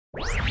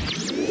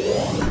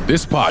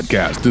This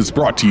podcast is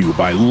brought to you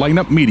by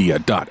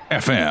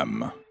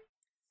lineupmedia.fm.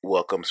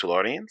 Welcome to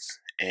audience,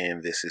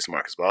 and this is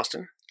Marcus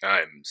Boston.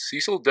 I'm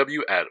Cecil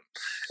W. Adams.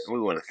 And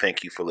we want to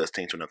thank you for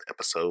listening to another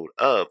episode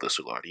of The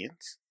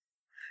Audience.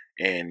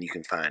 And you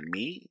can find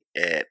me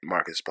at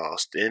Marcus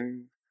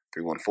Boston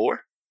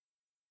 314.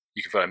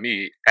 You can find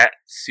me at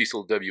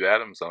Cecil W.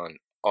 Adams on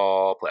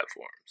all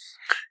platforms.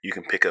 You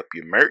can pick up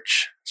your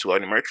merch,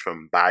 Sularian merch,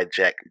 from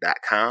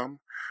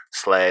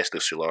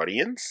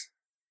buyjack.com/The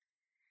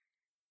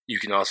You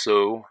can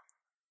also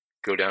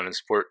go down and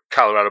support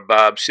Colorado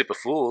Bob Ship of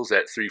Fools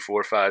at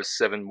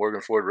 3457 Morgan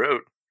Ford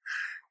Road.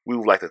 We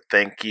would like to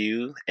thank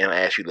you and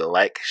ask you to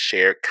like,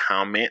 share,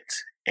 comment,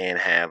 and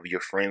have your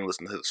friend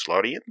listen to The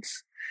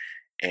Audience.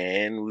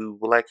 And we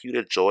would like you to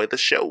enjoy the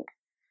show.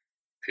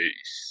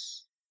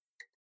 Peace.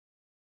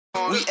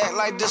 We act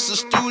like this a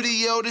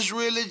studio, this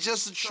really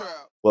just a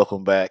trap.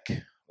 Welcome back,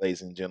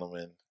 ladies and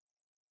gentlemen.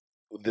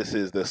 This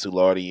is the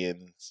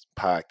Sularians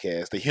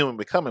podcast, the Human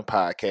Becoming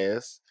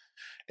podcast,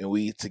 and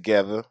we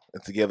together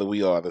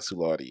we are the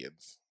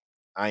Sularians.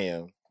 I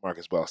am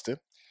Marcus Boston.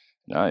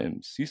 And I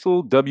am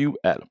Cecil W.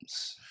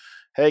 Adams.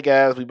 Hey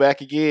guys, we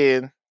back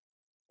again.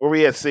 Where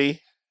we at,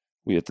 C?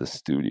 We at the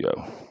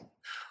studio.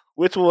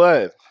 Which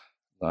one?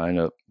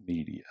 Lineup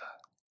Media.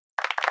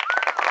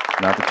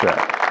 Not the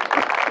trap.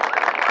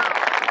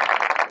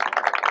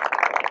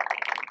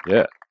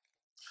 Yeah.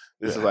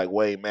 This is like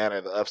Wayne Manor,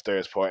 the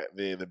upstairs part,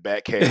 then the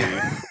back cave.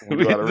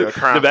 We got a real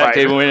crime the back fight.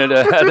 cave went into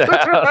the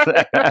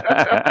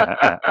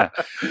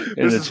house.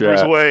 In This the is trap.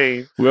 Bruce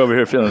Wayne. We're over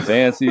here feeling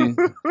fancy.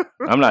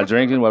 I'm not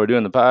drinking while we're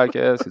doing the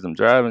podcast because I'm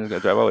driving. I got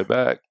to drive all the way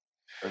back.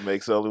 It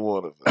makes only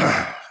one of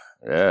us.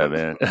 Yeah,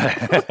 man.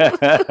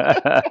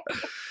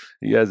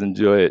 You guys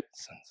enjoy it.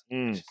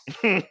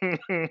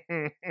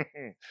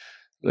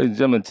 Ladies and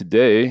gentlemen,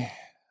 today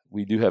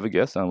we do have a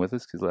guest on with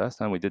us because last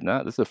time we did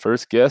not. This is the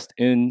first guest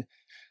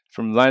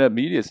from Lineup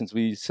Media since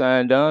we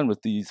signed on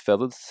with these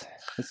fellas.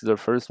 This is our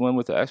first one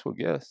with the actual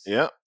guest.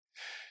 Yep.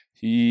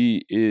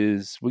 He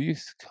is, will you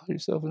call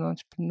yourself an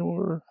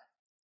entrepreneur?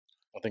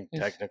 I think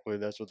technically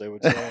that's what they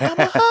would say. I'm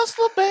a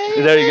hustler,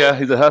 baby. There you go.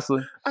 He's a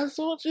hustler. I just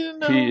want you to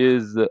know. He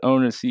is the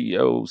owner,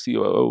 CEO,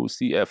 COO,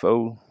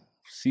 CFO,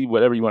 C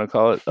whatever you want to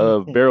call it,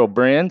 of Barrel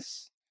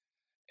Brands.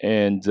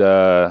 And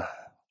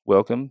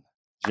welcome,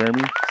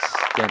 Jeremy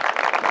Stanton.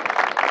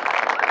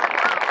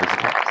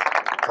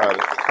 Sorry,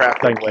 the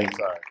crap Thank way. you.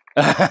 Sorry.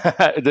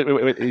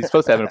 He's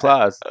supposed to have an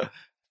applause.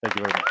 Thank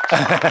you very much.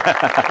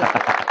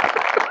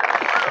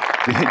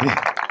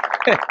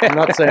 I'm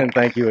not saying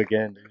thank you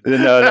again,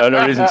 dude. No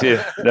reason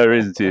to. No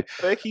reason to.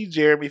 Thank you,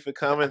 Jeremy, for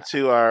coming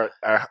to our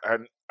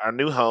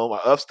new home,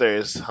 our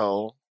upstairs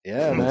home.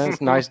 Yeah, man,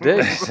 it's nice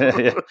digs.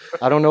 Yeah.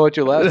 I don't know what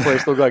your last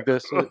place looked like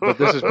this, but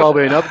this is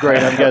probably an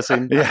upgrade, I'm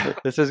guessing. Yeah.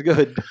 This is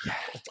good.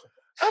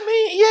 I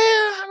mean, yeah.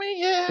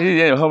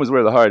 Yeah, home is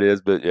where the heart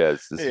is, but yeah,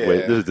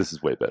 Yeah. this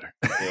is way better.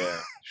 Yeah.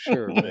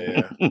 Sure,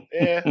 man.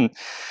 Yeah.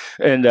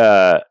 And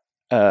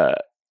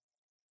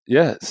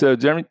yeah. So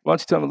Jeremy, why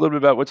don't you tell me a little bit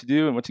about what you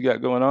do and what you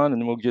got going on,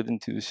 and then we'll get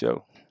into the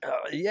show.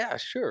 Yeah,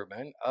 sure,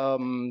 man.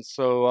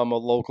 So I'm a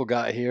local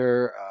guy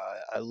here.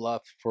 I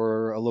left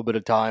for a little bit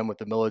of time with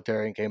the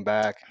military and came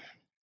back.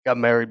 Got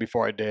married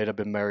before I did. I've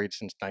been married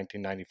since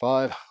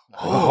 1995.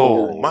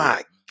 Oh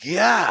my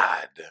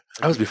God.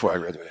 That was before I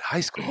graduated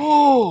high school.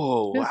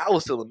 Oh, I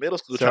was still in middle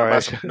school Sorry.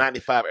 trying to buy some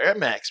 95 Air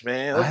Max,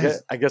 man. Okay.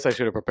 I guess I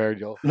should have prepared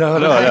y'all. No.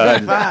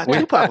 95.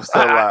 Tupac was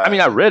still alive. I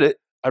mean, I read it.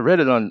 I read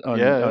it on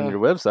Yeah. your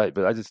website,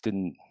 but I just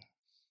didn't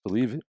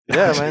believe it.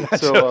 Yeah, man.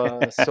 So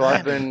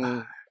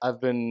I've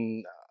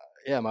been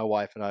my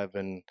wife and I have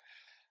been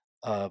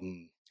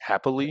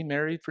Happily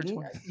married for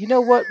 20. you know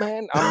what,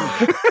 man?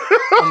 I'm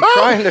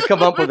trying to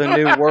come up with a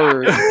new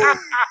word.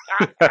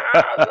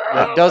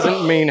 It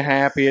doesn't mean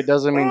happy, it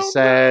doesn't mean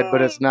sad,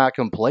 but it's not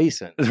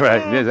complacent.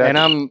 Right. Exactly. And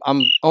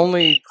I'm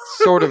only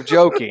sort of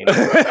joking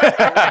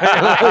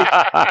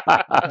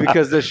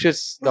because this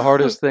shit's the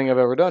hardest thing I've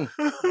ever done.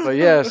 But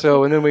yeah,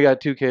 and then we got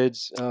two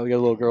kids. We got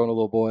a little girl and a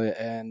little boy,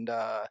 and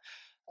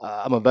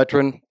I'm a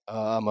veteran.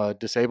 I'm a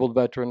disabled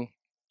veteran.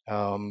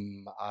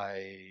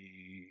 I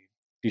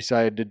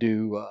decided to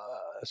do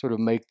sort of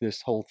make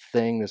this whole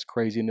thing, this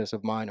craziness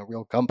of mine, a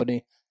real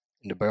company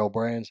into Barrel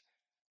Brands.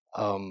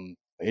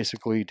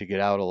 Basically to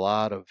get out a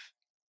lot of,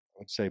 I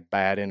would say,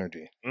 bad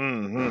energy.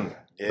 Mm-hmm.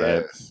 Yes.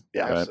 Right.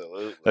 Yeah.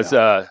 Absolutely. Let's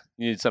you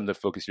need something to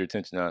focus your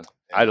attention on.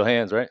 Idle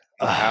hands, right?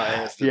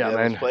 Yeah,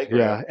 man.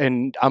 Yeah,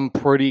 and I'm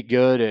pretty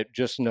good at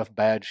just enough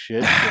bad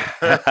shit.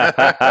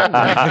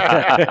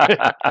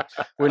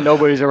 When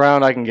nobody's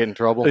around, I can get in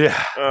trouble.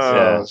 Yeah.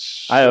 Oh,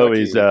 I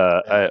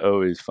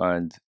always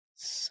find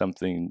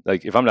something,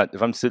 like if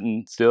I'm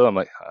sitting still, I'm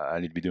like, I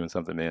need to be doing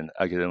something, man.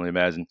 I can only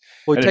imagine.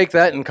 Well, And take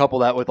that and couple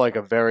that with like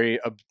a very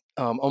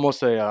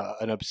almost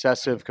an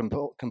obsessive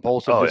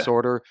compulsive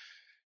disorder,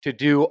 to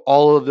do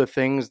all of the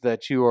things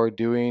that you are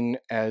doing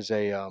as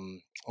a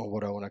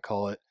what do I want to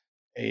call it,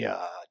 a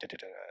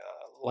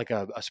like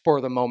a spur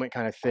of the moment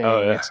kind of thing.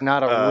 Oh, yeah. It's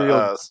not a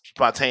real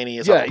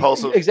spontaneous or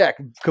compulsive.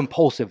 Exactly.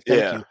 Compulsive. Thank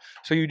Yeah. you.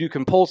 So you do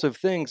compulsive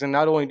things, and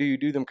not only do you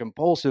do them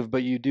compulsive,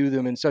 but you do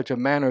them in such a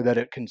manner that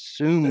it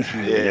consumes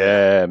you.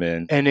 Yeah,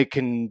 man. And it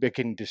can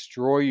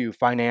destroy you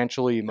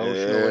financially,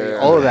 emotionally, Yeah.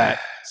 all of that.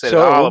 Set it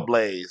all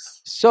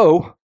ablaze.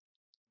 So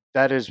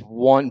that is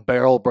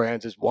Barrel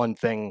Brands is one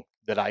thing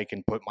that I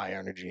can put my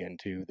energy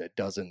into that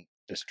doesn't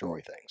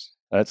destroy things.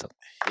 That's dope,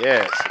 man.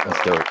 Yeah.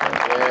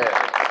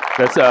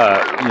 That's and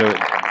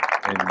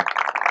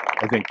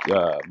I think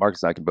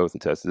Marcus and I can both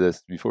attest to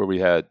this. Before we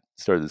had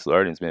started the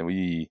Solardians, man,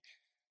 we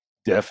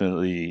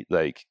definitely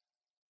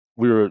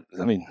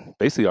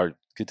basically our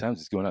good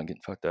times is going out and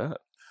getting fucked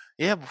up.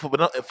 Yeah,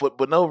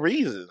 but no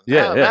reason.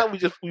 Yeah, now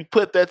we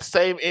put that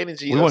same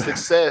energy of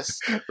success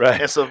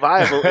right. and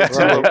survival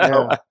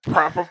into a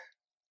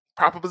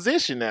proper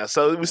position now.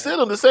 So we're still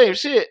doing the same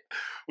shit.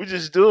 We're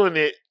just doing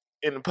it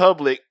in the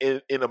public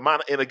in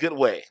a good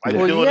way. Like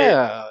we're doing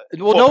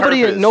it. Well,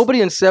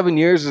 nobody in 7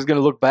 years is going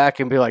to look back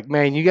and be like,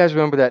 "Man, you guys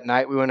remember that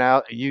night we went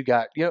out and you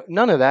got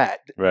none of that."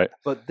 Right.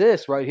 But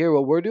this right here,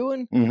 what we're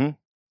doing, mm-hmm.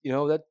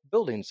 That's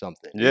building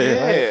something.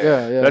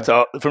 Yeah. That's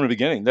all from the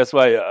beginning. That's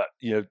why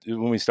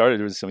when we started,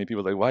 there was so many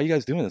people like, "Why are you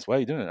guys doing this? Why are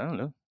you doing it?" I don't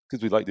know.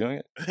 Because we like doing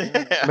it.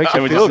 Makes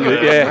you feel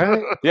good. Yeah.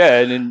 Right? Yeah.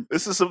 And then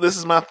this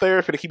is my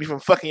therapy to keep me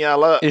from fucking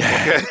y'all up.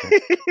 Yeah.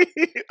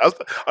 Okay?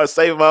 I'm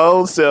saving my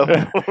own self.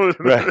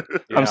 Right.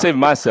 Yeah. I'm saving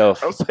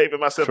myself. I'm saving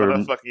myself from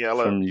not fucking y'all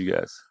up. From you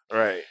guys.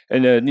 Right.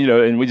 And then,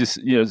 and we just,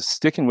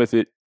 sticking with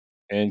it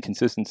and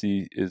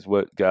consistency is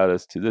what got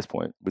us to this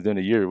point. Within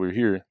a year, we're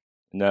here.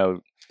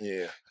 Now,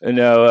 and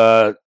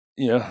now,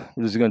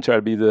 we're just going to try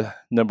to be the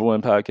number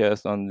one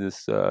podcast on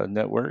this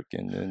network.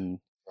 And then,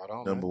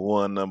 number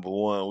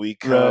one, we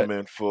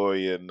coming for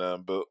you,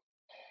 number.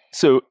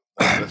 So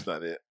that's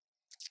not it.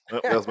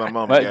 That was my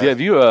moment.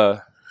 Have you?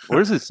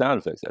 Where's the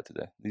sound effects at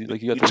today?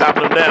 You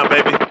chopping them down,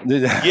 baby.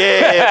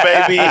 Yeah,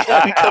 baby.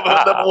 We coming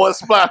up number one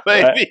spot,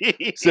 baby.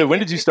 Right. So when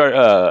did you start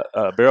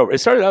Barrel? It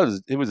started out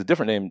it was a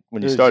different name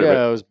when you started.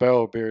 Yeah, it was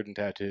Barrel Beard and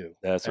Tattoo.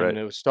 That's right. And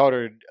it was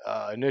started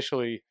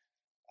initially,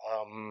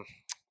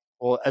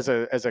 as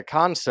a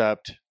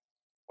concept.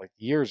 Like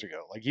years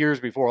ago, like years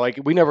before, like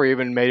we never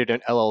even made it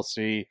an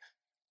LLC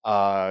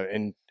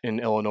in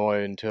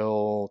Illinois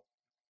until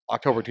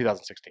October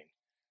 2016.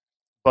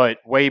 But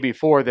way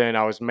before then,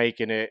 I was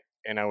making it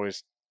and I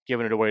was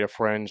giving it away to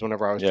friends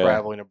whenever I was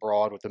traveling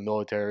abroad with the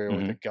military or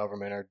with the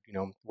government or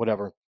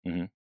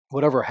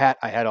whatever hat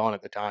I had on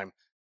at the time.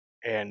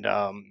 And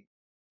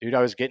dude,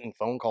 I was getting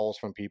phone calls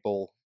from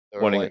people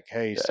that were like,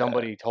 "Hey,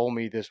 somebody told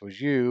me this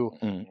was you."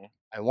 Mm-hmm.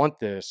 I want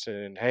this,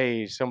 and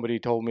hey, somebody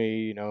told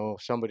me,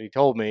 somebody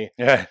told me.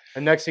 Yeah.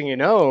 And next thing you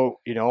know,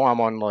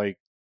 I'm on like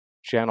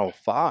Channel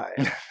 5,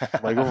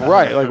 like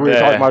right, like we were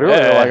talking about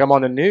earlier. Like I'm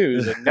on the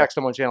news, and next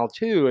I'm on Channel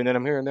 2, and then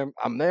I'm hearing them.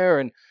 I'm there,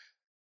 and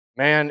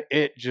man,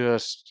 it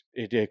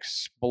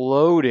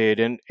exploded,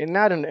 and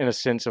not in a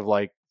sense of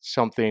like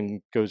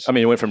something goes. I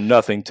mean, it went from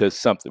nothing to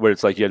something where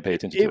it's like you had to pay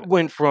attention to it. It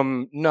went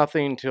from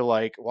nothing to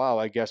like, wow,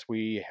 I guess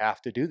we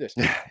have to do this.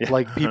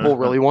 Like people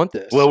really want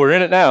this. Well, we're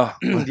in it now.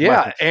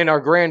 Yeah. And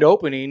our grand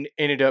opening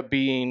ended up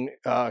being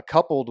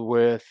coupled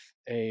with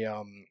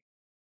a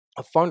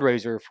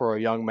fundraiser for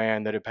a young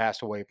man that had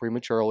passed away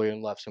prematurely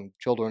and left some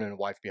children and a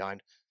wife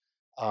behind.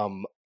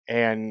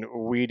 And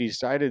we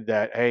decided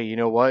that, hey, you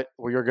know what?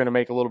 We're going to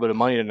make a little bit of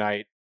money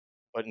tonight,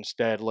 but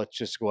instead let's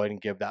just go ahead and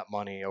give that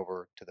money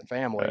over to the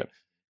family. Right.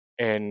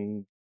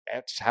 And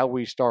that's how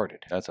we started.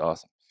 That's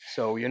awesome.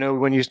 So,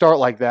 when you start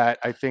like that,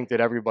 I think that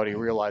everybody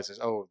realizes,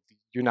 oh,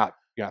 you're not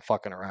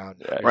fucking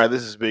around. Right.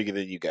 This is bigger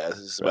than you guys. This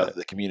is about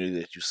the community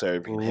that you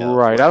serve.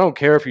 Right. I don't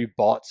care if you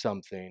bought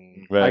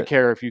something. Right. I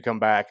care if you come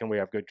back and we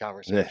have good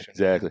conversation.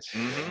 Yeah, exactly.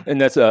 Mm-hmm. And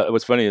that's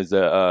what's funny is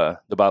the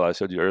bottle I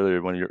showed you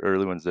earlier, one of your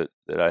early ones that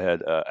I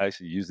had, I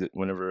actually used it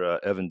whenever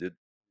Evan did.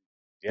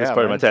 Yeah, that's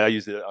part of my tattoo. I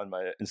used it on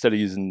my instead of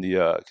using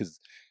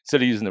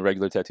the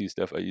regular tattoo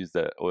stuff, I used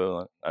that oil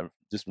on. I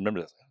just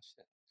remember that. Oh,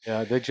 shit.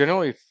 Yeah, they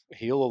generally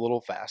heal a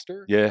little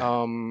faster. Yeah.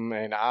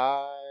 And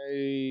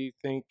I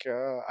think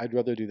I'd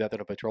rather do that than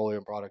a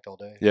petroleum product all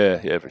day.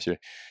 Yeah, for sure.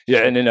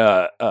 Yeah, and then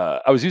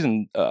I was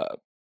using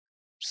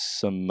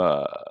some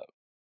of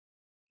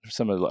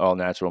the all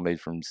natural made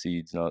from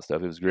seeds and all that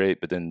stuff. It was great,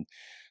 but then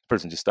the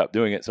person just stopped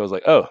doing it, so I was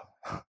like, oh.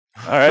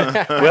 All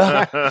right.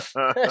 Well,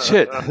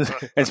 shit. And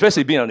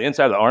especially being on the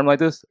inside of the arm like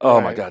this. Oh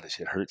my God, this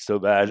shit hurts so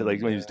bad.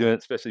 Like when he was doing it,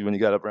 especially when you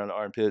got up around the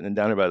armpit and then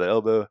down there by the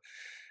elbow.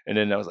 And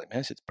then I was like,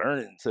 man, shit's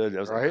burning. So I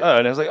was like, oh,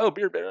 and I was like, oh,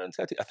 Beard, Barrel, and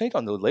Tattoo. I think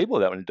on the label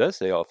of that one, it does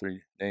say all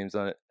three names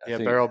on it.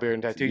 Barrel, Beard,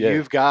 and Tattoo. Yeah.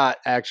 You've got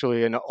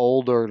actually an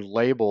older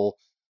label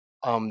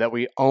that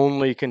we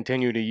only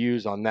continue to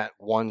use on that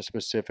one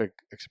specific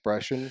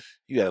expression.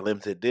 You got a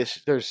limited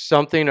edition. There's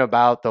something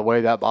about the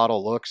way that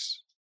bottle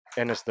looks.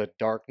 And it's the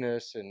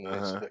darkness and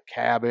it's the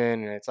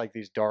cabin and it's like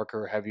these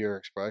darker, heavier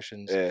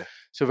expressions. Yeah.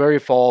 So very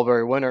fall,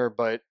 very winter,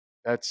 but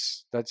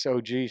that's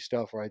OG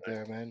stuff right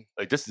there, man.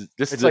 Like this is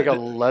it's like a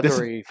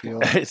leathery feel.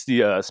 It's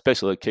the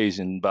special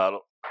occasion bottle.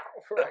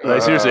 Right.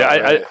 Like seriously,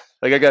 I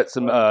got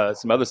some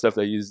other stuff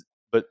that I use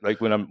But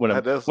like when I'm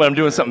That does doing sound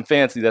good. something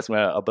fancy, that's when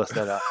I'll bust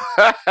that out.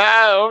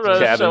 I'm trying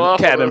to show off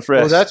a Cabin little-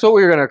 fresh. Well, that's what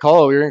we were gonna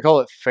call it. We were gonna call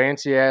it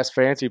fancy ass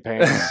fancy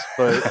pants.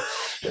 But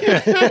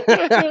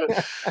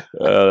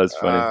Oh, that's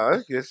funny.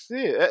 That's good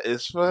shit. That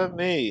is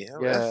funny.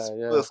 That's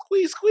yeah.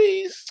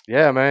 squeeze.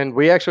 yeah, man,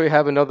 we actually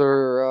have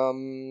another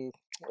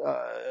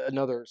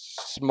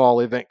small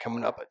event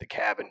coming up at the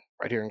cabin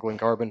right here in Glen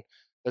Carbon.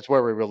 That's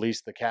where we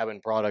release the cabin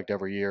product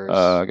every year.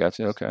 I got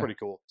you. It's Okay. pretty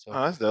cool. So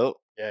Oh, that's dope.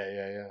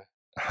 yeah.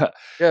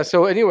 Yeah.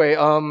 So anyway,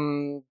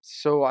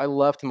 so I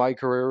left my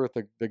career with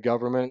the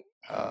government,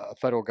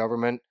 federal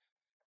government,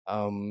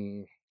 a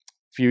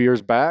few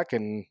years back,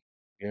 and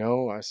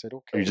I said,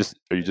 okay. Are you just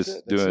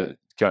that's doing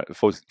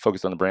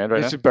focused on the brand right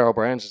It's now? just Barrel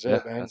Brands, is Yeah,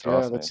 it, man? that's Yeah,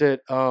 awesome, that's it.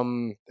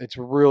 It's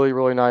really,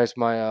 really nice.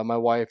 My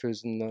wife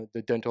is in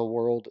the dental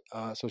world,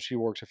 so she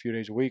works a few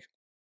days a week.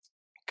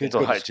 Kids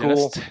Dental go to school.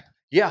 hygienist.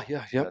 Yeah.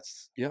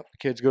 That's Yep.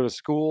 Kids go to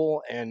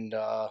school, and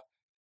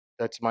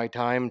that's my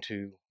time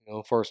to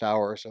first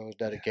hour or so is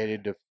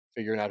dedicated to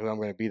figuring out who I'm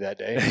going to be that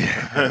day.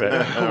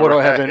 What do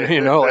I have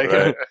in, like.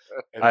 Right.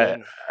 and I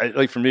then-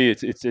 like for me,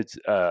 it's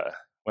when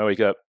I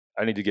wake up,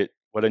 I need to get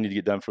what I need to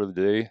get done for the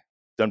day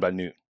done by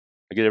noon.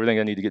 I get everything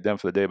I need to get done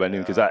for the day by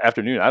noon because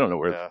after noon I don't know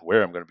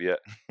where I'm going to be at.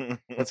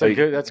 That's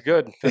good. That's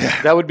good.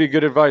 That would be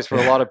good advice for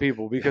a lot of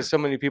people because so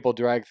many people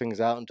drag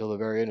things out until the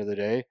very end of the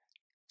day,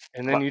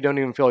 and then you don't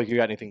even feel like you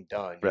got anything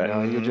done.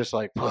 Right. You're just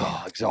like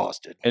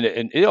exhausted. And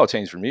it all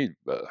changed for me.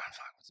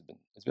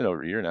 It's been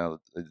over a year now.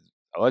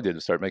 All I did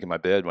was start making my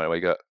bed when I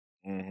wake up,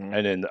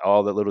 and then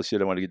all that little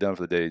shit I wanted to get done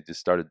for the day just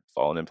started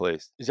falling in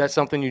place. Is that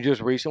something you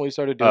just recently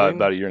started doing?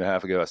 About a year and a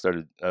half ago, I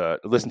stared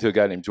listening to a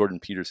guy named Jordan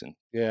Peterson.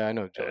 Yeah, I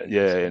know. Jordan.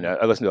 And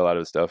I listened to a lot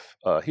of his stuff.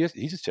 He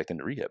just checked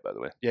into rehab, by the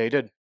way. Yeah, he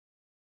did.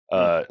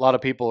 A lot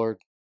of people are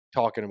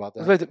talking about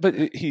that. But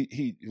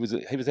he was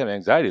having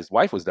anxiety. His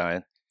wife was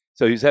dying,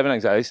 so he was having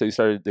anxiety.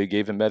 So they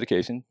gave him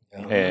medication,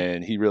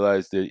 and he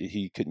realized that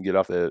he couldn't get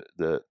off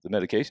the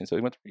medication, so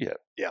he went to rehab.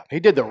 Yeah, he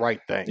did the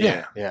right thing.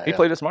 Yeah. Yeah. He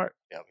played it smart.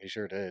 Yeah, he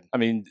sure did. I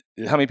mean,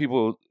 how many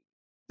people?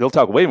 They'll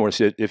talk way more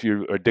shit if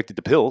you're addicted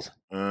to pills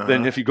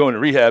than if you go into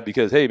rehab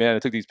because, hey, man, I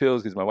took these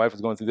pills because my wife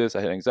was going through this. I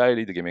had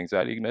anxiety. They gave me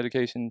anxiety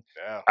medication.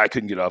 Yeah. I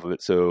couldn't get off of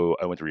it, so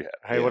I went to rehab.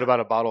 Hey, what about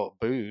a bottle of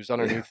booze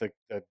underneath the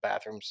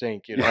bathroom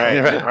sink?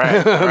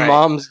 Right.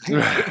 Mom's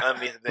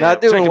Underneath the not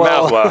damn- doing Drinking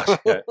well.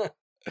 mouthwash.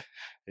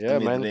 Yeah,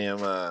 underneath man. the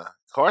damn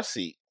car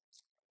seat.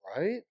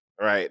 Right?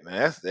 Right,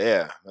 man.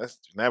 That's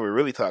now we're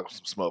really talking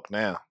some smoke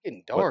now.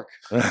 Getting dark.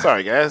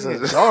 Sorry, guys.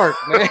 Getting dark,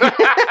 man.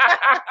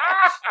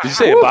 Did you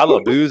say a bottle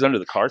of booze under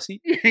the car seat?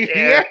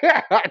 Yeah.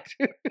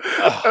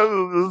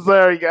 I'm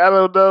sorry, I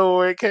don't know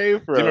where it came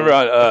from. Do you remember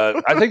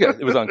on? I think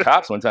it was on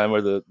Cops one time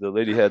where the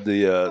lady had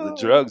the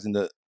drugs in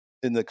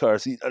the car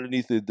seat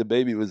underneath the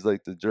baby was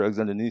like the drugs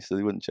underneath, so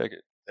they wouldn't check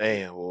it.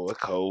 Damn, well, what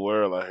cold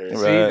world out here.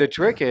 Right. See, the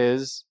trick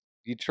is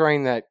you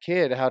train that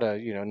kid how to,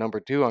 number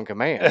two on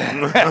command.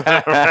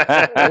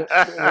 That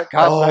cop's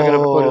not going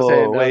to put his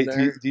hand wait, down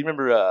do there. you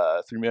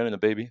remember 3 Men and a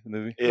Baby, the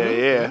movie?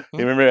 Yeah. You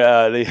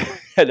remember they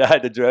had to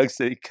hide the drugs,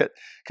 so he cut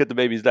the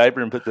baby's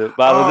diaper and put the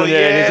bottles in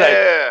there,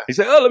 and he's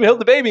like, oh, let me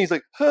hold the baby. He's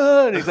like,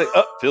 huh, and he's like,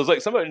 oh, feels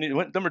like somebody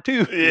went number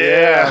 2.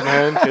 Yeah,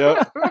 man.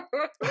 Yep.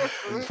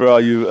 For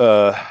all you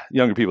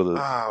younger people, Oh,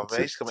 man, it's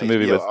he's a coming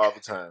movie HBO with all the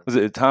time. was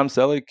it Tom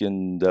Selleck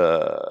and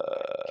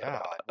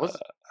God, was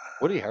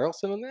Woody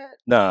Harrelson in that?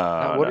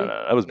 no, Woody? no,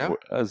 that was No?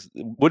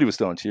 before. Woody was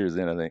still on Cheers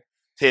then, I think.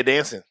 Ted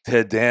Danson.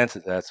 Ted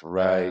Danson, that's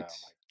right. Oh,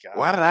 my God.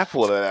 Why did I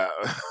pull that out?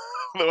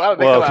 Why did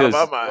they Well, come out of because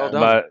my mind? Well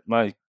done.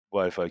 my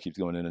Wi-Fi keeps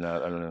going in and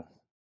out. I don't know.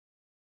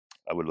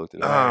 I would have looked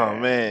it Oh up.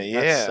 man,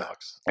 That yeah.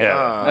 sucks. Yeah,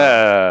 Wow.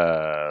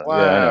 yeah, I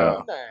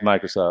Wow. know.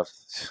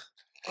 Microsoft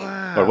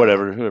Wow. or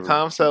whatever, whoever.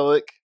 Tom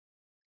Selleck,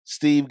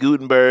 Steve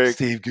Gutenberg,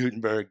 Steve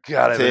Gutenberg.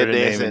 God, I Ted haven't heard that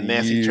Danson, name and in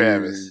Nancy years.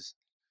 Travis.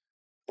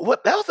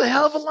 What? That was a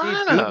hell of a Steve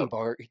lineup.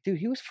 Gutenberg, dude,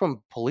 he was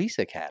from Police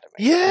Academy.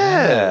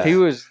 Yeah. He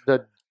was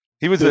the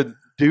He was the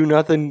do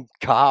nothing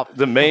cop.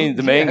 main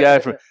guy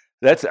from.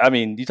 That's. I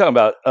mean, you talking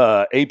about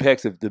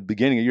apex of the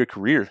beginning of your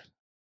career.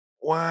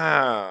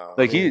 Wow.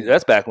 Like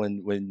that's back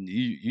when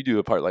you do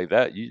a part like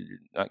that, you're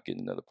not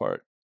getting another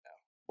part.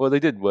 Well, they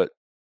did what?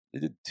 They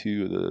did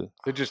 2 of the.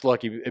 They're just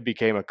lucky it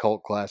became a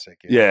cult classic.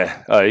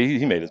 Yeah,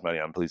 he made his money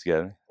on Police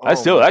Academy. Oh I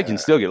can my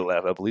still get a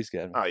laugh at Police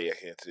Academy. Oh yeah, I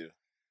can too.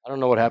 I don't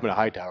know what happened to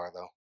Hightower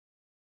though.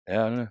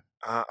 Yeah, I don't know.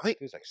 I think.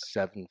 He was like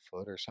 7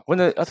 foot or something.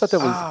 When I thought that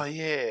was Oh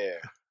yeah.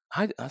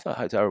 I thought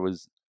Hightower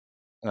was.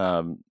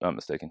 I'm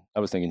mistaken. I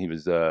was thinking he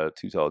was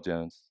Too Tall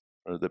Jones,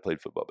 or they played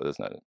football, but that's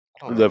not it.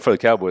 I don't know. For the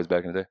Cowboys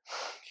back in the day.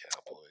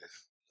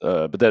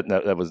 Cowboys. But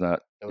that was not.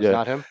 That was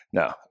not him.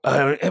 No.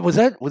 Was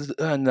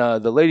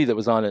the lady that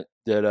was on it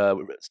that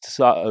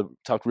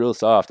talked real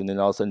soft, and then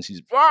all of a sudden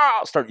she's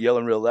start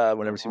yelling real loud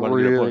whenever she wanted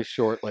to get a Really point.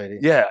 short lady.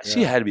 Yeah,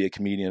 she had to be a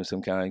comedian of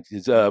some kind.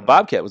 'Cause,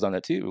 Bobcat was on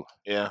that too.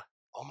 Yeah.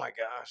 Oh my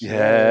gosh.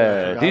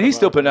 Yeah, I dude, he's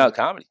still forgot putting about out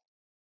comedy.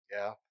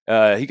 that.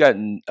 Yeah. He got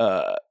in.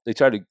 They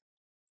tried to.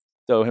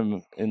 throw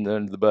him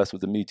under the bus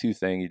with the Me Too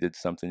thing. He did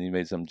something. He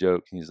made some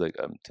joke. He's like,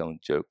 I'm telling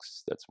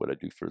jokes. That's what I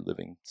do for a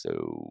living.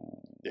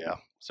 So Yeah.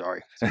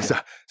 Sorry.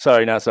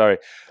 sorry, not sorry.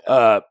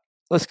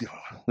 Let's go.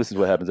 This is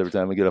what happens every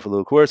time we get off a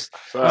little course.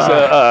 Sorry.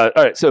 So,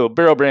 all right. So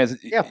Barrel Brands.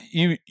 Yeah.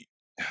 You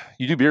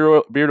do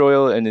beard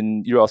oil, and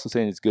then you're also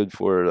saying it's good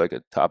for like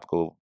a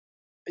topical.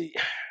 It's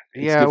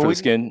Yeah, good for the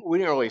skin. we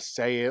didn't really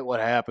say it. What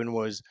happened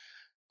was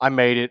I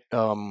made it.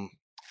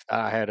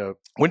 I had a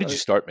When did you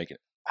start making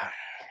it?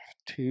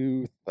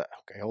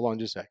 okay, hold on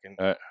just a second.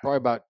 All right. Probably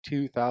about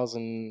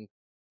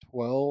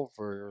 2012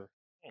 or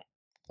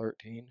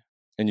 13.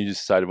 And you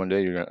just decided one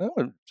day you're going,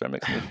 oh, start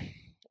making it.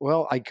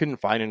 Well, I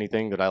couldn't find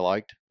anything that I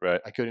liked.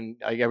 Right.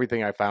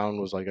 Everything I found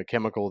was like a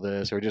chemical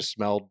this, or it just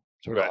smelled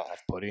sort of Right.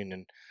 off-putting.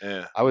 And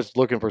Yeah. I was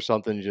looking for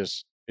something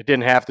it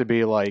didn't have to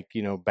be like,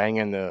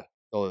 banging the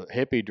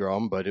hippie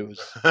drum, but it was,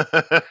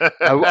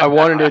 I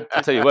wanted it.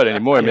 I'll tell you what,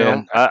 anymore, You know?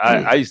 man.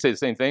 I used to say the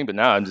same thing, but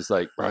now I'm just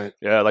like, Right.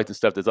 yeah, I like the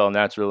stuff that's all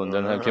natural and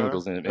doesn't have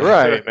chemicals in it. Man.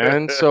 Right,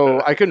 man.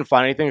 So I couldn't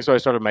find anything, so I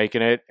started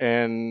making it,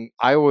 and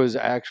I was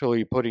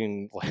actually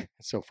putting.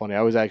 It's so funny.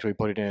 I was actually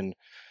putting in.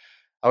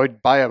 I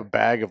would buy a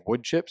bag of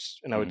wood chips,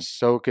 and I would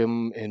soak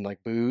them in like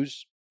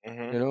booze,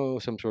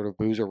 some sort of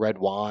booze or red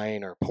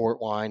wine or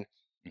port wine,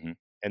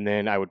 and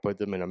then I would put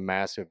them in a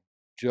massive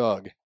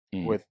jug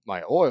with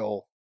my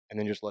oil, and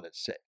then just let it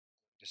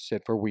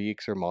sit for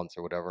weeks or months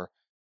or whatever.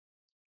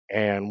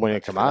 And when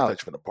it come out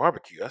from the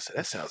barbecue, I said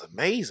that sounds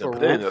amazing.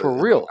 for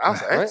real, I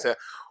was like, right? said,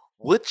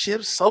 wood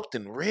chips soaked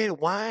in red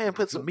wine,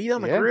 put some meat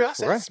on the Yeah, grill. I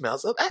said, right.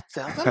 that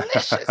sounds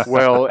delicious.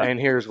 Well, and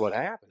here's what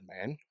happened,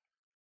 man.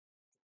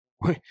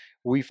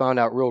 We found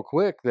out real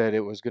quick that it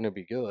was going to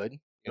be good.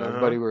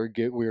 Everybody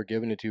we were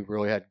giving it to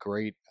really had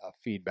great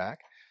feedback.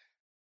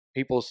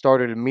 People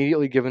started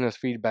immediately giving us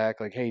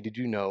feedback like, "Hey, did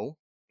you know?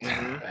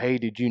 Hey,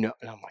 did you know?"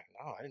 And I'm like,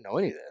 "No, I didn't know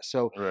any of this."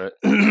 So, Right.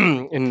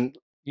 and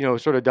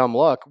sort of dumb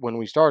luck. When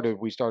we started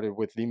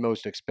with the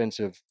most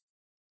expensive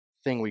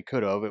thing we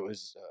could have. It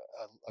was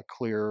a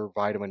clear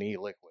vitamin E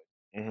liquid,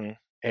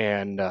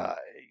 and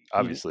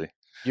Obviously.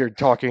 you're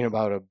talking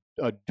about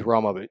a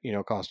drum of it,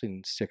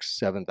 costing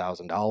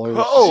 $6,000-$7,000.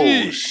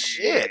 Oh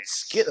shit!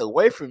 Get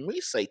away from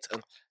me,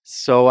 Satan!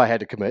 So I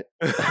had to commit.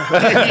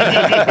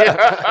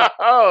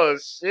 Oh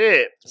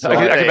shit! So I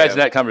can imagine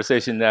that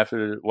conversation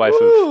after wife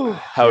of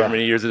however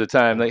many years at a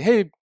time. Like,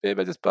 hey, babe,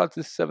 I just bought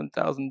this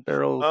 7,000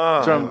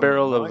 drum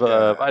barrel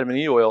of vitamin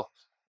E oil.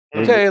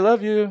 Okay,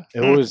 love you.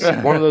 It was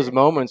one of those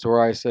moments where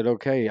I said,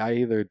 okay, I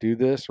either do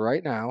this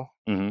right now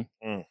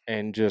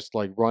and just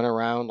like run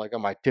around like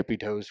on my tippy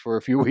toes for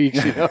a few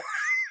weeks,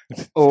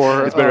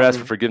 or it's better ask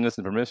for forgiveness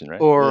and permission, right?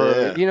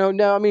 Or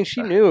no, I mean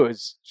she knew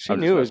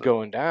it was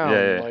going down.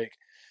 Yeah. Like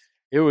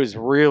it was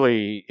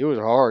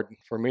hard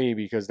for me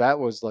because that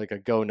was like a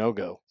go no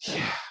go.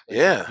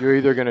 Yeah, you're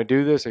either gonna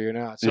do this or you're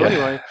not. So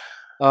anyway,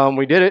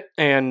 we did it,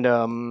 and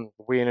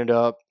we ended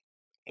up.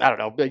 I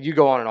don't know. You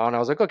go on and on. I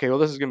was like, okay, well,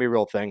 this is gonna be a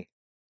real thing.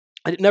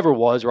 It never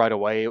was right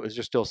away. It was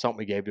just still something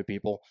we gave to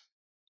people.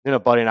 Then a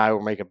buddy and I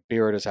were making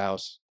beer at his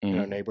house in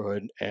our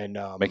neighborhood, and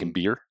making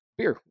beer.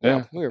 Beer,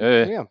 yeah, we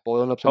were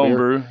boiling up some home beer.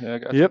 brew. Yeah, I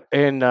got yep,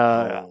 and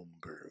I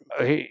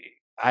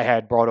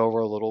had brought over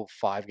a little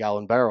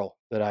 5-gallon barrel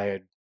that I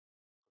had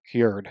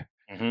cured,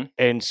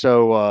 and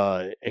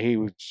so he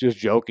was just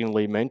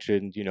jokingly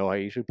mentioned,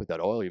 hey, you should put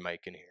that oil you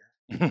make in here.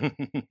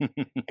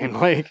 And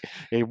like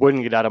it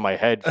wouldn't get out of my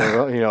head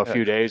for a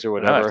few days or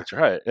whatever. I have to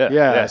try it.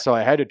 Yeah. So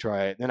I had to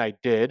try it. Then I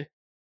did,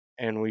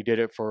 and we did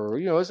it for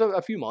it was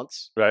a few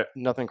months. Right.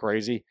 Nothing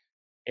crazy.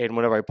 And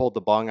whenever I pulled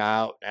the bung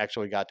out,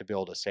 actually got to be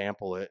able to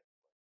sample it.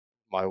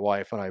 My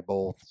wife and I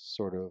both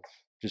sort of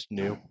just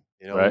knew.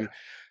 Right.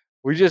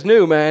 We just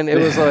knew, man. It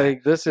was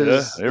like this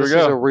is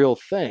a real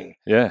thing.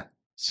 Yeah.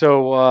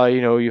 So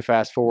you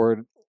fast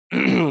forward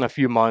a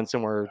few months,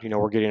 and we're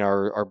getting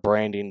our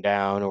branding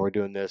down, and we're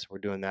doing this, we're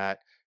doing that,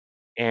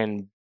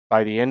 and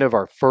by the end of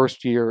our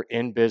first year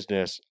in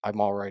business, I'm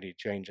already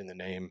changing the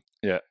name.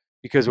 Yeah,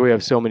 because we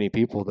have so many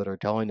people that are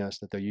telling us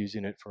that they're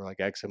using it for like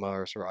eczema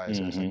or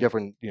psoriasis, and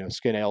different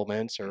skin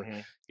ailments, or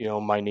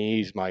my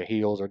knees, my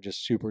heels are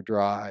just super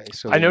dry.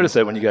 So I noticed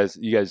that when you guys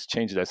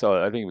changed it. I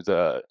saw it. I think it was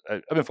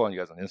I've been following you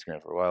guys on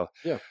Instagram for a while.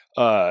 Yeah.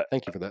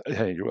 Thank you for that.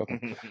 Hey, you're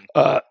welcome.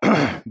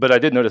 But I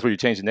did notice when you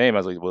changed the name, I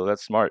was like, well,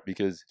 that's smart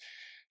because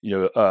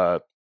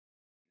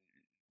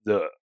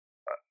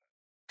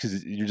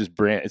because you're just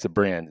brand. It's a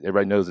brand.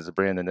 Everybody knows it's a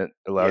brand, and it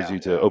allows you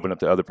to open up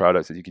to other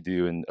products that you could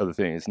do and other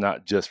things. It's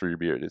not just for your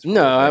beard. It's for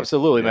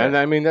absolutely, man.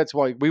 I mean, that's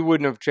why we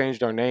wouldn't have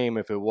changed our name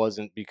if it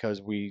wasn't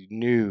because we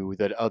knew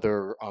that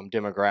other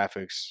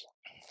demographics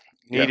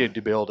needed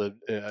to be able to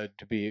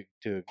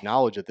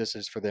acknowledge that this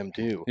is for them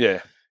too.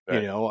 Yeah,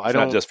 right. It's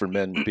not just for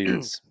men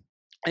beards.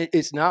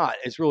 It's not.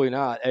 It's really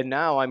not. And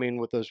now, I mean,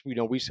 with us,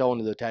 we sell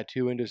into the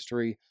tattoo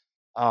industry,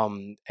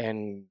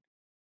 and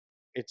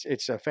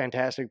it's a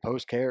fantastic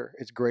post care.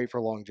 It's great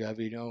for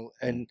longevity,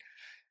 and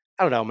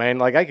I don't know, man,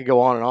 like I could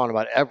go on and on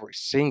about every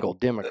single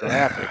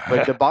demographic,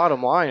 but the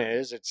bottom line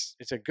is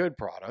it's a good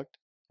product.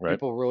 Right.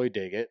 People really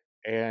dig it.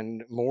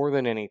 And more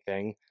than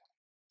anything,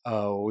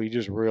 we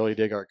just really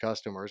dig our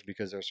customers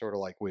because they're sort of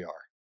like we are.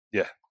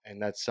 Yeah.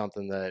 And that's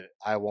something that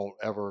I won't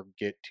ever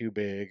get too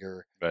big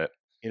or, Right.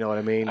 you know what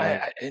I mean?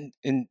 Like, And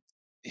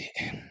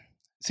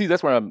see,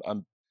 that's where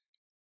I'm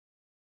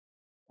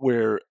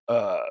where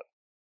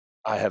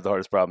I have the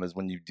hardest problem is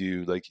when you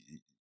do like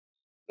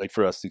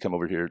for us to come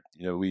over here,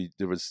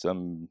 there was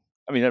some,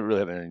 I mean, I didn't really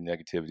have any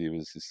negativity. It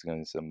was just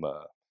kind of some,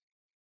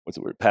 what's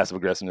the word? Passive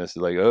aggressiveness.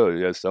 Like, oh,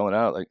 yeah, selling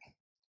out. Like,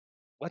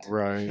 what?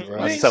 right. We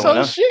ain't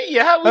sold shit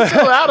yet. How we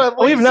sell out of?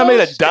 We've not made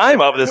a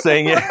dime off this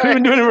thing yet. We've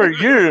been doing it for a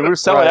year. We're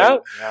selling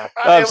out. Yeah.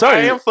 I'm sorry.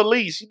 I am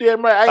Felice. You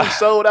damn right. I ain't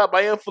sold out. But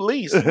I am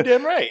Felice. You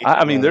damn right.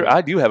 I mean, I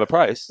do have a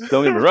price.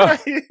 Don't get me wrong.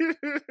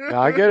 No,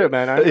 I get it,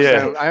 man. I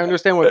understand. I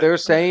understand what they're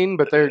saying,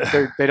 but they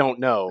don't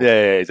know.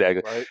 Yeah,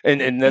 exactly. Right?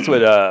 And that's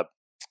what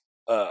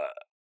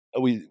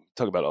we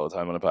talk about all the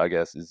time on the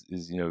podcast is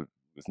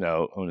with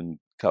now owning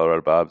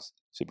Colorado Bob's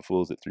Ship of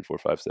Fools at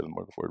 3457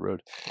 Morgan Ford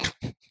Road.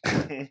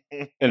 In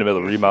the middle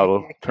of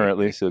remodel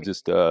currently, so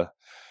just have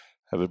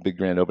a big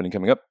grand opening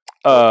coming up.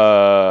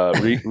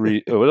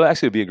 It'll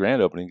actually be a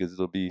grand opening because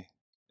it'll be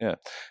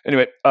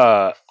Anyway,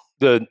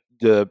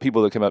 the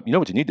people that come up, you know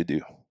what you need to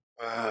do.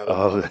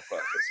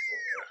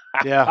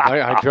 Yeah,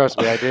 I trust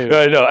me, I do.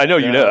 I know. You know,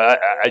 you know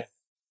what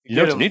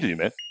you them. need to do,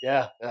 man.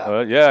 Yeah.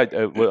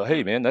 Well,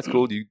 hey, man, that's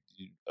cool. Do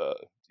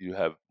you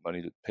have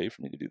money to pay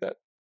for me to do that?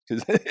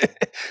 Because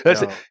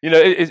that's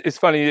it's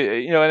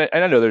funny, and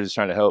I know they're just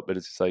trying to help, but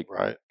it's just like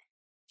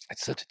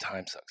it's such a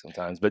time suck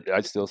sometimes. But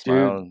I still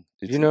smile.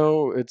 Dude,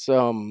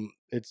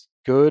 it's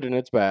good and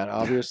it's bad,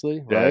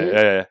 obviously, right?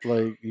 Yeah.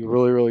 Like you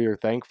really, really are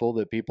thankful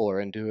that people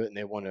are into it and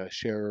they want to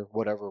share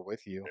whatever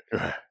with you.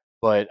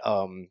 But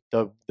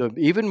the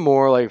even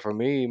more like for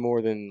me,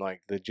 more than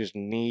like the just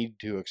need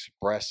to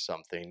express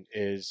something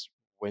is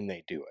when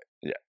they do it.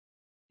 Yeah.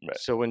 Right.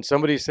 So when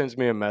somebody sends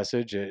me a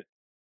message at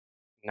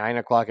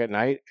 9:00 at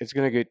night, it's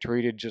gonna get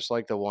treated just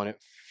like the one at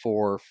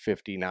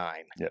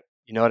 4:59. Yep.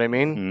 You know what I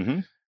mean? Mm-hmm.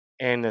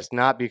 And it's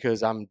not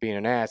because I'm being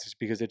an ass. It's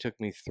because it took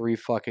me 3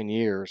 fucking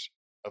years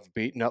of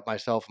beating up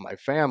myself and my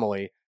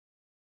family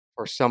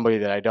for somebody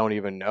that I don't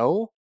even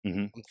know.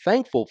 Mm-hmm. I'm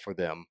thankful for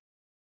them,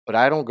 but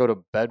I don't go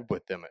to bed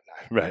with them at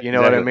night. Right. You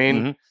know what I mean?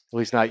 Mm-hmm. At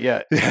least not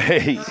yet.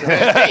 Hey.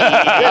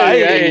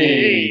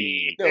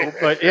 No,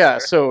 but yeah,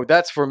 so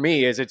that's for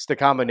me is it's the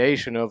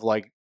combination of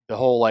like the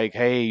whole like,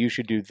 hey, you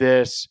should do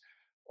this,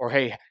 or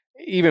hey,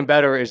 even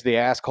better is the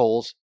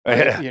assholes.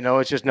 Right?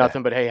 It's just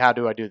nothing but hey, how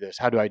do I do this?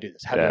 How do I do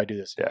this? How do I do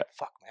this? Yeah.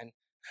 Fuck, man.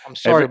 I'm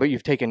sorry, but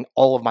you've taken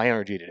all of my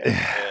energy today.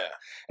 Yeah.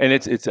 And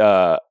it's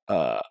I've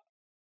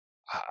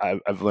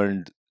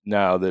learned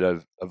now that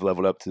I've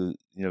leveled up to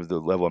the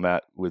level I'm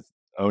at with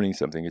owning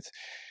something. It's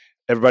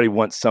everybody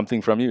wants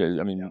something from you.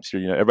 I mean, I'm sure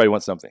everybody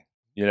wants something.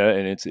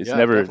 And it's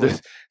never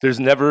there's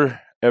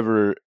never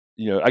ever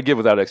I give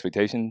without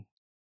expectation,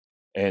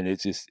 and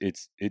it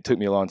took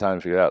me a long time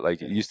to figure it out.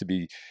 Like it used to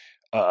be,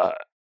 I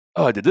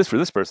did this for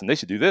this person, they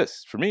should do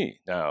this for me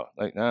now.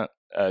 Like nah,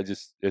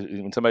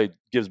 when somebody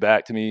gives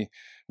back to me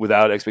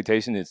without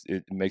expectation,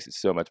 it makes it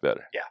so much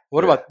better. Yeah.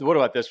 What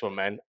about this one,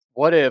 man?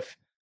 What if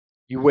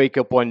you wake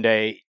up one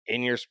day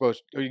and you're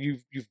supposed to, or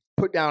you've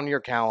put down your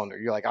calendar,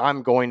 you're like,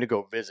 I'm going to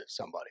go visit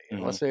somebody.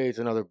 And let's say it's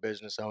another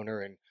business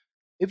owner, and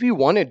if you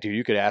wanted to,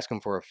 you could ask them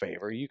for a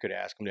favor. You could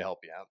ask them to help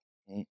you out.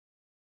 Mm-hmm.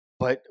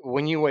 But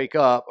when you wake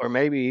up, or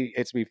maybe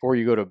it's before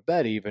you go to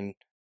bed even,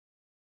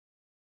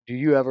 do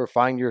you ever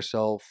find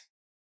yourself,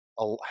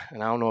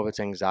 and I don't know if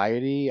it's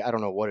anxiety, I don't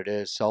know what it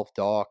is,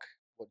 self-doubt,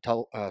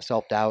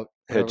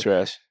 head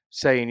trash,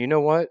 saying, you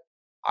know what?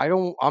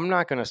 I'm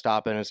not going to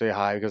stop in and say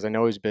hi because I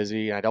know he's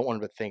busy and I don't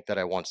want him to think that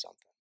I want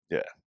something.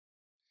 Yeah.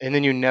 And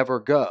then you never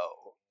go.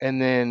 And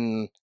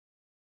then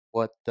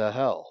what the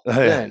hell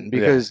then?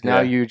 Because now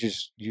you've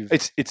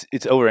it's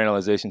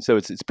overanalyzation. So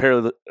it's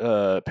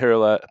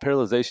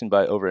paralyzation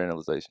by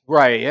overanalyzation.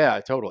 Right. Yeah,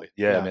 totally.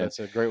 Yeah, man. That's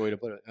a great way to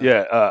put it.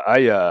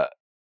 Yeah.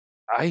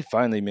 I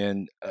finally,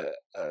 man,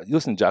 you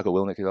listen to Jocko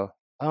Willink at all?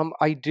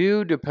 I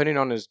do, depending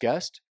on his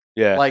guest.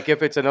 Yeah. Like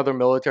if it's another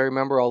military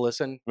member, I'll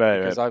listen. Right.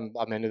 Because I'm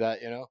into that,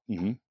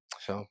 Mm-hmm.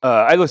 So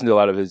I listen to a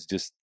lot of his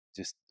just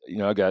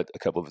I got a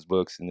couple of his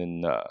books, and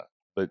then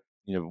but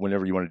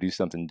whenever you want to do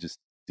something, just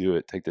do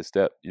it. Take this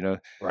step,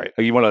 Right.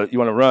 Like you want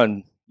to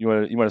run, you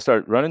want to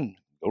start running,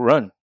 go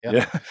run.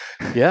 Yeah,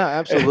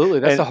 absolutely.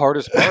 That's the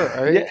hardest part,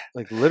 right? Yeah.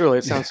 Like literally,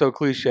 it sounds so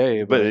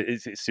cliche, but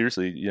it's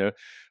seriously,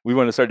 we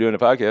want to start doing a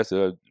podcast.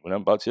 When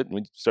I'm about shit,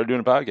 we start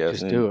doing a podcast.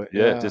 Just do it.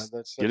 Yeah, just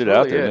that's get it really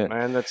out there,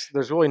 man.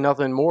 There's really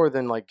nothing more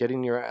than like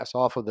getting your ass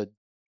off of the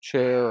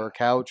chair or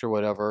couch or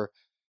whatever.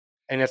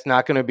 And it's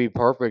not going to be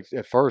perfect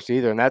at first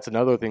either. And that's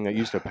another thing that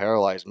used to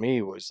paralyze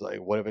me was like,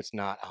 what if it's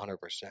not 100%?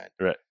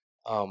 Right.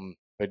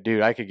 But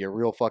dude, I could get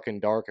real fucking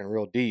dark and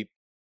real deep.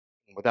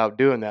 Without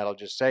doing that, I'll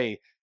just say,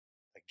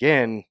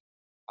 again,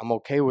 I'm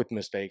okay with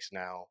mistakes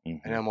now,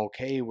 and I'm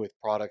okay with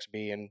products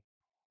being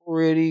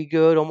pretty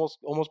good, almost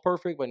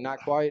perfect, but not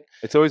quite.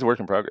 It's always a work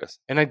in progress.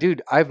 And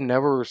I've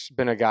never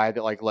been a guy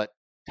that like let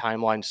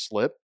timelines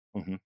slip.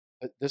 Mm-hmm.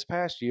 But this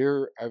past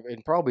year,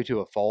 and probably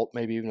to a fault,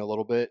 maybe even a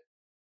little bit,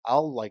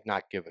 I'll like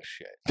not give a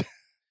shit.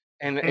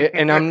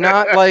 And I'm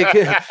not like,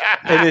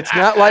 and it's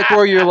not like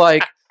where you're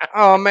like,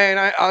 oh man,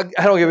 I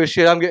don't give a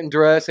shit. I'm getting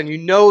dressed, and you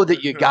know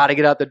that you got to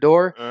get out the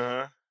door,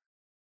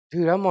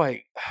 dude. I'm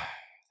like, I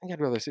think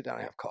I'd rather sit down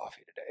and have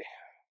coffee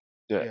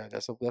today. Yeah,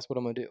 that's what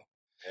I'm gonna do.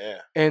 Yeah.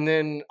 And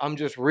then I'm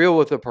just real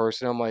with the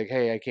person. I'm like,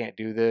 hey, I can't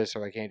do this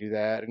or I can't do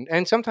that.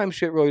 And sometimes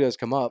shit really does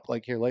come up,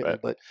 like here lately.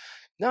 Right. But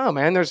no,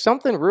 man, there's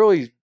something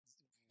really,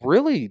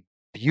 really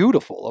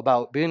beautiful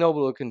about being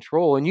able to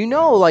control. And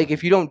like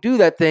if you don't do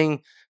that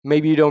thing,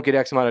 maybe you don't get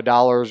X amount of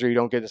dollars or you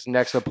don't get this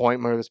next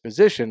appointment or this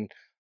position.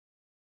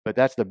 But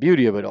that's the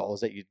beauty of it all,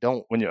 is that you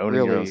don't when you're owning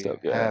really your own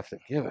stuff, have to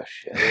give a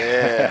shit.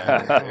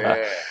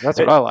 Yeah. That's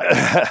what I like.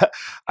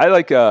 I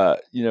like,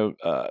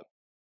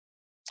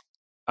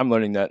 I'm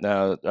learning that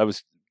now.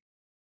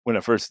 When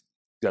I first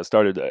got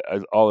started,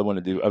 all I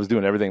wanted to do, I was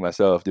doing everything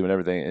myself,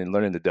 and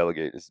learning to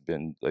delegate has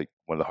been like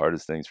one of the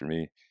hardest things for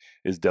me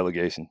is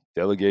delegating,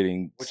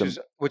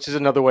 which is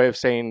another way of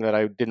saying that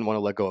I didn't want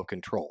to let go of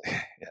control.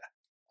 Yeah.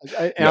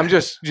 I'm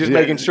just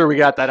making sure we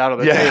got that out of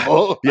the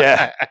table.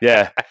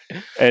 yeah.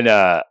 And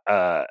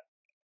I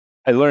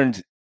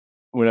learned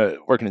when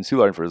working in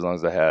Soulard for as long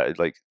as I had,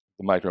 like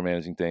the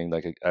micromanaging thing,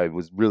 like I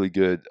was really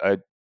good.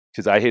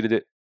 Because I hated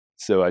it.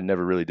 So I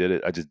never really did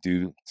it. I just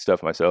do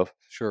stuff myself.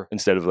 Sure.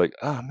 Instead of like,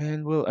 oh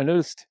man, well, I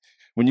noticed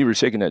when you were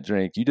shaking that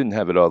drink, you didn't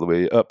have it all the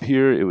way up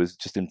here. It was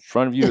just in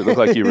front of you. It looked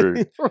like you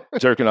were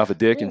jerking off a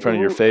dick in front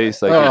of your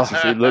face. Like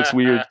it looks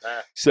weird.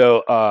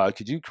 So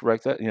could you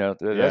correct that?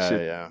 That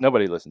shit,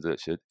 nobody listens to that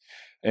shit.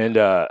 And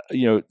do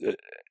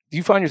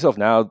you find yourself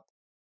now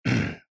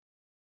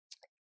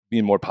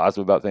being more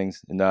positive about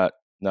things and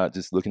not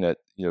just looking at,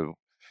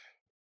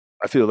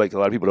 I feel like a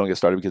lot of people don't get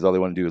started because all they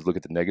want to do is look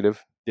at the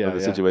negative of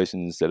the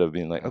situation instead of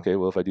being like, okay,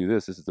 well, if I do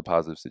this is a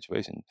positive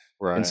situation.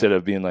 Right. Instead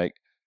of being like,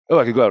 oh,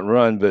 I could go out and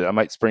run, but I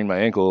might sprain my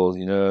ankle,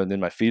 and then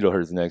my feet will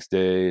hurt the next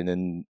day. And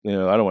then, I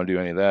don't want to do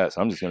any of that.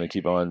 So I'm just going to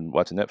keep on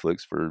watching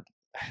Netflix for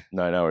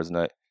 9 hours a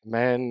night.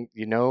 Man,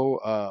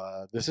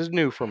 this is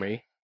new for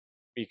me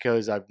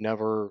because I've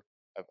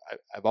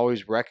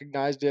always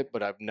recognized it,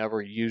 but I've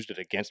never used it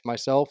against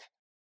myself.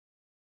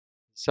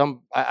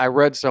 I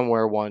read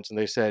somewhere once and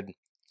they said,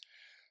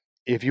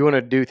 if you want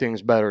to do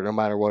things better, no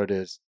matter what it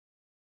is,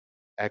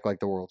 act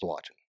like the world's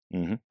watching.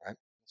 Mm-hmm. Right?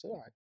 So, all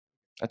right.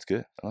 That's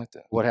good. I like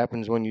that. What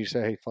happens when you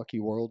say, hey, fuck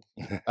you, world?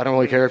 I don't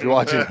really care if you're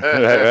watching.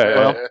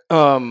 Right.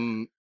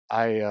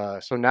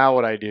 Well, so now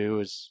what I do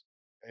is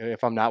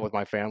if I'm not with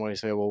my family, I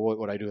say, well, what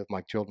would I do with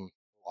my children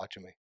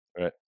watching me?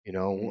 Right.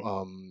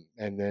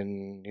 And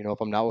then, if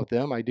I'm not with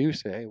them, I do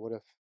say, hey, what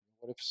if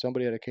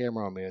somebody had a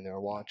camera on me and they were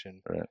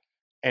watching? Right.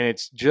 And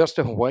it's just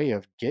a way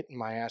of getting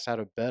my ass out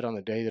of bed on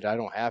the day that I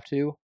don't have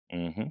to.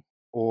 Mm-hmm.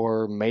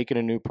 Or making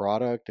a new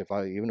product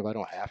even if I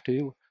don't have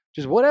to,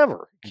 just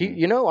whatever.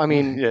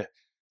 Yeah,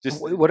 just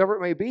whatever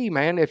it may be,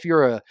 man. If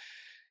you're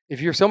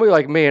somebody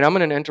like me, and I'm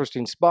in an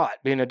interesting spot,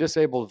 being a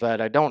disabled vet,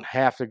 I don't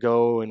have to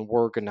go and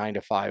work a 9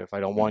 to 5 if I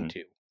don't want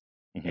to,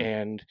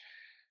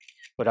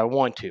 but I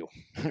want to,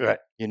 right?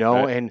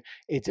 And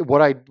it's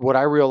what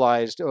I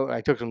realized.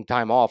 I took some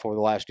time off over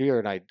the last year,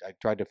 and I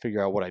tried to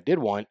figure out what I did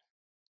want,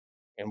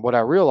 and what I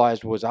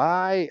realized was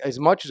as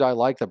much as I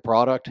like the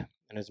product.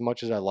 And as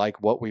much as I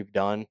like what we've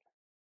done,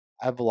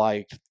 I've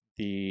liked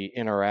the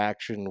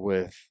interaction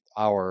with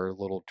our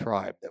little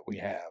tribe that we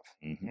have,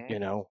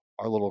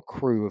 our little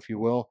crew, if you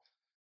will.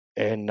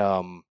 And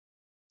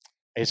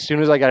as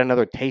soon as I got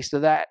another taste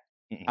of that,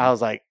 I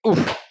was like,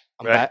 oof,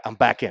 I'm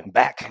back in.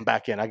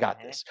 I got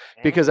this.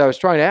 Because I was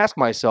trying to ask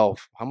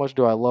myself, how much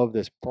do I love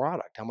this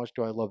product? How much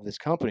do I love this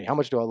company? How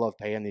much do I love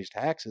paying these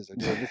taxes?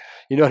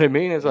 You know what I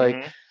mean? It's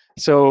like,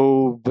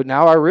 so, but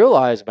now I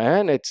realize,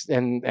 man,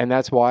 and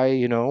that's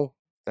why,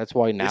 that's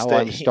why now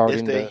I'm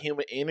starting to... It's the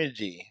human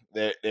energy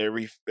that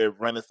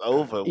runneth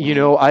over.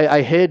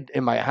 I hid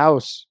in my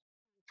house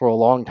for a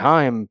long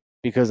time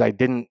because I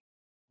didn't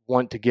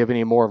want to give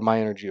any more of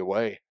my energy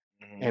away.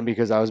 Mm-hmm. And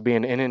because I was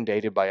being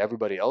inundated by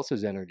everybody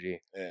else's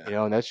energy.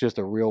 Yeah. And that's just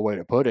a real way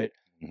to put it.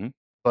 Mm-hmm.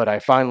 But I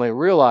finally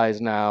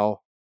realized now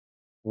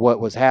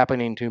what was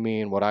happening to me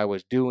and what I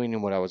was doing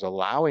and what I was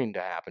allowing to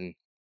happen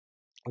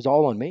was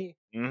all on me.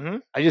 Mm-hmm.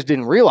 I just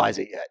didn't realize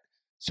it yet.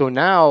 So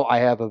now I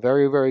have a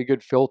very, very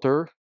good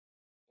filter,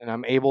 and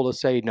I'm able to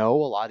say no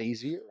a lot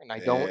easier, and I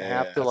don't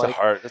have to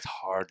That's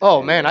hard.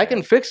 Oh man, I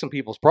can fix some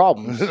people's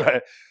problems,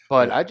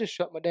 but I just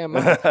shut my damn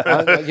mouth.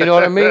 You know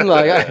what I mean?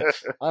 Like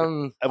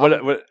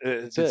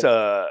it's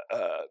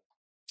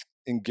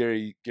in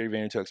Gary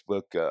Vaynerchuk's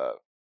book.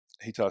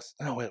 He talks.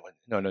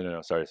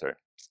 No, sorry,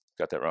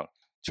 got that wrong.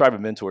 Tribe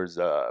of Mentors.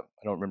 I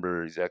don't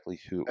remember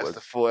exactly who it was.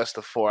 That's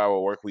the 4-hour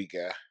work week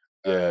guy.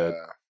 Yeah.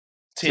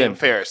 Tim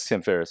Ferriss.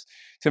 Tim Ferriss'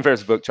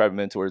 book, Tribe of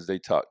Mentors, they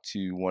talked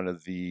to one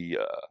of the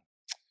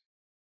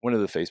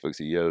Facebook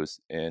CEOs,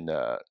 and he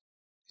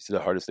said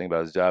the hardest thing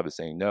about his job is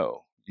saying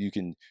no.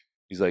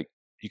 He's like,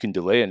 you can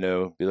delay a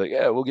no, be like,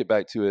 yeah, we'll get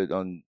back to it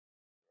on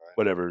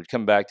whatever,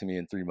 come back to me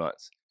in 3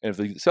 months. And if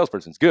the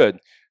salesperson's good,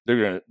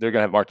 they're gonna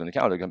have marked on the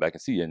calendar, come back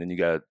and see you, and then you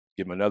gotta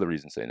give them another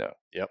reason to say no.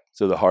 Yep.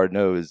 So the hard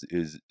no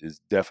is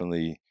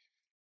definitely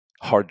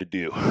hard to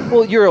do.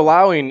 Well, you're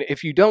allowing,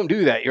 if you don't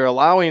do that, you're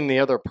allowing the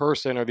other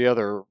person or the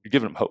other, You're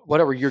giving them hope.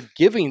 whatever, you're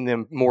giving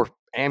them more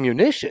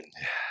ammunition.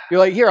 You're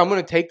like, here, I'm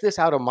going to take this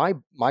out of my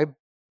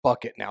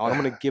bucket now, and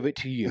I'm going to give it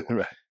to you.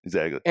 Right,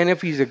 exactly. And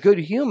if he's a good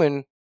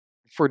human,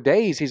 for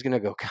days, he's going to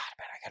go, God,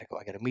 man, I got to go.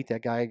 I got to meet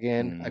that guy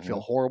again. I feel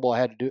horrible. I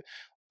had to do it.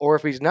 Or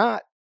if he's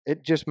not,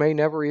 it just may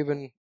never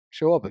even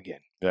show up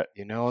again. Yeah.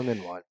 You know, and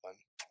then what?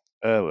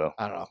 Oh, well.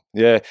 I don't know.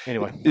 Yeah.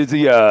 Anyway. It's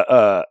the,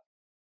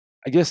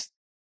 I guess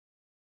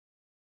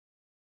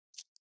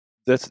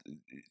that's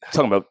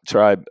talking about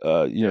tribe.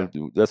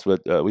 That's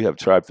what we have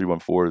Tribe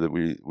 314 that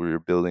we're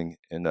building,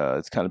 and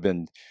it's kind of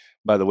been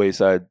by the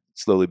wayside,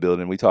 slowly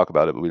building. We talk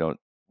about it, but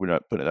we're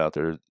not putting it out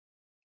there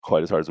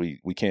quite as hard as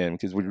we can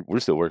because we're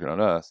still working on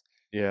us.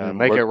 Yeah,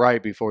 make it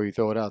right before you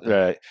throw it out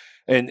there. Right,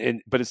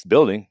 and but it's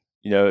building.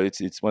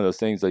 It's one of those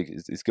things like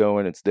it's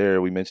going, it's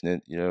there. We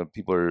mentioned it.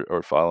 People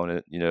are following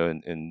it.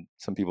 And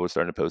some people are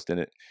starting to post in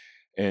it,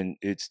 and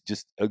it's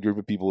just a group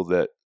of people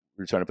that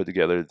we're trying to put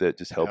together that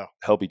just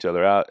help each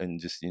other out and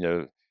just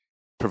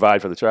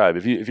provide for the tribe.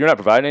 If you're not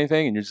providing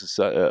anything and you're just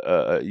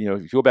if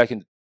you go back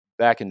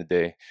in the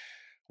day,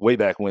 way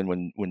back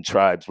when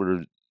tribes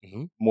were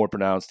more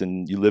pronounced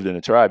and you lived in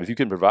a tribe, if you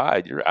couldn't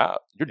provide, you're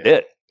out. You're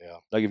dead. Yeah.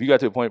 Like if you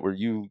got to a point where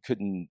you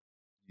couldn't,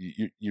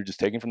 you're just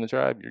taking from the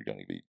tribe, you're going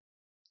to be,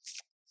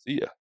 see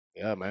ya.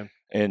 Yeah, man.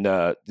 And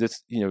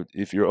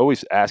if you're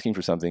always asking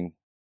for something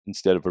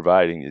instead of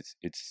providing,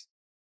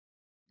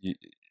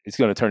 it's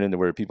going to turn into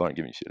where people aren't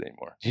giving you shit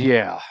anymore.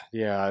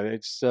 Yeah.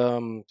 It's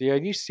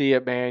you see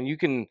it, man. You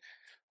can,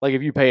 like,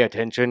 if you pay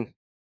attention,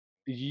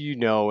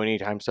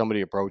 anytime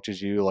somebody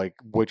approaches you, like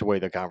which way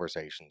the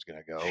conversation's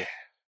gonna go.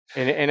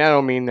 And I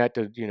don't mean that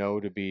to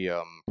to be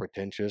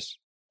pretentious.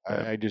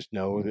 I just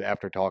know that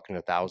after talking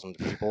to thousands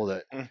of people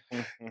that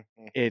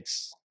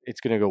it's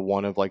gonna go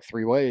one of like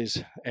three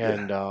ways.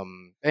 And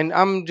and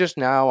I'm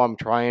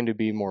trying to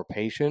be more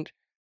patient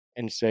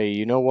and say,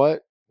 you know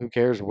what? Who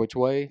cares which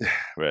way?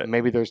 Right.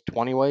 Maybe there's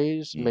 20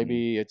 ways.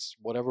 Maybe it's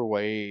whatever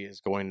way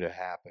is going to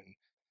happen.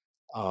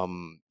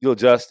 You'll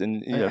adjust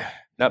and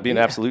not be an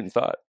absolute in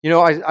thought.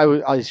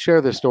 I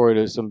share this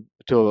story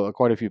to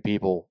quite a few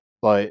people,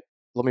 but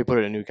let me put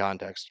it in a new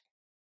context.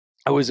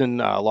 I was in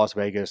Las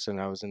Vegas,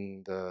 and I was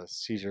in the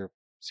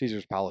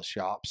Caesar's Palace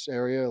shops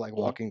area, like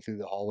walking through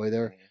the hallway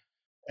there,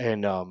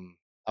 and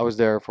I was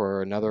there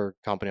for another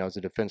company. I was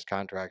a defense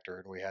contractor,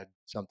 and we had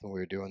something we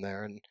were doing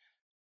there, and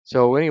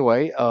so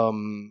anyway,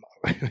 I'm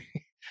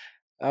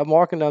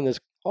walking down this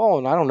hall,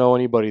 and I don't know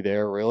anybody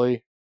there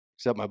really,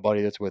 except my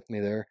buddy that's with me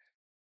there.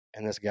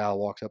 And this gal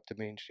walks up to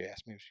me and she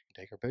asked me if she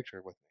can take her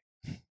picture with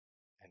me.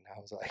 And I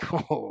was like,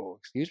 "Oh,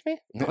 excuse me?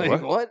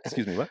 Like, what?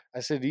 Excuse me, what?"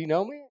 I said, "Do you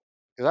know me?"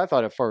 Because I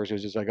thought at first it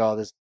was just like, "Oh,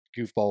 this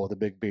goofball with a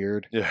big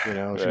beard." Yeah, she's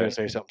gonna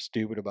say something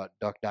stupid about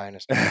Duck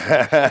Dynasty.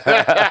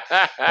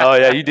 Oh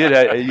yeah, you did.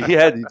 He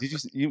had. Did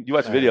you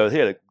watch the video? He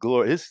had a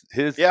glory.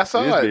 His I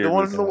saw his it. beard The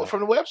one was-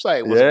 from the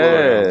website was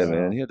yeah,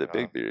 man. He had the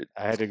big beard.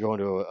 I had to go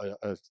into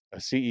a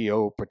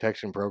CEO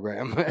protection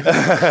program.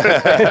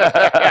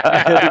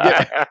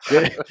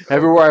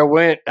 Everywhere I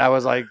went, I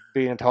was like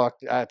being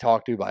talked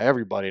to by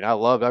everybody, and I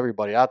love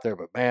everybody out there.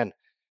 But man,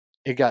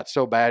 it got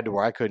so bad to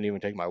where I couldn't even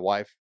take my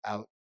wife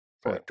out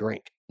for a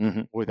drink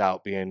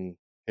without being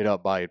hit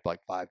up by like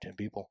 5-10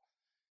 people.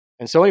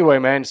 And so anyway,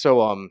 man, she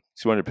wanted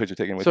a picture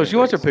taken with so him. she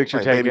wants a picture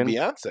like taken. Baby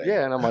Beyonce.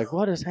 Yeah, and I'm like,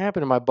 what has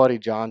happened? And my buddy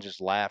John just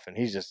laughing.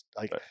 He's just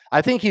like,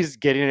 I think he's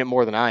getting it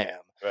more than I am.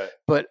 Right.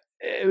 But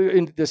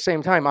in the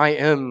same time, I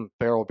am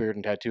Barrel Beard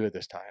and Tattoo at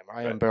this time.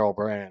 I am Barrel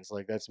Brands.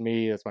 Like, that's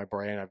me. That's my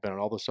brand. I've been on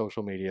all the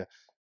social media.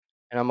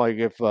 And I'm like,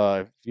 if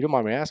you don't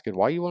mind me asking,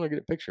 why you want to get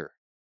a picture?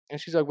 And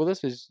she's like, well,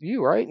 this is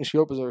you, right? And she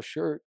opens her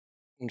shirt,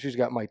 and she's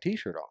got my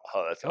T-shirt on.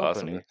 Oh, that's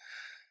awesome.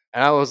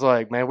 And I was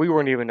like, man, we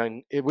weren't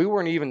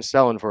even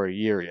selling for a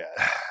year yet.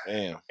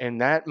 Damn.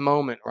 And that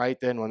moment right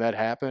then when that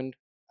happened,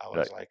 I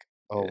was like,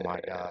 oh my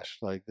gosh,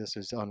 like this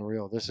is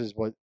unreal. This is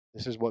what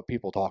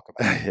people talk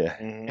about. Yeah.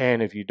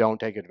 And if you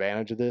don't take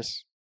advantage of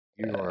this,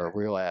 you are a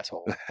real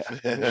asshole.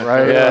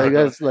 Right? Yeah. Like,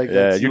 that's like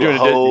You're doing a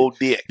whole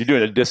dick. You're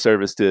doing a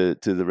disservice to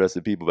the rest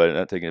of the people by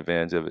not taking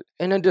advantage of it.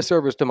 And a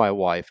disservice to my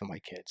wife and my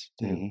kids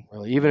too.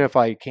 Really, even if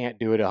I can't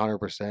do it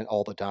 100%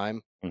 all the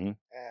time,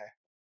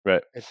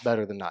 right, it's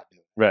better than not doing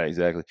it. Right,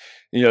 exactly.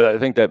 I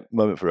think that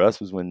moment for us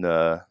was when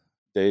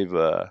Dave,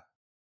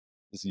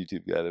 this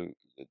YouTube guy that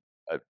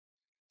I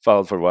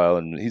followed for a while,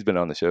 and he's been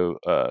on the show.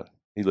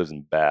 He lives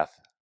in Bath,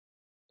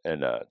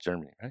 and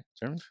Germany, right?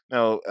 Germany?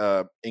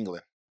 No,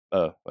 England.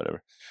 Oh,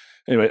 whatever.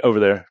 Anyway, over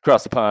there,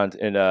 across the pond,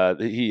 and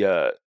he's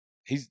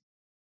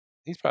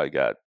probably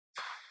got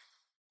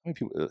how many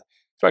people? He's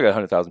probably got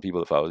 100,000 people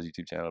that follow his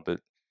YouTube channel.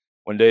 But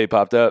one day he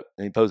popped up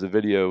and he posted a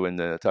video and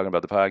talking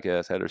about the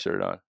podcast, had her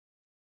shirt on.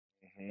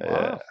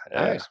 Wow,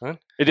 nice, man.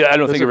 I don't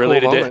Those think it are cool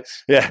related to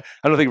moments. I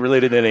don't think it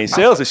related to any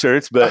sales of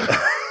shirts, but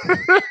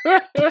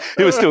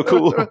it was still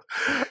cool.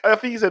 I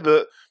think he said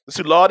the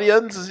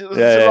Soulaudians.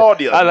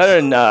 I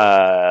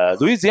learned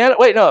Louisiana.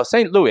 Wait, no,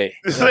 St. Louis.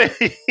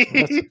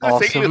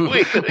 awesome.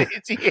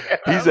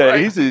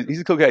 He's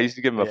a cool guy. You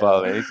should give him a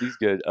follow, man. He's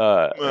good.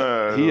 But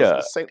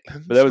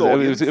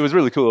it was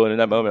really cool. And in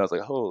that moment, I was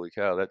like, holy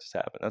cow, that just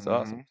happened. That's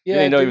awesome. Yeah, I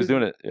didn't know he was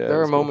doing it. Yeah,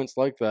 there are cool. moments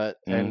like that,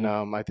 and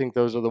I think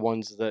those are the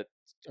ones that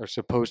are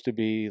supposed to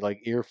be like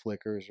ear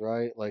flickers,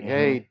 right? Like,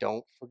 hey,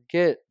 don't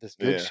forget this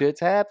good shit's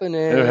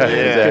happening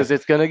because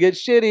it's gonna get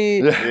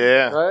shitty.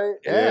 Right?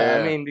 Yeah.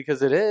 I mean,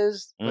 because it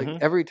is like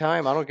every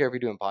time. I don't care if you're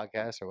doing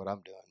podcasts or what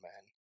I'm doing, man.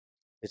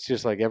 It's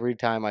just like every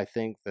time I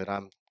think that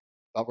I'm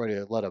about ready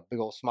to let a big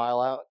old smile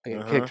out, I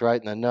get kicked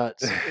right in the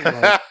nuts.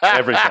 Like,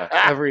 every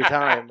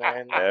time,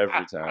 man.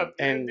 Every time.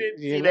 And didn't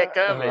see that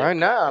coming. Right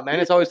now, man.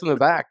 It's always from the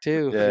back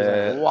too.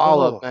 Yeah. Like,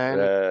 wallop, man.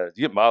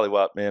 You get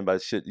mollywopped, man, by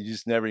shit you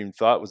just never even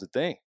thought was a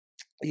thing.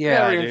 Yeah,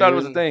 never even thought it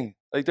was a thing.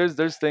 Like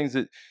there's things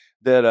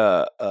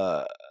that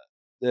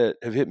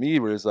have hit me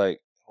where it's like,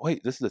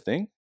 wait, this is a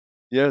thing?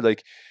 Yeah,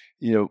 like,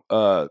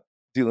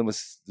 dealing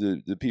with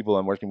the people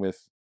I'm working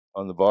with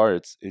on the bar,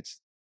 it's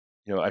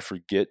I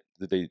forget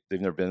that they've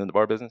never been in the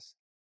bar business,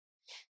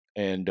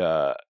 and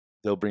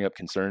they'll bring up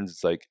concerns.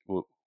 It's like,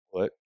 well,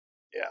 what?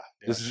 Yeah,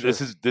 this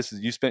is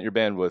you spent your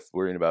bandwidth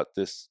worrying about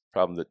this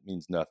problem that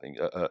means nothing.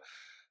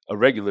 A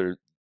regular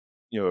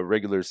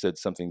said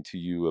something to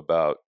you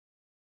about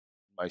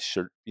my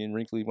shirt being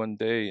wrinkly one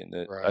day, and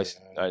that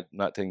I'm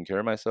not taking care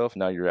of myself.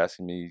 Now you're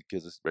asking me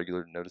because this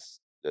regular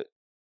noticed that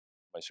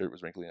my shirt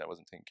was wrinkly and I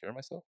wasn't taking care of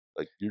myself.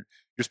 Like you're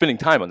spending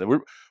time on that.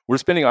 We're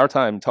spending our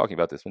time talking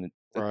about this when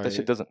that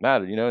shit doesn't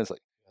matter. It's like,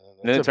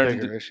 and then it turns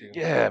into issue.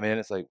 Yeah, man.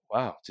 It's like,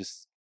 wow,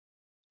 just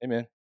hey,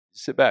 man,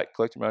 just sit back,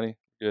 collect your money.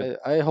 Good.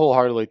 I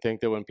wholeheartedly think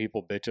that when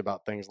people bitch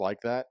about things like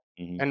that,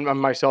 and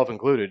myself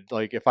included,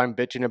 like if I'm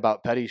bitching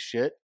about petty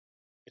shit,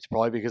 it's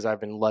probably because I've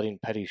been letting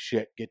petty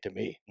shit get to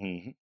me.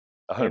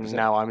 100%. And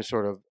now I'm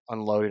sort of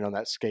unloading on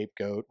that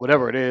scapegoat,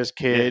 whatever it is,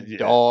 kid,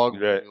 dog,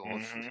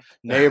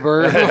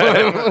 neighbor,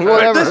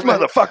 whatever. This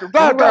motherfucker,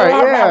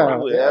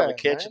 I'm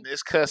catching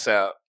this cuss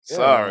out.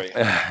 Sorry,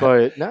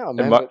 but no,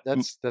 man,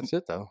 that's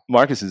it though.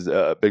 Marcus is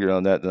bigger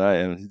on that than I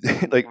am.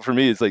 Like for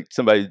me, it's like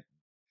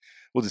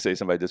we'll just say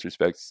somebody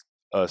disrespects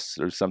us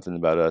or something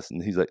about us,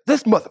 and he's like,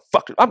 "This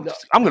motherfucker, I'm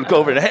gonna go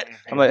over the head."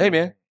 I'm like, "Hey,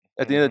 man."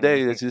 At the end of the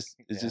day, it's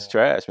just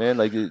trash, man.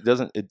 Like it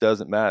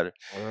doesn't matter.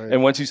 Right.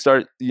 And once you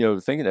start,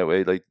 thinking that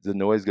way, like the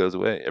noise goes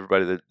away.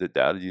 Everybody that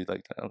doubted you,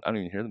 like I don't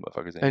even hear the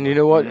motherfuckers anymore. And you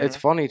know what? It's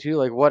funny too.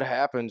 Like what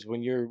happens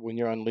when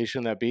you're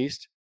unleashing that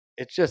beast?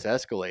 It's just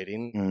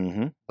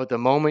escalating. But the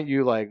moment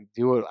you like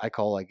do what I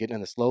call like getting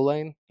in the slow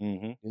lane,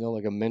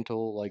 like a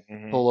mental like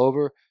pull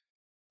over,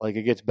 like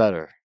it gets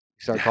better.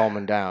 You start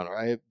calming down,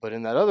 right? But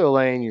in that other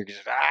lane, you're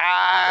just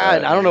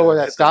and I don't know where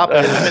that stop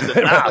is.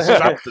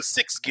 Drop the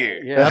sixth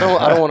gear. Yeah, I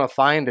don't want to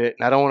find it,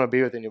 and I don't want to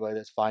be with anybody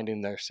that's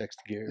finding their sixth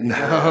gear. And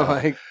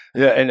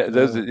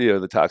those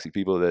the toxic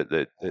people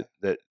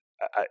that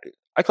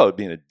I call it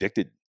being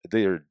addicted.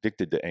 They are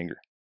addicted to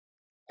anger,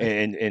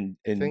 and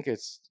I think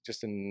it's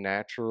just a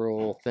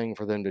natural thing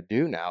for them to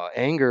do now.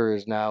 Anger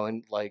is now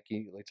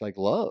it's like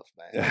love,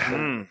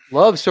 man.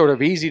 Love's sort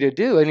of easy to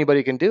do;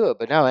 anybody can do it.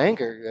 But now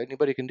anger,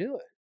 anybody can do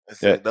it. It's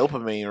the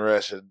dopamine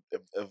rush of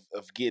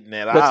getting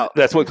that out.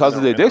 That's what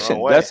causes the addiction.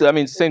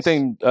 Same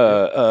thing.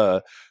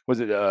 Was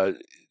it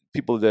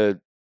people that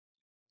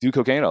do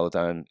cocaine all the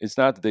time? It's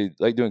not that they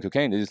like doing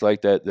cocaine. They just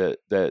like that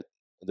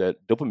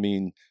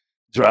dopamine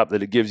drop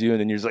that it gives you,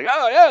 and then you're just like,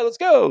 oh yeah, let's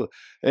go.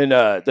 And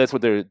that's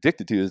what they're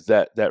addicted to, is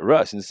that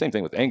rush. And the same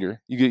thing with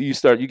anger.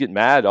 You get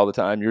mad all the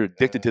time. You're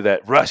addicted to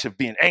that rush of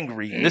being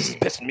angry, and this is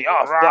pissing me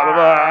off. Blah blah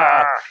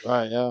blah.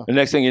 Right. Yeah. The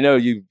next thing you know,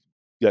 you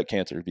got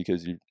cancer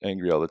because you're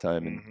angry all the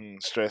time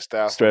and stressed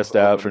out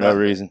for no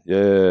reason.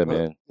 Yeah,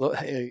 man. Well,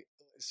 hey,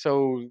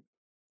 so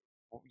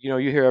you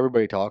hear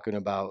everybody talking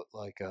about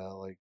like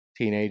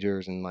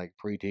teenagers and like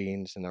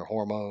preteens and their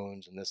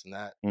hormones and this and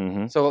that.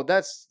 So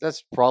that's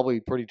probably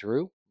pretty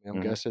true.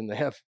 I'm guessing they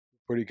have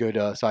pretty good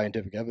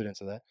scientific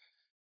evidence of that.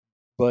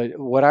 But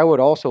what I would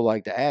also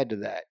like to add to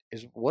that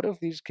is, what if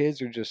these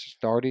kids are just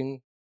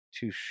starting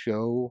to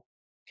show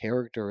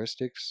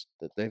characteristics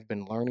that they've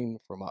been learning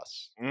from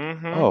us?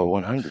 Oh,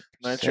 100%.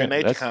 Nurture and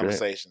nature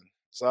conversation. Great.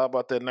 It's all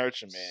about that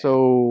nurture, man.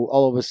 So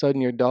all of a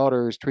sudden your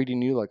daughter is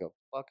treating you like a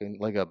fucking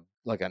like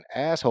an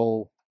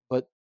asshole,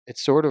 but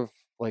it's sort of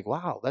like,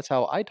 wow, that's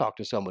how I talked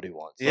to somebody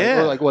once.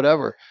 Yeah. Or like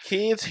whatever.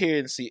 Kids hear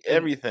and see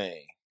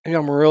everything. And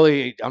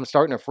I'm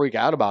starting to freak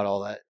out about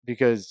all that,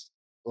 because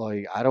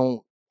like I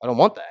don't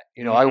want that.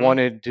 I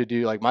wanted to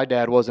do, like, my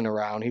dad wasn't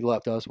around. He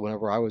left us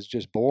whenever I was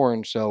just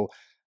born, so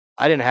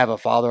I didn't have a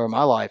father in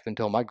my life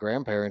until my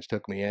grandparents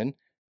took me in.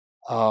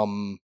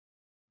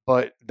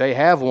 But they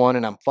have one,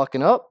 and I'm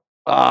fucking up.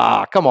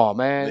 Come on,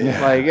 man.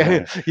 Yeah. Like,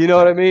 you know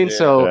what I mean?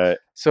 Yeah,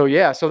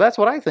 So that's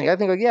what I think. I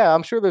think, like, yeah,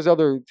 I'm sure there's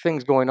other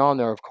things going on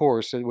there, of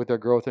course, with their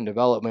growth and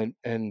development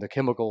and the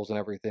chemicals and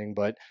everything.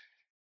 But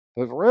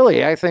But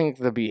really, I think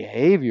the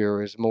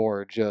behavior is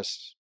more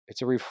just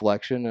it's a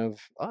reflection of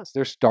us.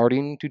 They're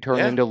starting to turn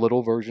Yeah. into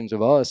little versions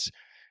of us,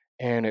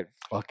 and it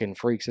fucking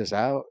freaks us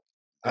out.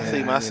 I see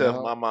And, myself,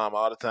 you know, my mom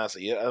all the time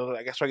say, "Yeah,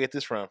 I guess where I get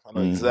this from. I know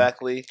Mhm.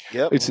 exactly.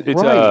 Yep, It's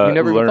right. You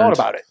never even thought learned.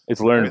 about it.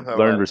 It's Never learned thought about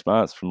learned it.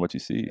 response from what you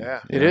see.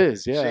 Yeah. It Yeah.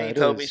 is, yeah. she ain't it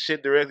told me is.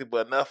 shit directly,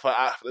 but enough for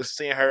just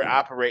seeing her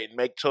operate and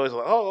make choices.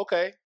 Like, oh,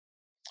 okay.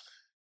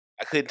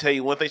 I couldn't tell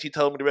you one thing she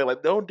told me directly.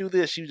 Like, don't do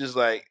this. She was just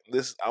like,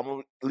 "This. I'm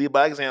gonna lead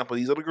by example.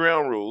 These are the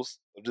ground rules.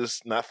 I'm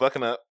just not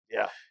fucking up.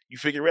 Yeah. You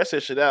figure the rest of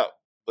that shit out.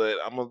 But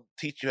I'm gonna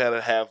teach you how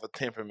to have a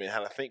temperament,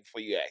 how to think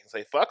before you act, and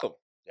say fuck them.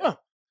 Yeah.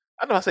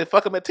 I know I say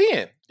fuck them at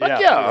 10. Fuck Yeah,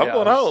 y'all. I'm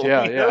going home.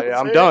 Yeah, You know what yeah.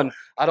 I'm saying? done.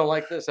 I don't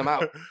like this. I'm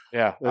out.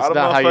 Yeah, that's All the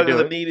not how you motherfuckers do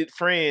that it. needed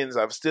friends,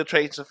 I'm still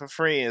chasing for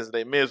friends.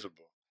 They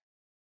miserable.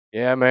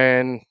 Yeah,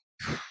 man.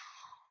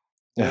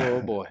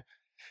 Oh boy.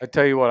 I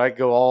tell you what, I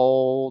go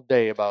all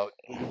day about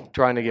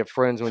trying to get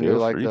friends when Feel you're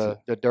like free to.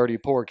 the dirty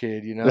poor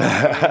kid, you know.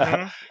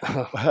 That's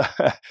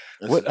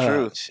What the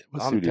truth.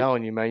 what I'm studio?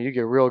 telling you, man, you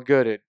get real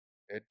good at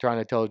trying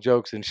to tell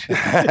jokes and shit.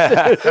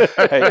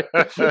 Hey,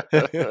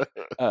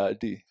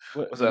 D,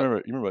 What's you up?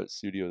 remember what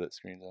studio that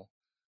screen's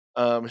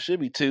on? It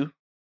should be 2.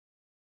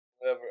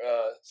 Whatever.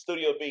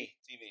 Studio B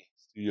TV.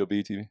 Studio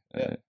B TV.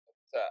 Yeah.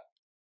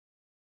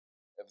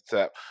 At the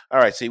top. All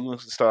right, see, we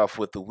want to start off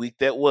with the week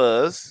that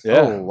was.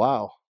 Yeah. Oh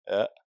wow.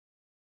 Yeah.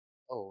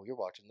 Oh, you're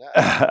watching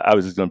that. I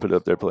was just gonna put it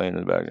up there playing in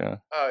the background.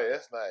 Oh, yeah,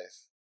 that's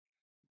nice.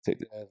 Take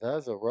it. Yeah,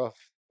 that's a rough.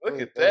 Look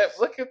at that.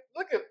 Look at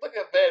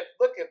that.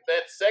 Look at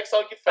that sex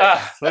on your face.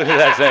 Ah, look at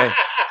that thing.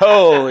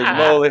 Holy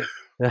moly.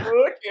 Look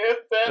at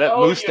that, That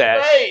on mustache.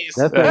 your face.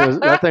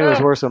 That thing was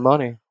worth some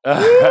money. Woo,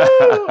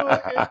 look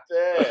at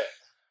that.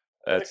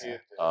 That's Look at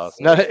this.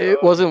 awesome. No,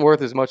 it wasn't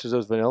worth as much as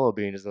those vanilla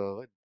beans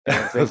though.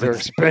 Damn things are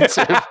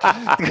expensive.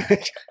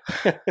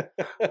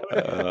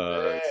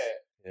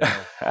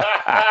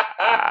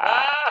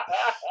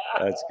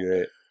 That's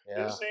great. You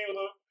Yeah. see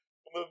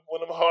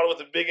when them hard with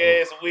the big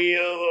ass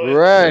wheels.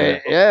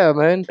 Right. Yeah,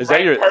 man. Is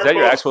that your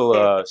Purple.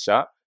 actual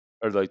shop?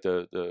 Or like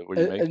the where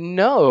you make?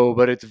 No,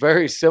 but it's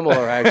very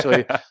similar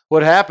actually.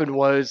 What happened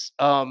was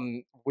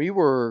we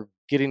were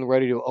getting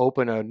ready to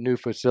open a new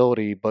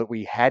facility, but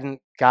we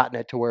hadn't gotten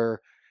it to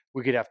where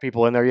we could have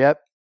people in there yet.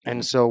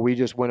 And so we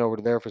just went over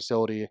to their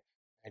facility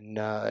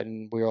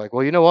and we were like,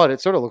 well, you know what?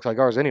 It sort of looks like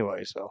ours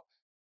anyway. So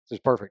this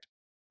is perfect.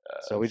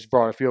 So we just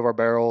brought a few of our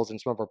barrels and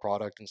some of our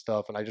product and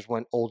stuff. And I just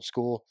went old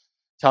school.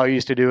 That's how I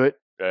used to do it.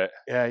 Right.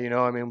 Yeah. You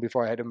know, I mean,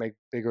 before I had to make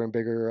bigger and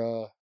bigger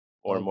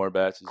More and more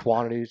batches.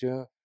 quantities.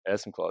 Yeah.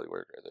 That's some quality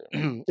work right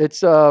there.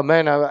 It's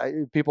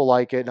man, people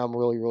like it, and I'm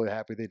really, really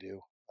happy they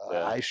do.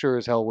 Yeah. I sure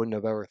as hell wouldn't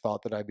have ever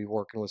thought that I'd be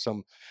working with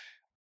some,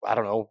 I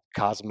don't know,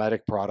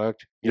 cosmetic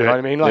product. You know Yeah. what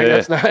I mean? Like Yeah.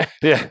 that's not.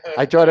 Yeah.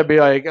 I try to be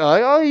like,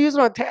 oh, you use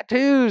it on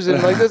tattoos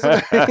and like this,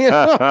 you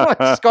know,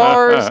 like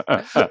scars.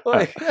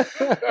 Like,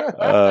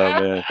 Oh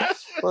man.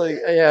 like,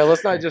 yeah,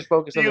 let's not just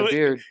focus on the You-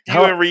 beard.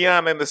 You and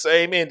Rihanna in the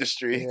same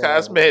industry, Yeah,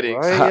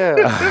 cosmetics. right?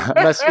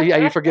 Yeah. Yeah,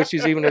 you forget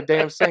she's even a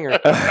damn singer.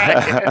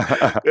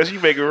 Because you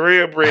make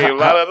real bread. A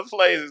lot of other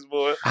places,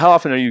 boy. How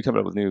often are you coming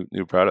up with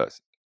new products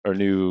or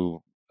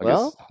new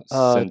Well,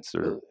 scents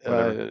or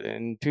whatever?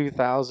 in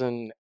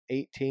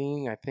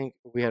 2018, I think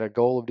we had a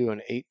goal of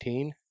doing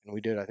 18, and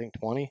we did, I think,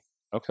 20.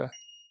 Okay.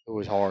 It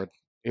was hard.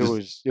 It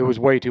Just- was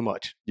way too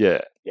much.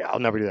 Yeah. Yeah, I'll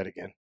never do that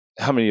again.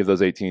 How many of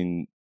those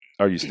 18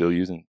 are you still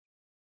using? Do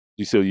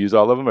you still use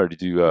all of them, or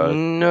did you?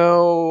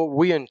 No,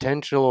 we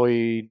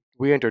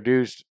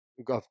introduced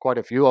quite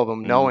a few of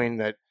them, Mhm. knowing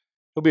that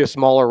it'll be a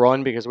smaller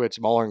run because we had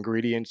smaller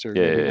ingredients or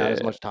maybe not as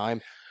Yeah. much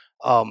time.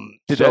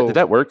 Did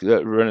that work?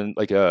 Running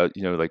like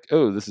like,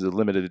 oh, this is a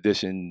limited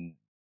edition.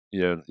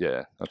 Yeah.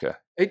 Okay.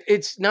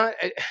 It's not.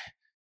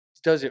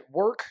 Does it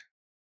work?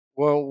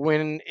 Well,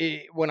 when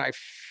the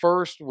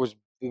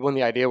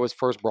idea was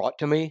first brought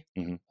to me,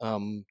 Mhm.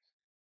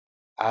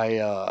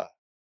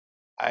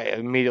 I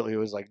immediately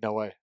was like, no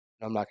way,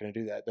 I'm not going to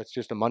do that. That's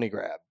just a money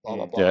grab. Blah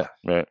blah blah. Yeah.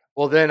 Right.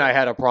 Well, then I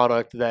had a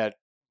product that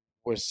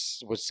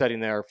was sitting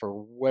there for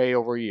way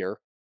over a year,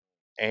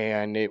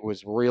 and it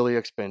was really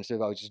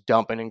expensive. I was just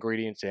dumping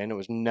ingredients in. It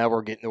was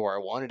never getting to where I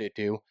wanted it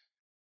to,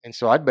 and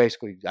so I'd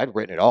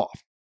written it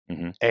off.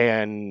 Mhm.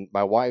 And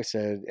my wife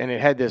said, and it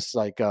had this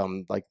like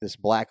this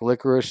black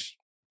licorice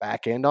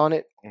back end on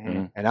it,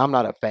 Mhm. and I'm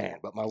not a fan.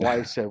 But my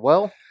wife said,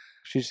 well,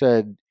 she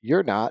said,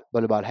 you're not,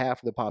 but about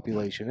half of the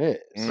population is.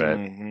 Right.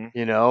 Mhm.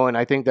 You know, and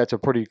I think that's a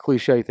pretty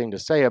cliche thing to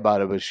say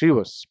about it, but she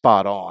was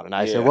spot on. And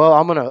I said, Yeah. well,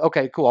 I'm going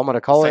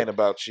to call This it. ain't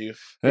about you.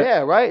 Yeah,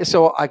 right.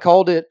 So I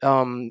called it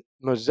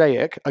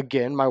Mosaic.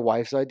 Again, my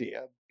wife's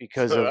idea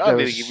because I of need there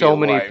to was give so me a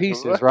many wife.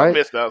 pieces, I right?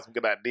 missed out some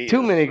good ideas.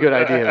 Too many good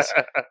ideas.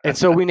 And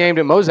so we named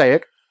it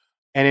Mosaic.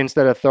 And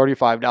instead of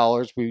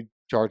 $35, we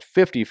charged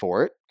 $50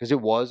 for it because it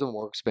was a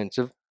more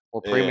expensive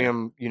or Yeah.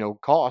 premium,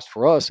 cost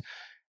for us.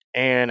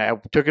 And I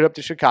took it up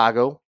to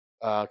Chicago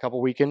a couple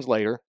weekends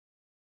later,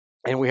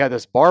 and we had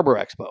this barber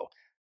expo,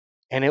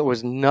 and it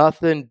was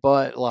nothing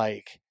but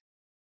like,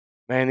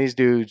 man, these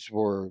dudes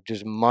were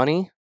just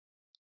money,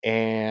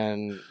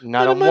 and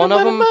not Money, one of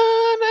money, them.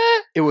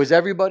 money. It was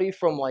everybody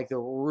from like the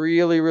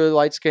really, really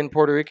light skinned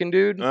Puerto Rican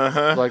dude,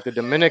 like the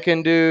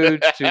Dominican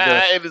dude, to the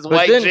and his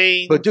white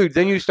jeans. But dude,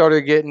 then you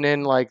started getting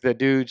in like the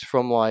dudes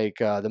from like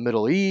the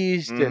Middle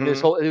East, and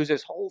it was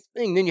this whole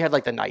thing. Then you had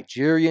like the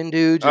Nigerian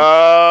dudes.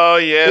 Oh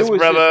yes, it was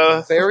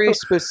brother. Very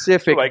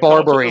specific like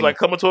barbering. Like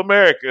coming to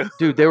America,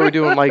 dude. They were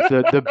doing like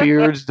the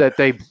beards that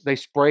they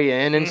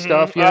spray in and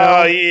stuff. You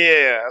know? Oh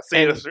yeah,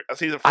 I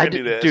see the friend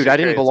do that. Dude, I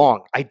didn't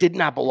belong. I did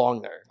not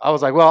belong there. I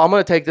was like, well, I'm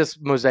gonna take this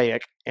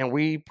mosaic, and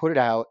we put it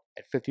out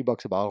at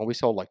 $50 a bottle, and we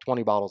sold like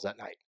 20 bottles that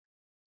night.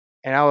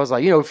 And I was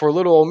like, for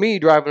little old me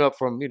driving up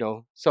from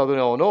Southern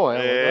Illinois, I'm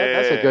like,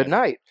 that's a good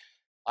night.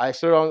 I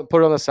put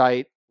it on the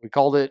site. We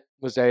called it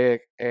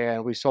Mosaic,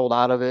 and we sold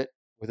out of it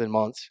within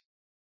months.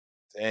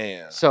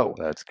 Damn. So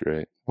that's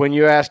great. When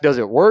you ask, does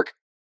it work?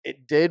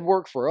 It did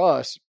work for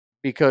us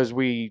because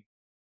we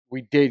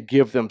did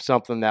give them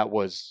something that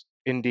was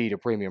indeed a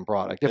premium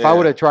product. If I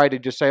would have tried to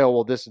just say, oh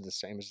well, this is the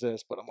same as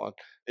this, but I'm on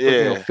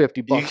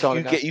 $50 on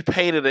it. You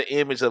painted an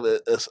image of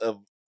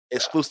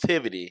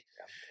exclusivity.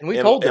 And we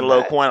told them in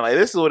low quantity. Like,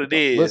 this is what it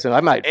is. Listen,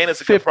 I might and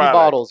it's 50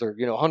 bottles or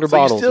 100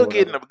 bottles. You're still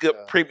getting a good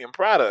premium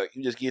product.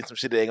 You just getting some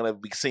shit that ain't gonna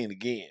be seen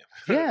again.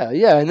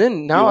 Yeah. And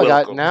then now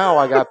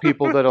I got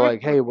people that are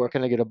like, hey, where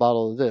can I get a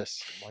bottle of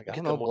this? I'm like, I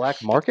don't know,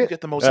 black market. You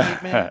get the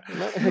mosaic, man.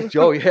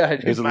 Oh yeah,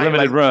 it's a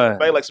limited run.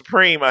 Made like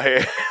Supreme out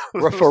here.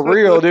 For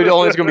real, dude.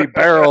 Only it's gonna be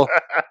barrel.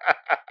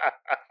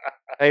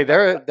 Hey,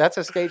 that's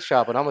a skate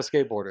shop, and I'm a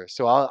skateboarder,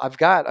 so I've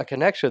got a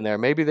connection there.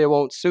 Maybe they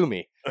won't sue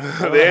me.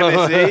 There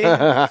they see.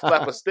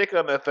 Slap a stick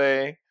on that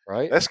thing.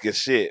 Right? That's good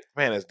shit.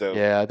 Man, that's dope.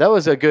 Yeah, that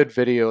was a good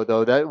video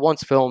though. That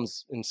once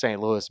films in St.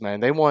 Louis, man.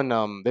 They won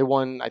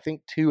I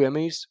think 2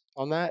 Emmys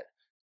on that.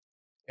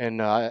 And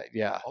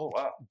yeah. Oh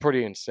wow.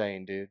 Pretty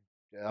insane, dude.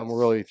 Yeah, I'm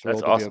really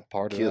thrilled to be a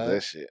part of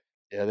that shit.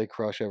 Yeah, they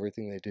crush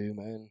everything they do,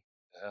 man.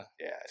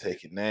 Yeah,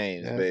 taking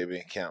names, baby,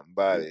 and counting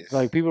bodies.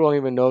 Like people don't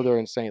even know they're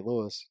in St.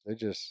 Louis.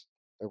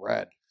 They're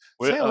rad.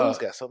 St. Louis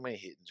got so many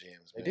hidden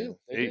gems. They do.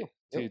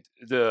 Dude,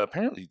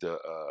 apparently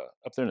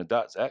up there in the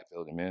Dot Zach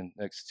building, man,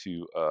 next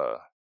to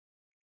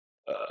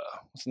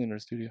what's the name of their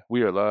studio?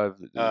 We Are Live.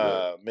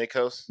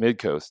 Midcoast.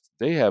 Midcoast.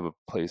 They have a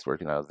place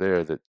working out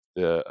there that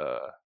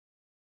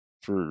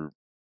for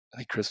I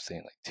think Chris was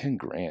saying like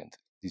 $10,000.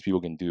 These people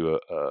can do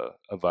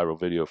a viral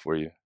video for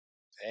you.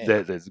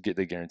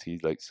 They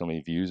guaranteed like so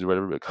many views or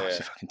whatever, but it costs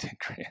you fucking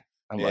 $10,000.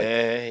 I'm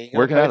like,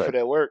 working out for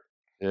that work.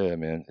 Yeah,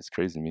 man, it's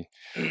crazy to me.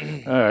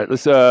 All right,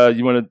 let's.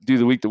 You want to do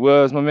the week that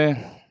was, my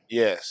man?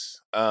 Yes.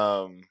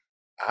 I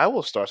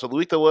will start. So the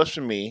week that was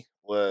for me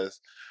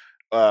was,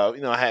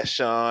 I had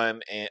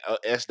Sean and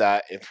S.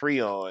 Dot and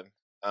Free on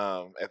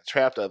at the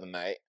Trap the other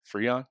night.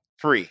 Free on.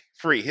 Free.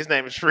 His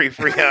name is Free.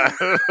 Freon.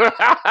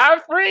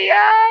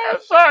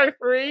 Freon. Sorry,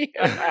 Free.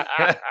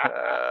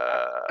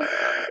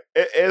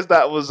 As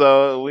that was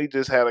on, we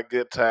just had a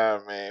good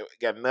time, man.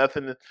 Got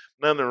nothing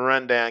to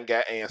run down.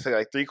 Got answered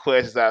like 3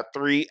 questions out,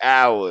 3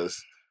 hours.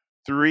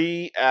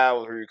 3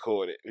 hours we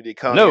recorded. We did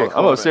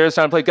I'm upstairs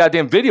trying to play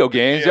goddamn video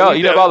games. Yeah, y'all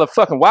eat up all the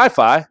fucking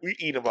Wi-Fi. We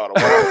eat up all the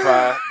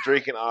Wi-Fi,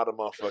 drinking all the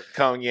motherfucking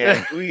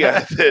cognac. We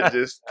got to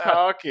just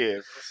talking.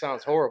 That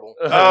sounds horrible.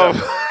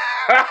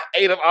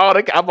 Ate up all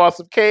I bought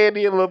some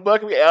candy in a little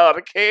bucket. We ate all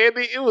the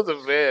candy. It was a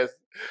mess.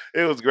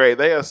 It was great.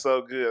 They are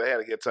so good. I had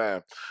a good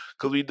time.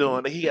 Because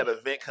he had an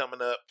event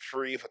coming up,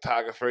 free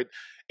photographer.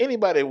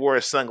 Anybody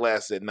wears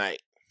sunglasses at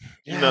night.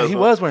 Yeah, he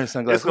was wearing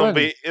sunglasses.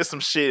 It's some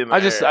shit in there. I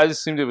just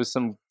assumed it was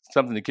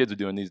something the kids are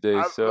doing these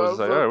days. So I was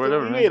like, all right,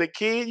 whatever. You had a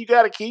kid. You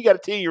got a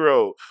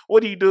 10-year-old.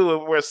 What do you do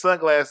when wear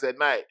sunglasses at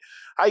night?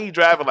 How you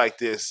driving like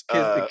this?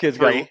 The kids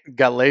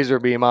got laser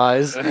beam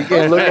eyes. You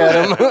can't look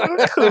at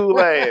them. Cool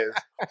ass.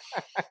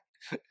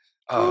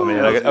 Oh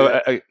man,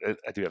 I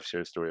do have to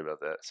share a story about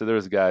that. So there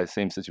was a guy,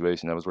 same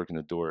situation. I was working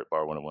the door at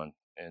Bar 101,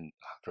 and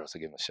gross, I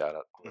gave him a shout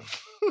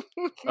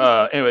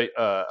out. Anyway,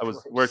 I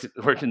was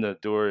working the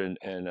door, and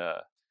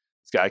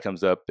this guy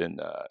comes up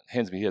and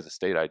hands me. He has a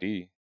state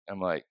ID. I'm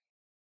like,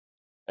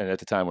 and at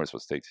the time we're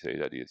supposed to take state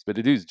IDs, but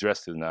the dude's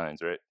dressed to the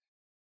nines, right?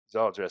 He's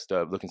all dressed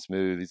up, looking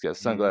smooth. He's got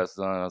sunglasses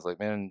on. I was like,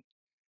 man,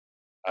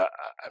 I'm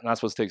not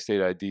supposed to take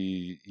state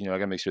ID. I got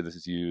to make sure this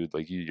is you.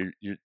 Like you're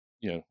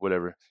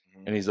whatever.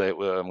 Mm-hmm. And he's like,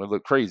 well, I'm going to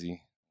look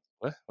crazy.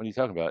 What are you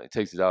talking about? He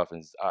takes it off and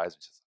his eyes are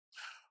just,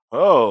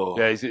 oh.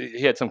 Yeah,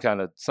 he had some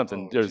kind of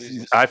something.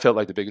 I felt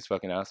like the biggest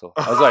fucking asshole.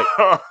 I was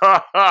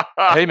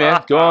like, hey,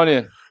 man, go on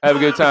in. Have a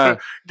good time.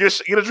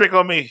 Get a drink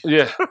on me.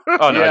 Yeah.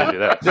 Oh, no, I didn't do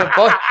that.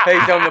 Hey,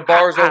 tell him the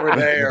bar's over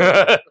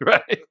there.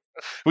 Right.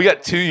 We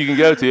got 2 you can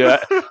go to.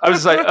 I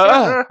was just like,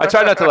 I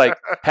try not to like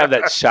have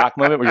that shock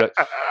moment where you're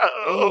like,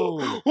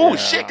 oh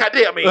shit,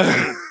 goddamn me.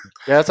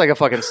 Yeah, that's like a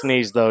fucking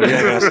sneeze, though. You're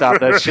not gonna stop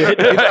that shit.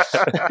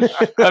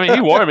 I mean,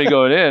 he warned me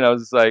going in. I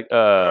was just like,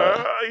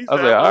 I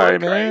was like, all right,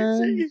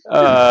 man.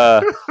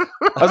 I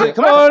was like,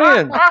 come on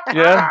in.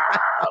 Yeah,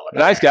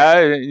 nice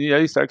guy.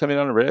 He started coming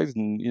on the regs,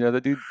 and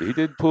that dude,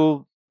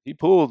 he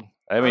pulled.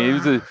 I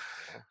mean,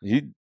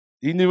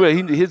 he knew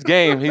his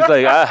game. He's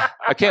like,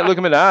 I can't look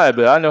him in the eye,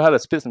 but I know how to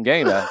spit some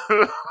game out.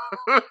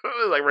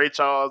 Like Ray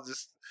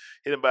Charles,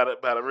 hit him by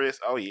the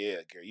wrist. Oh yeah,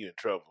 girl, you in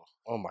trouble.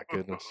 Oh my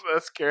goodness.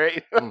 That's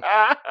great. Mm.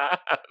 What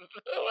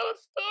a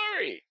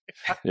story.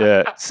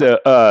 Yeah. So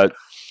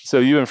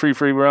you and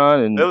Free were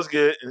on, and That was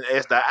good.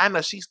 And I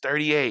know she's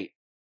 38.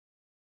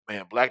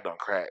 Man, black don't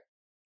crack.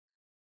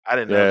 I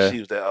didn't know she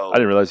was that old. I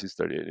didn't realize she's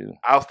 38 either.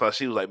 I thought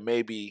she was like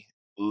maybe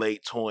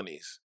late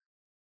 20s.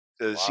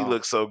 Because she Wow.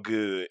 looks so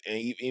good. And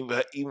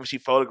even she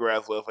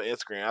photographs well for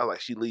Instagram, I was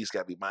like, she at least got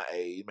to be my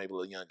age, maybe a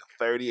little younger.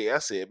 38. I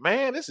said,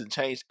 man, this has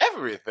changed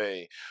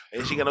everything.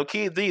 And she got no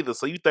kids either.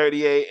 So you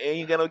 38 and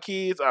you got no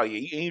kids? Oh,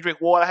 yeah. You drink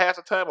water half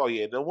the time? Oh,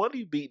 yeah. No wonder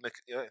you beating the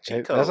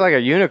cheat code. That's like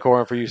a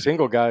unicorn for you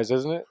single guys,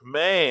 isn't it?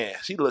 Man,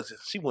 she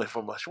went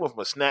from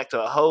a snack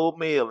to a whole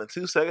meal in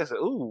 2 seconds. I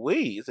said, ooh,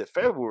 wee, is it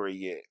February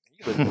yet?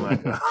 You looking like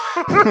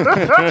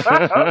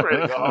I'm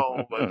ready to go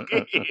home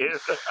again.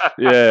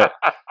 Yeah.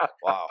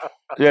 Wow.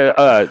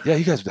 Yeah.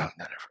 You guys have done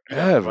that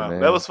forever, man.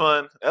 That was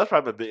fun. That was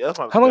probably big. How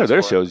long are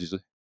their shows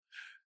usually?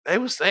 They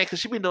was saying because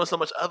she been doing so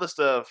much other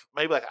stuff,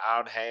 maybe like an hour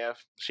and a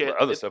half. She had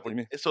Other stuff. What do you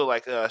mean? So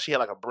like she had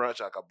like a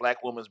brunch, like a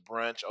black woman's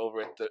brunch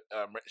over at the.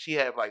 She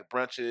had like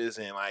brunches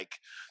and like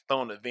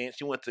throwing events.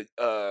 She went to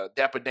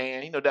Dapper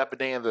Dan. You know Dapper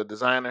Dan, the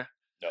designer.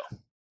 No.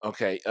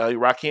 Okay.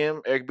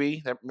 Rakim, Eric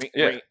B.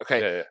 Yeah.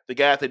 Okay. Yeah. The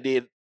guy that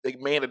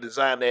man that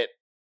designed that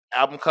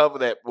album cover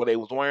that what they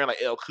was wearing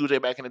like El Cool J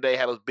back in the day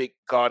had those big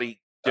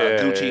gaudy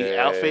Gucci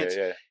outfits.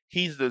 Yeah.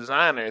 He's the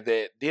designer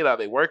that did all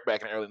their work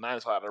back in the early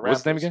 90s. What's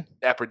his name again?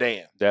 Dapper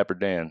Dan. Dapper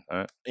Dan. All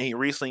right. And he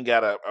recently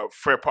got a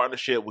fair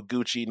partnership with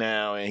Gucci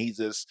now, and he's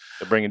just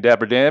They're bringing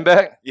Dapper Dan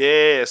back?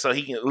 yeah, so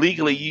he can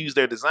legally use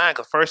their design.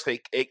 Because first they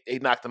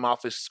knocked him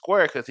off his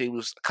square because he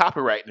was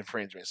copyright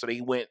infringement. So they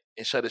went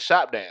and shut his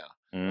shop down.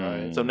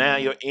 Mm. So now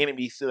your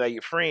enemy still like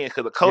your friend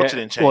because the culture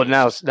didn't change. Well,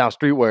 now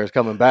streetwear is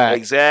coming back.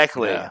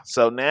 Exactly. Yeah.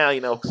 So now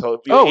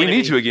So if We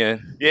need you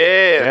again.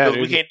 Yeah, because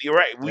dude. we can't. You're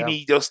right. We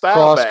need your style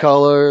Cross back.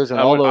 colors and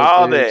all those.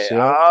 all things, that,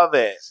 yeah. all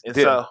that. And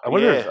so I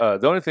wonder if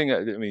the only thing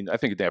I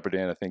think of Dapper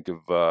Dan. I think of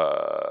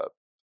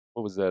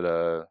what was that?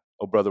 Oh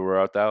Brother, Where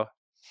Art Thou?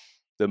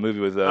 The movie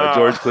with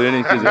George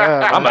Clooney.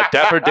 I'm a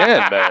Dapper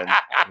Dan man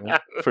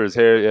for his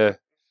hair. Yeah.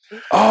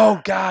 Oh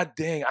God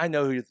dang! I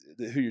know who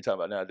you're talking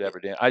about now,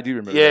 Dapper Dan. I do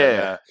remember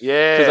that.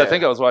 Yeah. Because I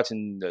think I was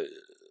watching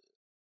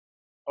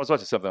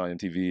something on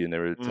MTV, and they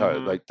were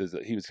like,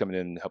 he was coming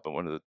in and helping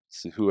one of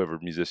the whoever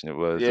musician it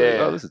was. Yeah. Like,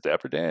 oh, this is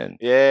Dapper Dan.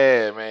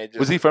 Yeah, man.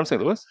 Was he from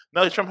St. Louis?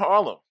 No, he's from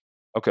Harlem.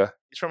 Okay.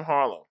 He's from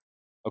Harlem.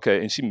 Okay,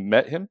 and she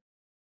met him.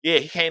 Yeah,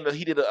 he came.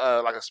 He did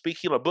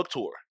a book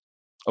tour.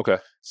 Okay.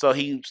 So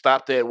he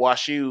stopped at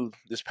WashU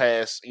this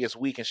past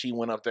week, and she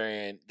went up there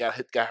and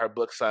got her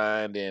book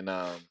signed and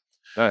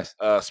Nice.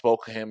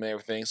 Spoke to him and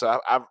everything. So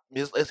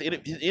his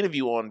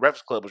interview on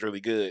Breakfast Club was really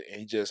good,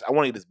 and I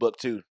wanted this book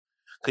too.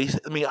 Cause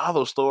all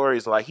those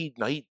stories like he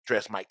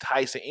dressed Mike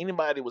Tyson.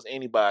 Anybody was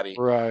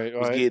Right.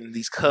 getting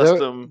these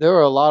custom. There were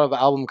a lot of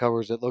album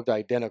covers that looked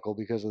identical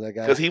because of that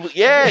guy. Because he was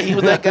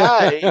that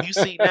guy. And you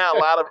see now a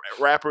lot of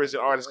rappers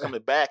and artists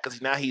coming back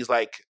because now he's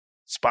like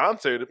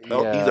sponsored.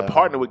 Yeah. He's a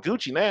partner with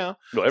Gucci now.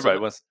 Well, everybody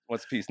wants a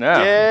piece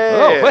now.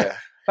 Yeah.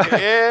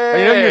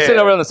 Yeah. You were sitting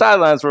over on the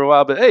sidelines for a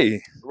while, but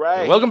hey,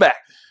 right. welcome back.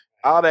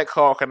 All that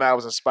Carl and I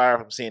was inspired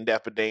from seeing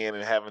Dapper Dan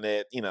and having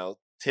that,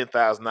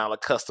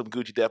 $10,000 custom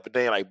Gucci Dapper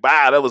Dan. Like,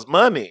 wow, that was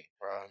money.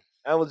 Right.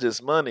 That was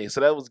just money.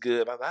 So that was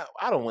good.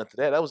 I don't went to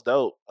that. That was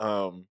dope.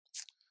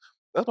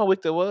 That's my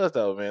week that was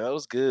though, man. That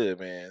was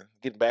good, man.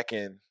 Getting back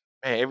in,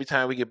 man. Every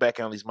time we get back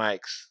on these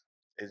mics,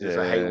 it's just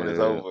I hate when it's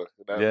over.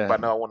 I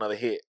know I want another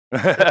hit.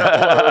 And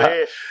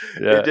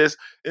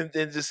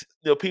just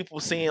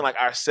people seeing like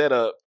our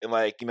setup and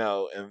like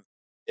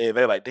and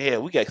they're like,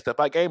 damn, we got to step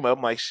our game up.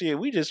 I'm like, shit,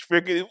 we just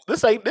figured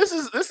this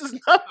is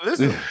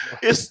nothing.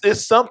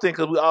 It's something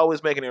because we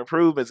always making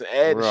improvements and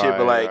adding shit.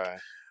 But like,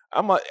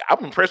 I'm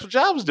impressed with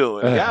what y'all was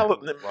doing. Y'all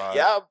want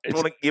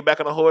to get back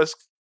on the horse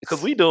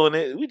because we doing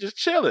it. We just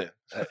chilling.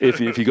 If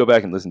you go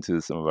back and listen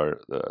to some of our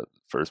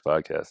first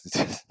podcasts,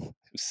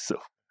 it's so.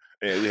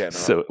 Yeah, we had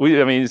it's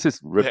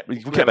just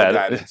we kept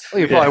at it.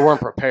 Well, you probably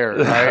weren't prepared,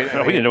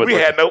 right? We didn't know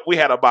we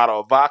had a bottle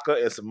of vodka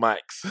and some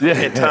mics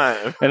at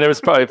time. And there was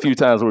probably a few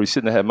times where we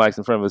shouldn't have had mics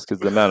in front of us because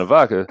the amount of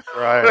vodka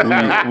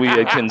we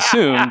had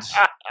consumed.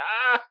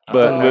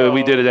 But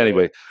we did it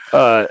anyway.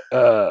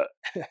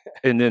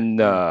 And then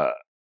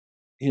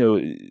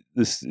you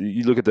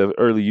look at the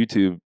early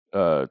YouTube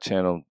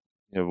channel.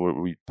 Where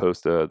we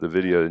post the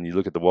video, and you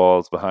look at the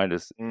walls behind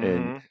us,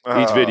 and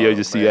each video you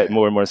just see that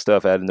more and more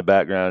stuff added in the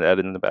background,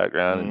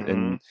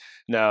 and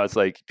now it's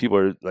like people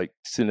are like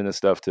sending us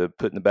stuff to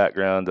put in the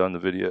background on the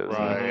videos.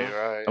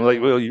 Right. I'm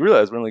like, well, you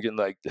realize we're only getting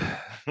like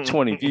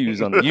 20 views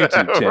on the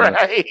YouTube channel.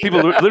 Right.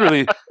 People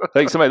literally,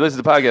 like somebody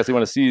listens to the podcast, they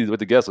want to see what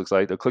the guest looks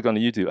like. They'll click on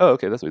the YouTube. Oh,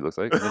 okay, that's what he looks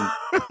like. And then,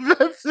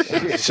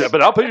 That's it.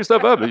 but I'll put your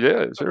stuff up.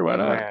 Yeah, sure, why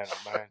not?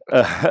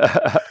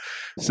 Man.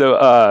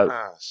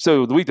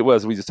 So the week that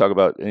was, we just talk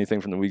about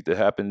anything from the week that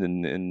happened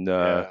and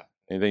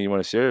anything you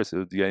want to share.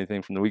 So do you got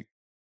anything from the week,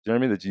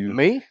 Jeremy, that you...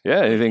 Me?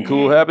 Yeah, anything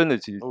cool happened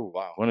that you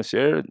want to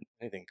share?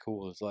 Anything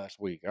cool this last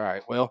week? All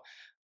right. Well,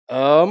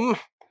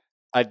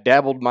 I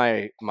dabbled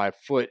my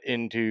foot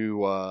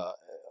into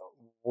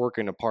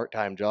working a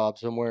part-time job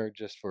somewhere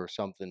just for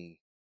something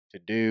to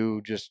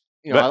do. Just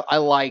I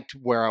liked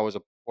where I was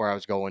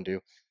going to,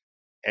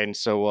 and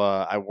so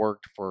I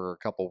worked for a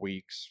couple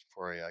weeks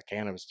for a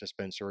cannabis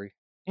dispensary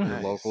here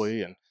Nice.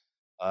 locally, and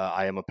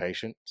I am a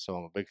patient, so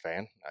I'm a big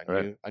fan.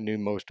 Right. I knew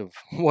most of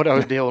what I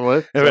was dealing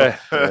with, so, Right.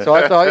 so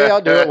I thought, yeah, I'll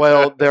do it.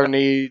 Well, their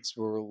needs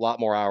were a lot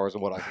more hours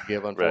than what I could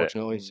give,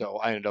 unfortunately. Mhm. So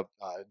I ended up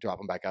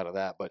dropping back out of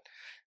that. But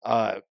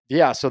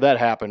yeah, so that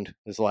happened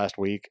this last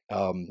week.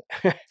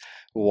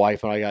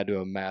 Wife and I got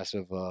into a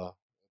massive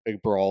big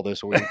brawl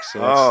this week, so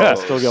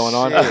that's still going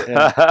on. shit.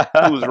 Yeah.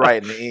 Who was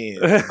right in the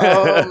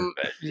end?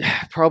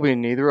 Yeah, probably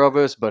neither of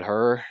us, but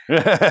her.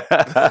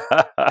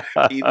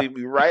 Either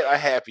be right or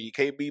happy. You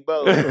can't be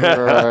both.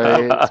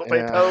 Right, That's what they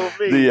yeah. told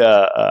me.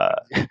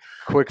 The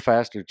Quick,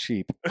 fast, or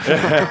cheap. oh,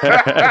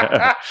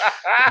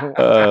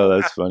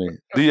 that's funny.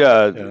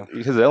 The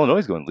because Illinois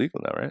is going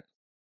legal now, right?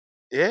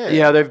 Yeah.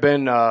 Yeah, they've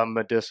been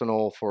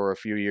medicinal for a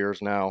few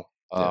years now,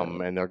 Yeah.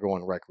 and they're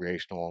going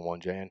recreational on 1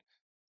 Jan.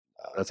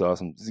 That's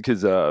awesome.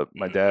 Because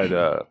my dad,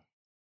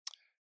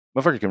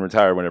 motherfucker can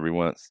retire whenever he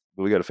wants,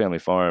 but we got a family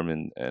farm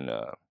and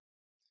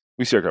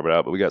we share carpet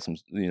out, but we got some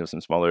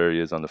some small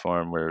areas on the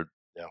farm where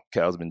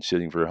cows have been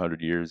shitting for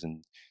 100 years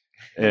and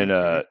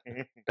I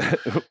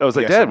was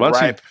like, Dad, why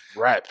don't you?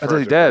 I was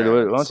like, Dad,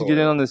 why don't you get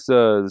in on this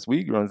this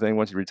weed growing thing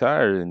once you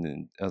retire? And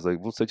then I was like,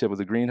 we'll set you up with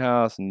a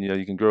greenhouse, and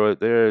you can grow it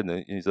there. And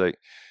then he's like,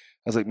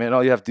 I was like, man,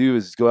 all you have to do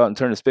is go out and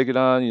turn the spigot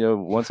on,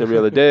 once every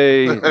other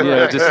day,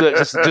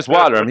 just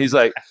water them. He's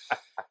like,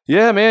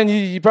 yeah, man,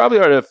 you probably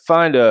ought to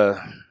find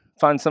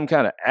some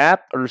kind of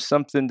app or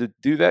something to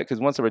do that,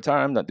 because once I retire,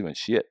 I'm not doing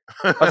shit.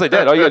 I was like,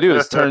 Dad, all you gotta do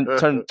is turn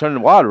the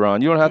water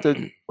on. You don't have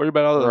to worry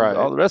about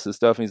all the rest of the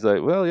stuff. And he's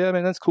like, well, yeah,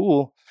 man, that's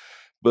cool,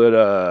 but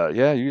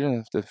yeah, you're gonna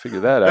have to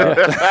figure that out.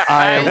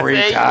 I am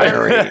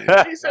retiring.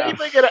 He said he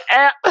might get an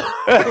app. What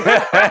you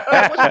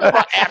know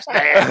about apps,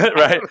 Dad?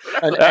 Right.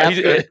 An app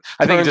that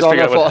I think he turns just on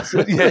figured the out what.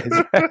 faucet.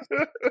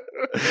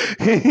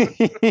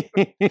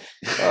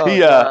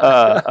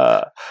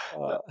 Yeah,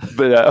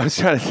 but I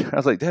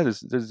was like, Dad,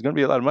 there's going to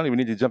be a lot of money. We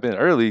need to jump in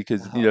early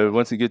because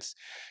once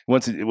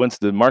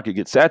the market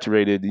gets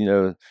saturated,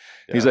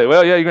 he's like,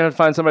 well, yeah, you're going to have to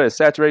find somebody to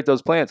saturate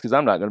those plants because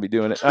I'm not going to be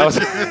doing it. I was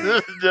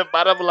The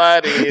bottom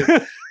line is,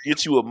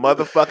 get you a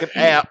motherfucking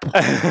app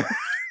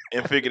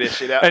and figure this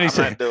shit out. And I'm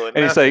not doing and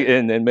he's nothing.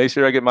 like, and make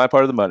sure I get my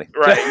part of the money.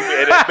 Right,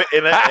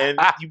 and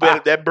you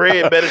better, that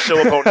bread better show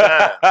up on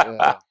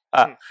time.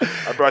 I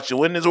brought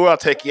you in this world, I'll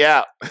take you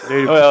out.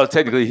 Well,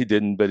 technically he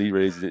didn't, but he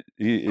raised it.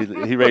 He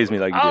raised me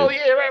like he did. Oh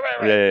yeah, right.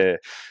 Yeah.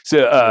 So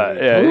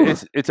yeah,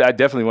 it's I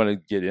definitely want to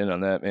get in on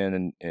that, man.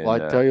 And Well,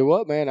 I tell you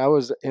what, man, I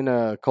was in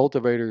a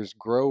cultivator's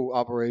grow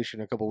operation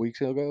a couple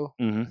weeks ago.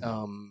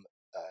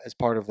 As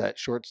part of that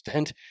short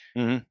stint.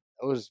 Mhm.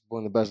 That was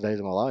one of the best days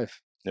of my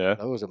life. Yeah,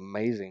 that was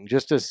amazing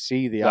just to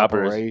see the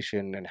operation.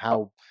 operation and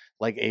how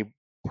like a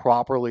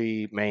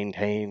properly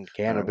maintained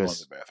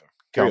cannabis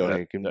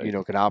company can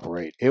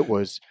operate. It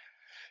was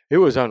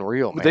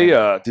unreal, man. They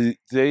are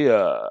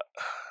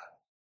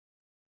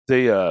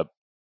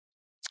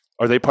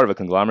they part of a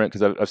conglomerate?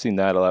 Because I've seen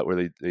that a lot where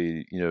they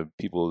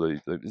people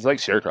it's like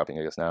sharecropping,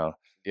 I guess now.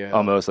 Yeah,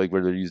 almost like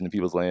where they're using the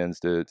people's lands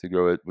to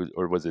grow it,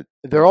 or was it?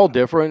 They're all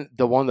different.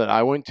 The one that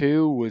I went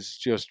to was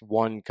just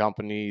one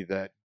company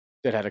that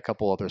had a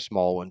couple other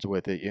small ones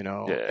with it,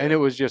 and it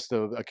was just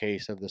a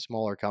case of the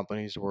smaller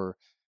companies were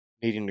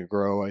needing to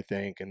grow, I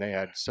think, and they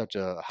had such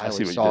a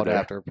highly sought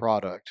after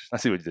product. I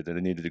see what you did there.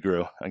 They needed to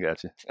grow. I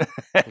got you.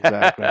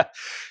 Exactly.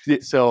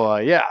 So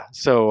man,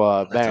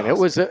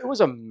 awesome. it was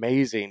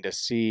amazing to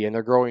see, and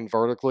they're growing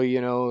vertically,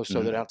 so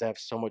they don't have to have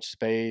so much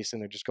space, and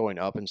they're just going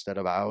up instead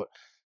of out,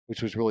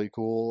 which was really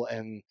cool.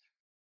 And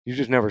you've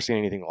just never seen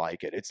anything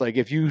like it. It's like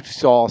if you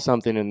saw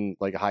something in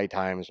like High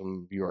Times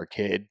when you were a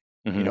kid,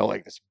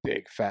 like this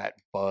big fat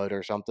bud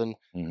or something,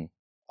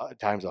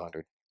 times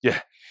 100. Yeah.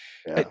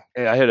 I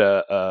had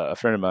a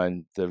friend of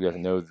mine that I've got to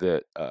know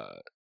that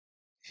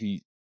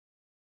he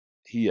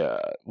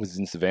was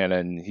in Savannah,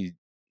 and he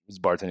was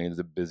bartending at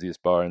the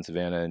busiest bar in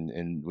Savannah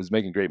and was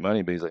making great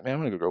money, but he's like, man, I'm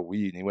gonna go grow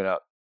weed. And he went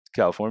out to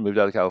California, moved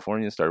out of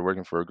California, and started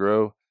working for a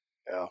grow.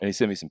 Yeah. And he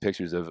sent me some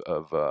pictures of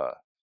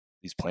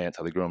these plants,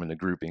 how they grow them in the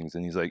groupings,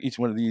 and he's like, each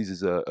one of these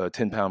is a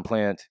 10-pound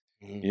plant,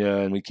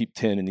 and we keep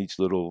 10 in each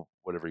little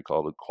whatever you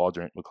call it,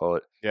 quadrant, we call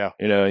it. Yeah.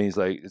 And he's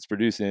like, it's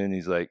producing.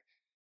 He's like,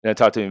 and I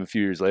talked to him a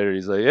few years later.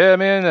 He's like, yeah,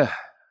 man,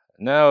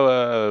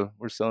 now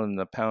we're selling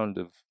a pound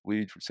of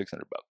weed for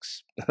 $600.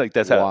 Like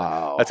that's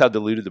how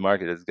diluted the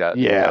market has got.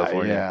 In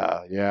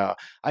California. Yeah.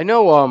 I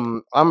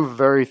know. I'm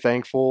very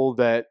thankful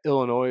that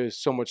Illinois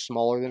is so much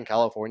smaller than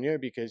California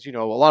because a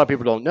lot of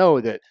people don't know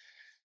that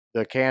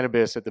the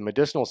cannabis at the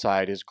medicinal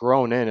side is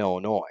grown in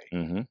Illinois.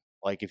 Mm-hmm.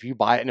 Like if you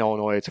buy it in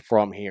Illinois, it's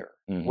from here,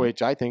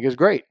 which I think is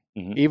great.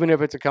 Mm-hmm. Even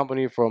if it's a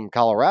company from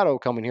Colorado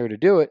coming here to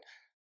do it,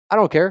 I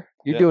don't care.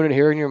 You're doing it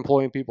here and you're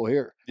employing people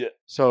here. Yeah.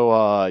 So,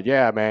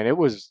 man,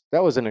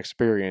 that was an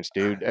experience,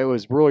 dude. It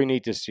was really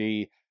neat to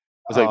see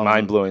It's like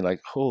mind blowing. Like,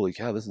 holy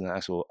cow, this is an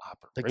actual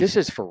operation. Like this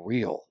is for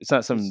real. It's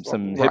not some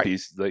right.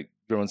 hippies like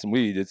growing some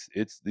weed.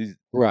 It's these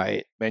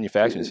right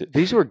manufacturing shit.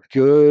 These were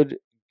good,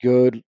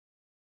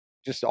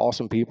 just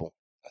awesome people.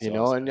 That's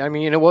know, awesome. and I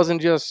mean, it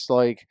wasn't just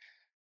like,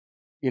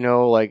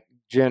 like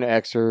Gen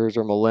Xers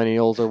or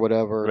millennials or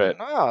whatever. Right.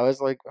 No, it was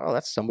like, oh,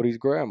 that's somebody's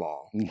grandma.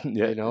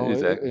 Yeah,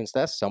 exactly.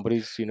 That's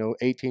somebody's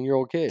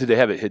 18-year-old kid. Do they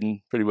have it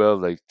hidden pretty well?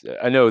 Like,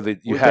 I know that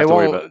you have to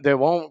worry about. They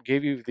won't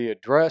give you the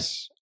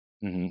address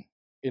Mm-hmm.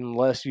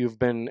 unless you've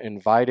been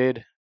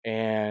invited,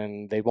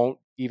 and they won't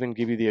even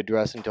give you the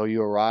address until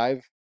you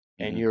arrive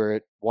and you're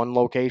at one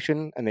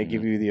location, and they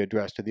give you the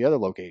address to the other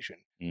location.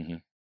 Mm-hmm.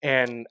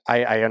 And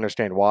I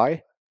understand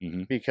why,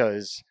 Mm-hmm.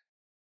 because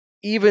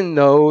even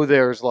though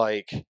there's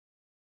like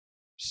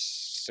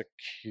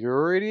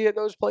security at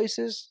those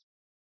places,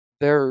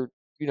 they're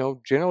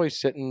generally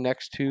sitting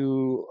next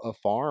to a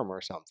farm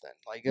or something.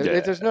 Like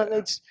there's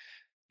nothing.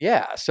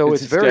 So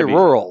it's very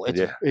rural.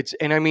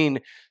 And I mean,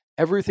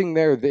 everything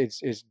there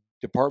is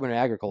Department of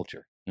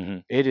Agriculture. Mm-hmm.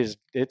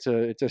 It's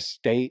a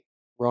state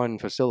run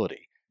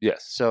facility.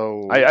 Yes.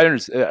 So I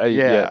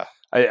understand.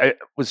 I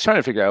was trying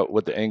to figure out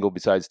what the angle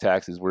besides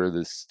taxes where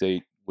the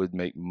state would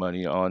make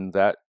money on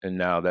that, and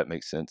now that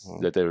makes sense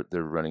that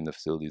they're running the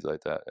facilities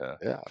like that.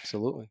 Yeah,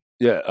 absolutely.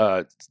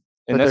 Yeah,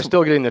 and they're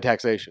still getting the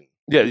taxation.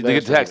 Yeah, they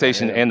get the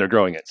taxation and they're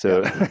growing it.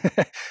 So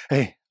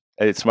hey,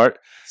 it's smart.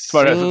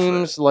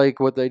 Seems like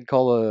what they'd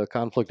call a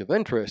conflict of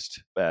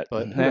interest. But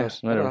who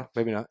knows? I don't know.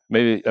 Maybe not.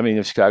 Maybe, I mean,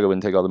 if Chicago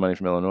wouldn't take all the money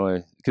from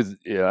Illinois, because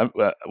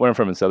where I'm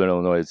from in Southern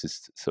Illinois, it's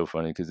just so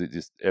funny because it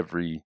just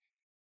every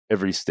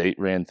state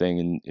ran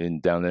thing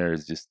and down there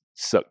is just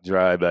sucked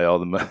dry by all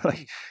the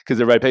money because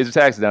everybody pays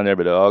their taxes down there,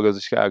 but it all goes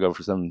to Chicago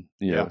for some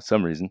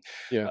some reason.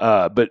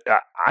 Yeah. But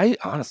I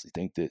honestly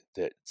think that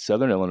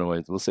Southern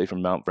Illinois, let's say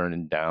from Mount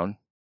Vernon down,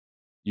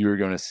 you're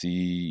going to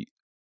see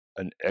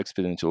an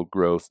exponential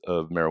growth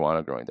of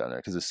marijuana growing down there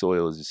because the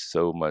soil is just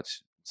so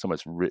much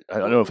rich. I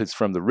don't know if it's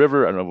from the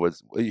river. I don't know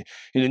what's. And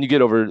then you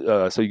get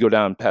over, so you go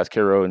down past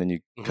Cairo and then you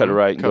cut a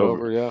right and go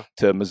over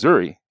to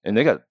Missouri, and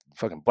they got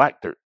fucking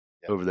black dirt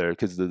over there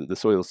because the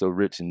soil is so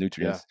rich in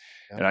nutrients.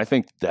 And I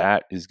think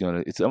that is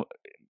gonna.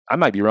 I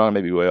might be wrong. I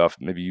may be way off.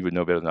 Maybe you would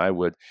know better than I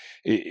would.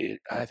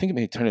 I think it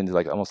may turn into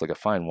almost like a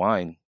fine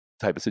wine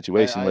type of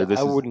situation where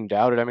I wouldn't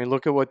doubt it. I mean,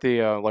 look at what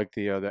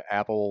the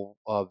apple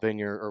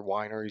vineyard or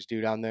wineries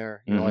do down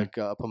there. Like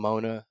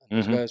Pomona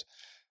and those guys.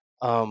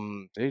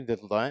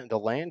 The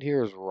land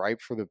here is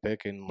ripe for the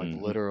picking.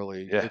 Like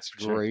literally, it's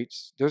great.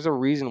 There's a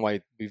reason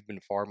why we've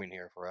been farming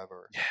here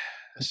forever.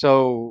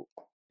 So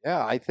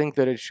I think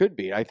that it should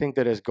be. I think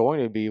that it's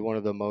going to be one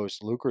of the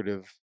most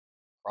lucrative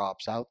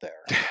crops out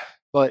there.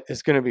 But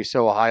it's going to be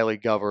so highly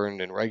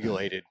governed and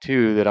regulated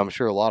too that I'm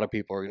sure a lot of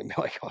people are going to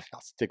be like, "Oh, I'll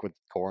stick with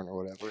corn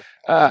or whatever."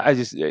 I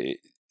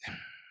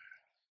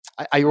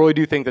really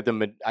do think that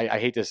I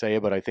hate to say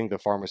it, but I think the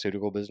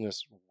pharmaceutical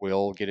business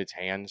will get its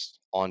hands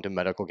onto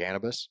medical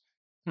cannabis,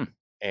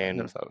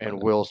 and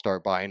will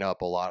start buying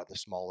up a lot of the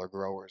smaller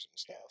growers and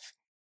stuff.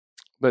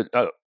 But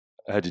I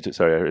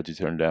heard you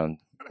turn down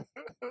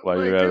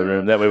while you were out of the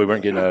room. That way we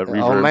weren't getting a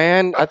reverb. Oh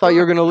man, I thought you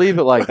were going to leave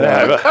it like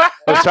that.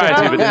 I was trying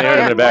to, but then I heard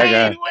it in the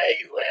background.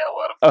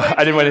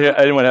 I didn't want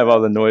to have all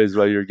the noise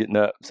while you were getting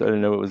up, so I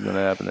didn't know what was going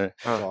to happen there.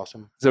 That's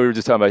awesome. So we were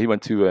just talking about he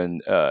went to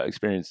an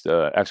experienced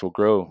actual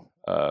grow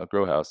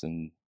house,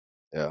 and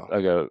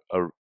like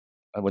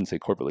I wouldn't say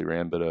corporately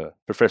ran, but a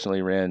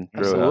professionally ran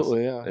grow house.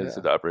 Absolutely, So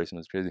the operation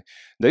was crazy.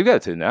 They've got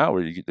it to now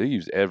where they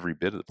use every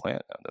bit of the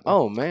plant.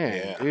 Oh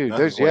man, dude,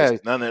 there's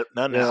none of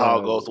the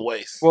hog goes to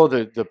waste. Well,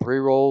 the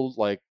pre-roll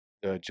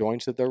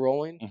joints that they're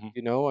rolling, I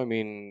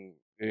mean,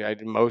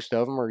 most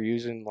of them are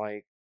using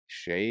like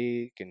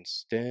shake and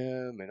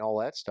stem and all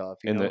that stuff.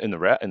 In the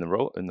rolls.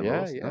 A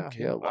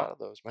lot of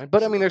those, man.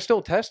 But I mean, they're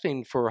still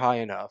testing for high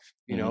enough,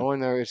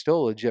 and it's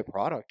still a legit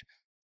product.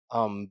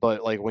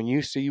 But like when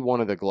you see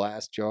one of the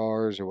glass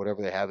jars or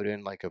whatever they have it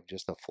in, like of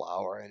just the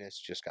flour, and it's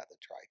just got the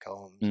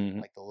trichomes, and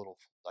like the little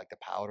the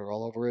powder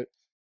all over it.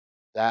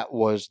 That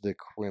was the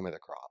cream of the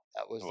crop.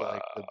 That was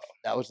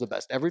that was the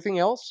best. Everything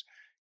else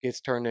gets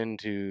turned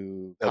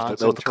into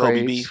concentrates.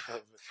 Kobe beef.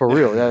 For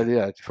real,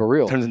 for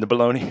real. Turns into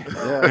bologna.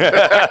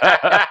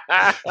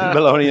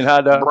 Bologna and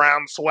hot dog.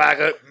 Brown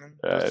swagger,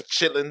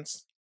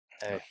 chitlins.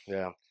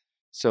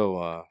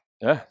 So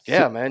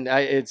man,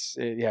 it's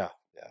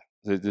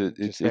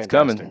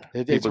coming.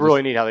 It's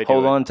really neat how they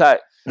hold do it. on tight.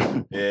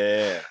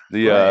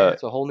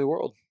 It's a whole new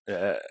world.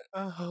 A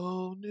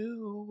whole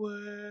new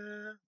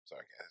world.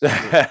 Sorry,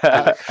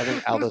 guys. I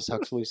think Aldous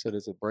Huxley said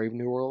it's a brave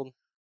new world.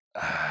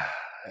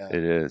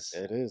 It is.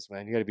 It is,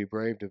 man. You got to be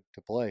brave to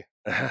play.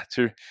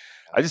 True.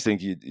 I just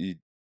think you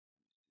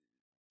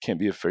can't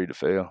be afraid to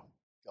fail.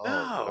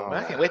 No,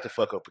 man, I can't wait to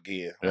fuck up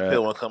again. I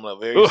feel one coming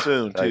up very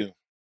soon too.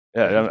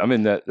 I'm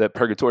in that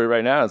purgatory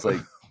right now. It's like,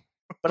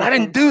 but I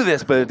didn't do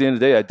this. But at the end of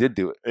the day, I did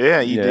do it.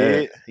 Yeah, you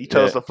did. You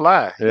chose to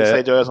fly. You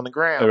stayed your ass on the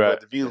ground. Right.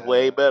 But the view's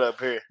way better up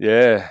here.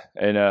 Yeah,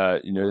 and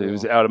it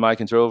was out of my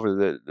control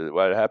for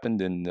why it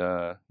happened, and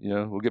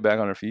we'll get back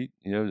on our feet.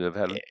 I've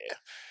had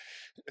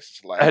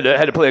It's just I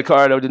had to play a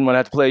card I didn't want to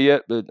have to play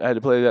yet, but I had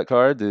to play that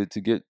card to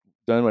get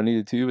done what I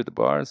needed to at the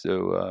bar.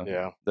 So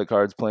that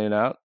card's playing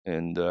out,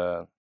 and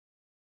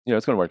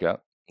it's going to work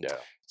out. Yeah.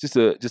 Just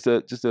a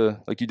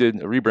like you did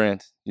a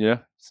rebrand,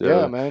 So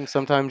yeah, man.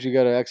 Sometimes you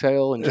got to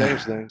exhale and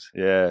change things.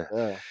 Yeah.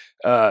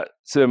 Yeah.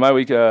 So my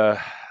week,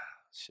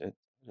 shit.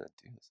 What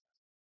did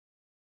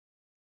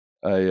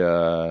I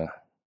do?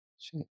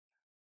 Shit.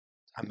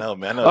 I know,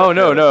 man. I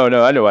know. Oh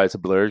no! I know why it's a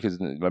blur because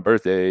my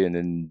birthday, and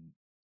then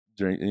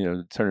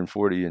during turning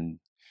 40, and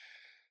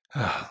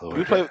I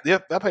played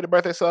the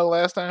birthday song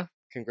last time.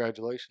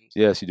 Congratulations.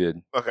 Yes, you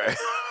did. Okay.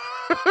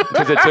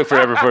 Because it took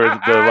forever for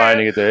the line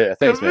to get there.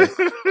 Thanks, man.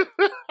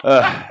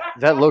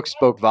 That look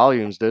spoke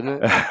volumes,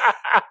 didn't it?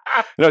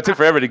 No, it took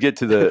forever to get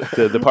to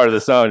the part of the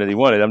song that he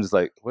wanted. I'm just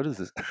like, what is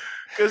this?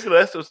 Because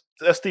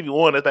that's Stevie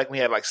Wonder. That's back when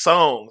we had like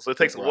songs, so it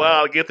takes a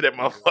while to get to that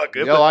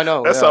motherfucker. Yo, I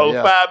know. That's all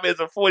 5 minutes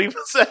and 40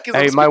 seconds.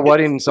 Hey, my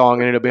wedding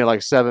song ended up being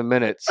like 7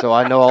 minutes, so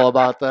I know all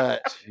about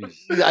that. We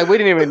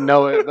didn't even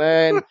know it,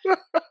 man.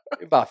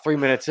 About 3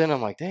 minutes in,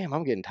 I'm like, damn,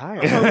 I'm getting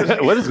tired.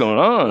 What is going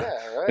on?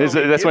 Yeah, right?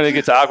 That's when it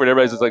gets awkward.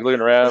 Everybody's just like looking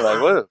around, like,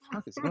 what the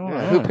fuck is going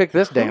on? Who picked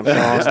this damn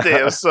song? This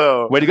damn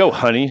song. Way to go,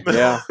 honey.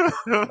 Yeah.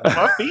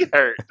 My feet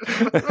hurt.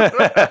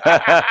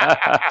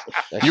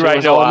 You're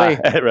right. No,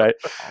 right.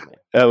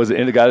 Was it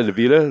Indigada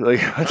Davida?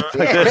 Like,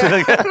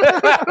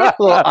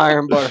 little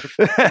iron barf.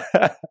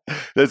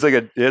 It's like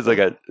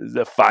a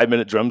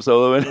 5-minute drum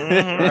solo in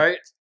it. Right?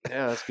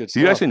 Yeah, that's good. Do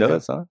you actually know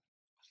that song?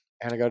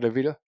 Anagata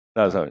Vita?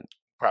 No, it's not.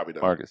 Probably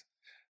don't. Marcus.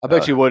 I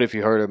bet you would if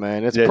you heard it,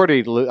 man. It's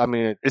pretty. I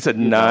mean, it's a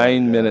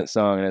 9-minute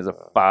song and has a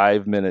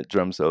 5-minute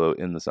drum solo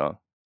in the song.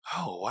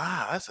 Oh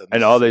wow, that's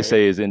and all they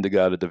say is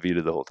Indigada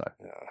Davida the whole time.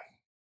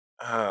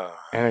 Yeah.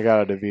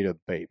 Anagata Davida,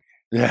 baby.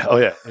 Yeah. Oh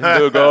yeah.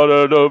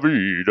 Indigada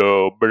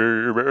Davida,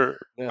 baby.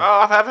 Yeah.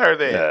 Oh, I've heard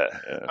that. Yeah.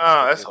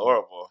 Oh, that's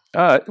horrible.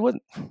 It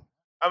wasn't.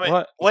 I mean,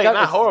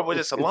 not horrible,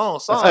 just a long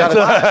song.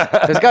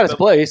 It's got its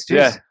place. Geez.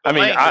 Yeah, I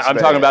mean, I'm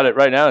talking about it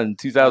right now in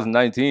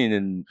 2019,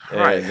 and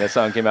that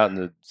song came out in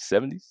the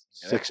 70s.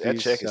 60s, that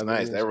check is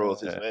nice. That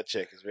royalties, that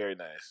check is very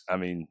nice. I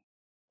mean,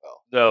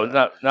 no,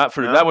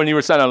 not when you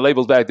were signing on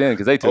labels back then,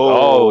 because they took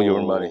all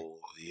your money.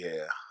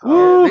 Yeah,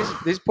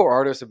 these poor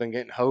artists have been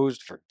getting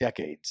hosed for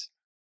decades.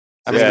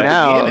 I mean,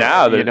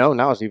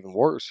 now it's even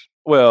worse.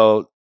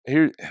 Well,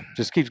 here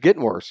just keeps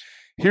getting worse.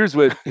 Here's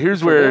where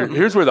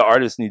the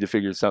artists need to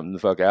figure something the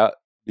fuck out,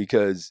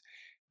 because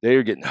they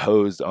are getting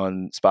hosed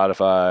on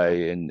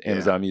Spotify and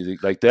Amazon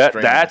Music like that.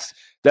 That's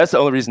the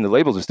only reason the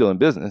labels are still in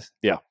business.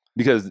 Yeah,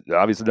 because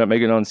obviously they're not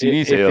making it on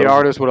CD sales. If the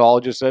artists would all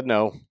just said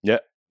no. Yeah,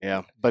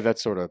 but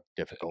that's sort of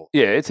difficult.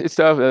 Yeah, it's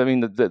tough. I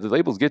mean, the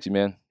labels get you,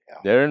 man. Yeah.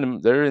 They're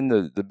in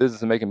the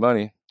business of making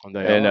money, and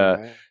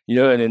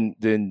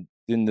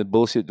then the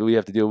bullshit that we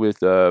have to deal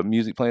with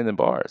music playing in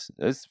bars.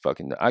 It's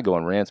fucking. I go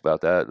on rants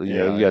about that.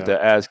 You got the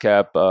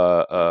ASCAP.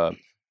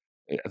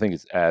 I think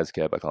it's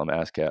ASCAP. I call them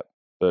ASCAP,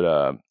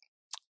 but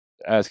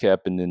ASCAP,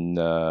 and then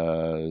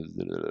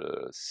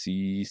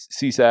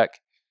CSAC,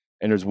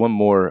 and there's one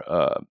more.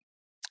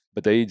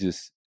 But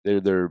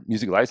they're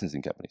music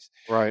licensing companies,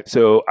 right?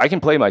 So I can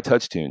play my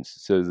touch tunes.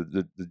 So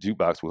the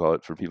jukebox, we'll call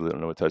it for people that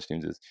don't know what touch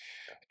tunes is.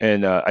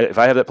 And if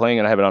I have that playing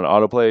and I have it on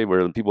autoplay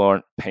where people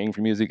aren't paying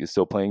for music, it's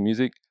still playing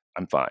music,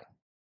 I'm fine.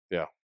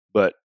 Yeah.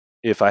 But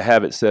if I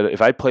have it set,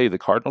 if I play the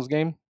Cardinals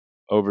game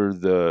over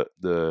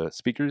the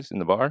speakers in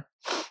the bar,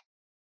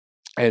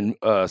 and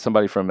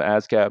somebody from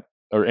ASCAP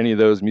or any of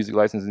those music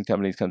licensing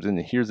companies comes in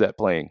and hears that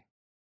playing,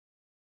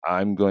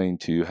 I'm going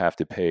to have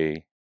to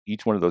pay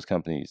each one of those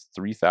companies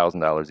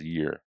 $3,000 a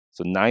year.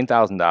 So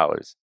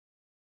 $9,000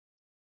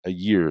 a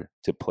year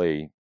to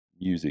play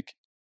music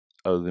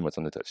other than what's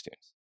on the touch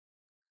tunes.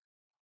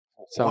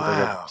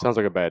 Sounds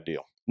like a bad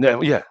deal.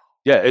 No, yeah.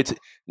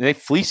 They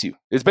fleece you.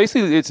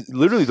 It's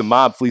literally the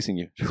mob fleecing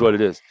you is what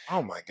it is.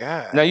 Oh my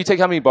God. Now you take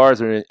how many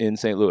bars are in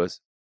St. Louis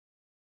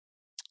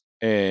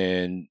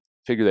and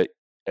figure that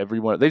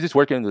everyone, they just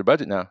work into their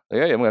budget now.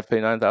 Like, hey, I'm gonna have to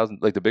pay $9,000,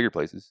 like the bigger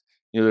places.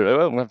 They're like,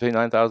 I'm gonna have to pay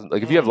 $9,000.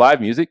 Like if you have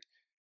live music,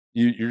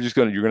 you're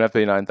gonna have to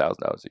pay $9,000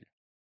 a year.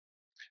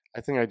 I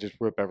think I just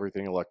rip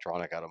everything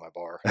electronic out of my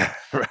bar.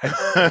 Right.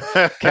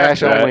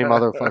 Cash only,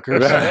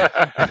 motherfuckers.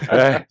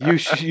 Right.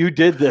 You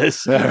did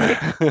this.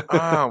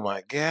 Oh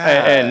my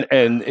God.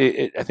 And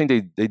I think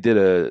they did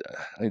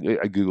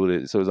I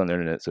googled it, so it was on the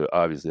internet, so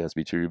obviously it has to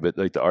be true. But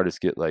like the artists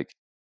get like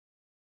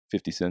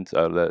 50 cents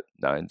out of that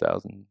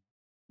 9,000.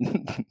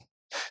 The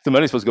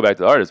money's supposed to go back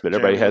to the artist, but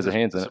everybody has their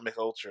hands in it. Make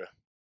Ultra.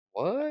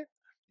 What?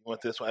 You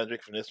want this one? I didn't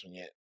drink from this one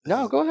yet.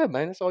 No, go ahead,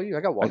 man. It's all you.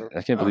 I got water.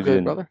 I can't believe you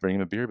didn't bring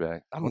him a beer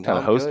back. What kind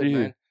of host are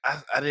you?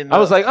 I didn't know. I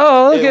was like,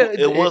 oh, look at it.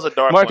 It was a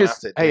dark Marcus. one. I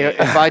said, hey,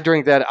 if I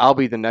drink that, I'll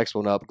be the next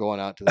one up going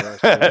out to the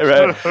rest.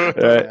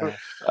 Right.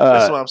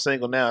 That's why I'm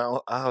single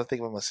now. I'll think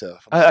about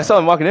myself. I saw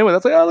him walking in with. I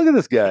was like, oh, look at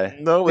this guy.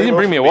 No, he didn't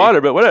bring me a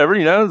water, but whatever.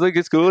 It's like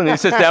it's cool. And he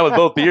sits down with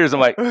both beers. I'm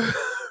like, oh,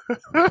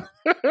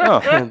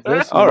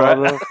 all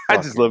right. I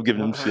just love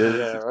giving him shit.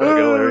 Yeah, it's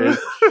hilarious.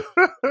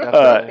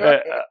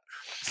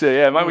 So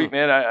yeah, my week,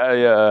 man.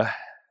 I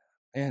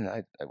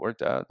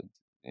worked out.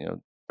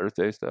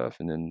 birthday stuff,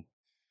 and then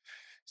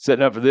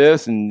setting up for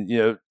this, and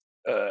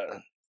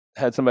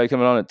had somebody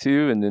coming on at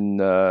 2, and then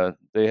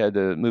they had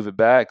to move it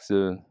back,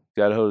 so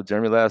got a hold of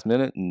Jeremy last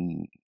minute,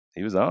 and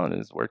he was on, and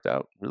it's worked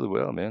out really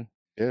well, man.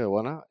 Yeah,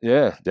 why not?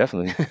 Yeah,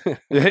 definitely.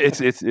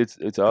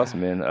 It's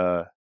awesome,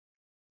 man.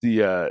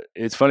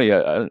 It's funny.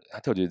 I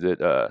told you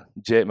that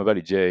Jay, my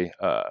buddy Jay,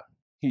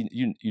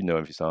 you know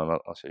him if you saw him.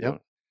 I'll show you.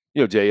 Yep.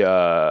 You know Jay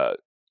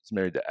is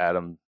married to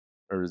Adam,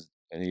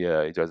 and he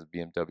drives a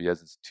BMW. He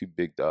has his 2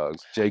 big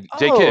dogs. Jay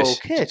Kish.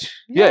 Kitch.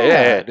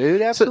 Yeah,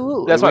 dude,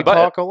 absolutely. that's we my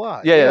buddy. talk a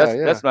lot.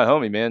 That's my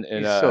homie, man.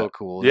 And He's so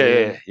cool.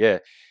 Yeah, dude.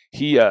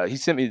 yeah. He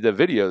sent me the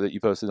video that you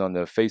posted on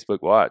the Facebook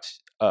Watch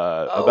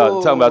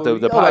about talking about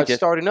the podcast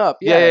starting up.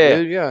 Yeah.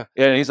 Dude, yeah.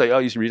 And he's like, "Oh,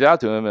 you should reach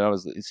out to him." And I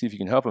was see if you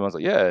can help him. I was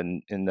like, "Yeah."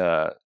 And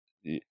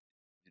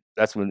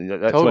that's when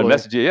I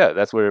messaged you. Yeah,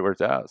 that's where it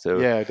worked out. So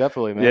yeah,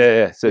 definitely, man.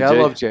 Yeah. So I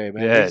love Jay,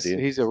 man. Yeah,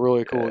 he's a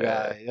really cool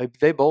guy. Like,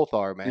 they both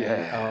are, man.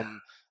 Yeah.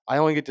 I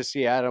only get to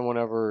see Adam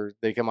whenever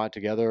they come out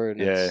together, and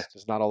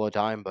it's not all the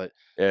time. But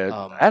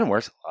Adam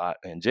works a lot,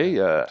 man. Jay,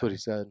 that's what he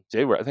said.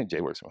 I think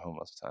Jay works from home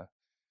most of the time.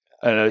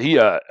 But he's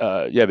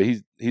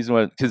the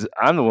one, because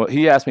I'm the one.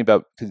 He asked me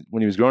about, because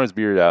when he was growing his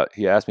beard out,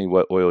 he asked me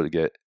what oil to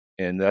get,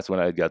 and that's when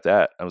I got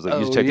that. I was like,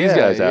 you should check these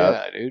guys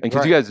out, dude. and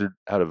because you guys are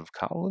out of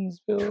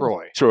Collinsville,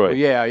 Troy. Well,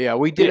 yeah.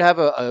 We did have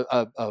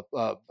a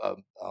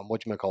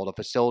whatchamacallit, a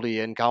facility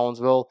in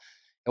Collinsville.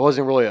 It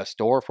wasn't really a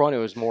storefront; it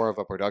was more of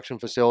a production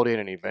facility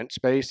and an event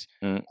space.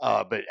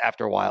 But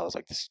after a while, it was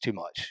like, this is too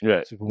much. Right.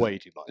 It's way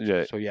too much.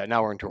 Right. So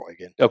now we're in Troy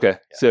again. Okay.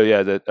 So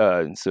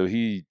so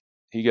he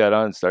got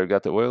on and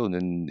got the oil, and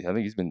then I think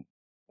he's been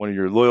one of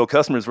your loyal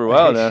customers for a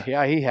while now.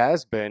 Yeah, he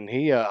has been.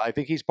 I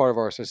think he's part of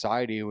our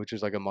society, which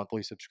is like a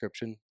monthly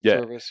subscription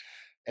service,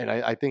 and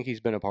I think he's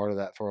been a part of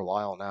that for a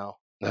while now.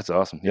 That's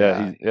awesome.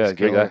 Yeah, he's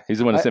great guy. He's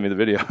the one that sent me the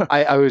video.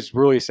 I was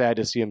really sad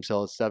to see him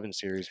sell his 7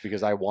 Series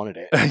because I wanted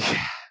it.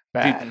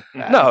 Bad.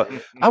 No,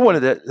 I wanted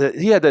that.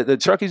 He had the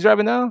truck he's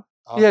driving now.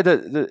 He had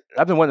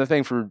I've been wanting the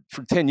thing for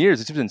 10 years.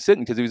 It's just been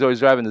sitting because he was always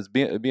driving this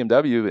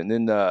BMW, and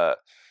then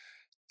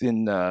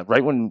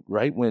right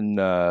when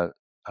I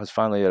was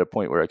finally at a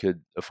point where I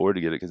could afford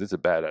to get it, because it's a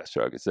badass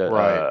truck. It's that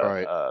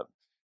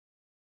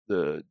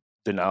the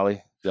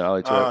Denali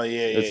truck. Oh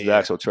it's the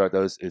actual truck.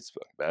 It's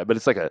fucking bad, but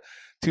it's like a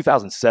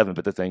 2007.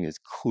 But the thing is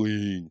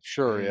clean.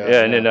 Sure, yeah.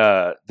 Yeah, and then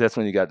that's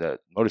when you got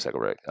that motorcycle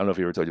wreck. I don't know if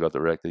he ever told you about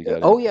the wreck that you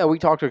got. Oh yeah, we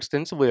talked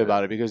extensively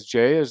about it because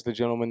Jay is the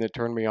gentleman that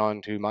turned me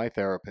on to my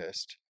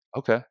therapist.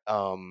 Okay.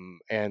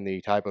 And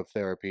the type of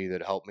therapy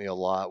that helped me a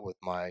lot with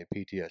my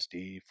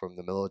PTSD from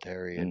the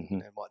military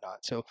and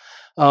whatnot. So,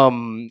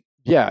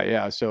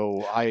 yeah.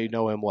 So I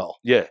know him well.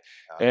 Yeah,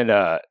 and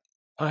I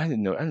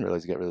didn't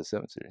realize he got rid of the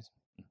 7 Series.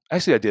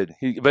 Actually, I did.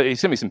 But he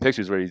sent me some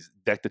pictures where he's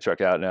decked the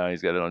truck out now.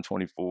 He's got it on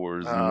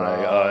 24s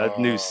and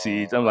new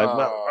seats. I'm like,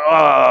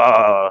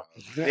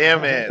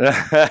 damn it.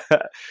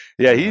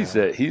 Yeah,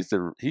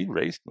 he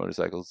raced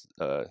motorcycles.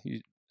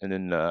 He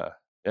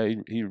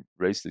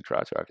raced the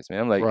crotch rockets, man.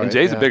 I'm like, and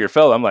Jay's a bigger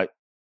fella. I'm like,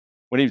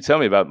 when he would tell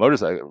me about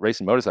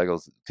racing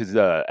motorcycles, because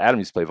Adam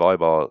used to play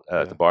volleyball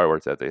at the bar I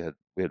worked at. We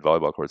had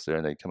volleyball courts there,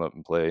 and they'd come up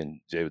and play,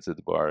 and Jay would sit at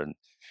the bar,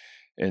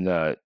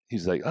 and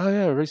he's like, oh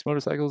yeah, race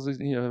motorcycles,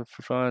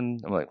 for fun.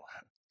 I'm like,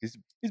 he's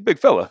a big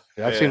fella.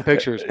 Yeah, I've seen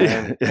pictures,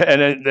 man.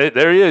 And then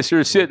there he is,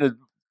 sure as shit,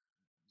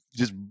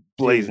 just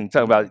blazing,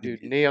 talking about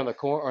knee on the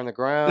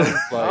ground.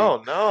 Like,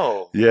 oh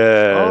no.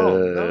 Yeah. Oh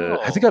no.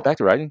 Has he got back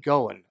to riding?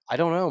 Going. I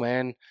don't know,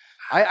 man.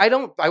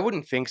 I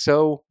wouldn't think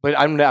so, but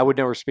I would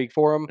never speak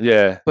for him.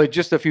 Yeah. But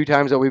just a few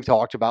times that we've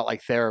talked about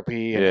like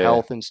therapy and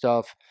health and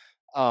stuff.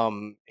 I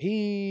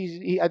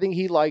think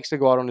he likes to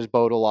go out on his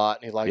boat a lot,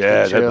 and he likes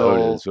to chill. That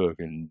boat is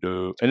fucking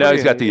dope. And now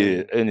he's got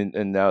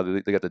and now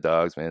they got the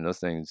dogs, man. Those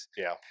things.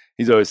 Yeah.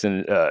 He's always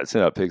sending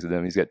out pics of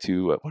them. He's got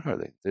 2. What are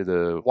they? They're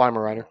the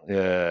Weimaraner.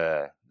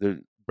 Yeah. They're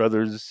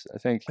brothers, I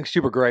think. Like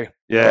super gray.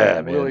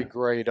 Yeah, man. Really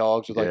gray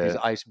dogs with like these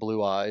ice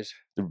blue eyes.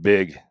 They're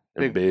big.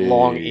 They're big.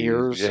 Long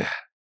ears.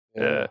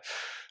 Yeah.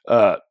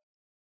 But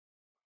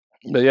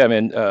yeah,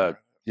 man.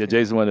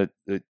 Jay's the one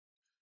that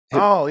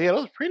oh yeah,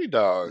 those pretty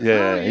dogs.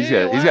 Yeah, he's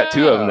got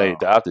 2 of them they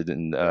adopted,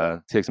 and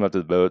takes them up to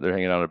the boat. They're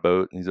hanging on a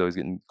boat, and he's always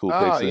getting cool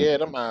pics. Oh yeah,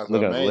 them eyes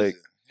looking amazing. at the lake.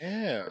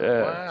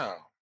 Yeah. Wow.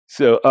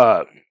 So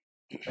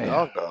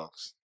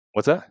dogs.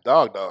 What's that?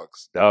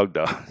 Dogs. Dog.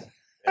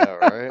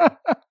 Yeah,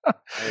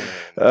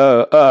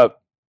 right.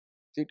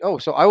 Dude,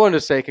 so I wanted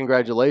to say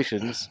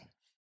congratulations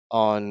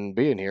on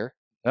being here.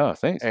 Oh,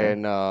 thanks.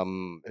 And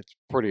it's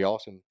pretty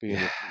awesome being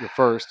your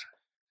first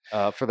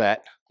for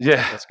that. Yeah,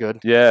 that's good.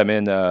 Yeah,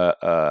 man.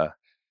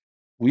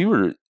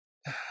 We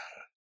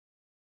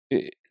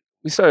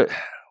started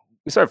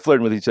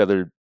flirting with each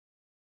other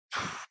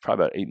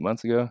probably about 8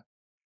 months ago,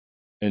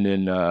 and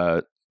then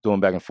going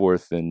back and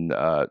forth, and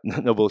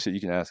no bullshit. You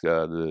can ask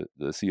the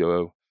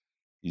COO.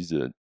 He's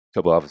a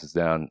couple offices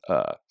down.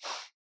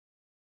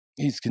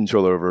 He's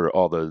control over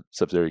all the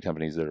subsidiary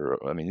companies that are.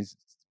 I mean, he's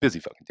busy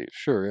fucking dude.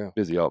 Sure, yeah.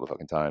 Busy all the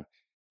fucking time.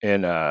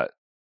 And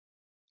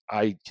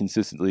I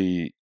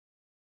consistently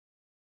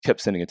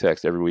kept sending a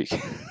text every week.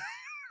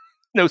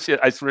 No shit.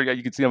 I swear to God,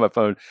 you could see on my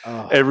phone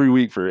every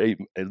week for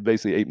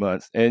basically 8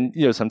 months. And,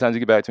 sometimes he'd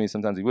get back to me,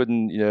 sometimes he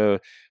wouldn't,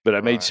 but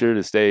I made sure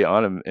to stay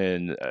on him.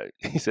 And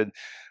he said,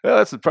 well,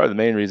 that's probably the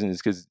main reason is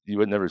because you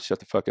would never shut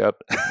the fuck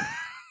up.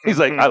 He's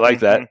like, I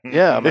like that.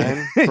 Yeah,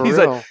 man. For he's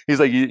real.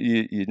 like,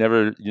 you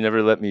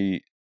never let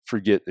me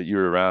forget that you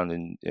were around.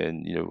 And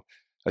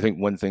I think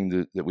one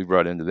thing that we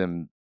brought into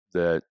them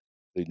that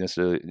they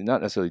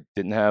not necessarily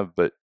didn't have,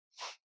 but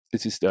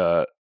it's just,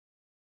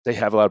 they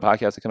have a lot of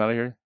podcasts that come out of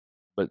here,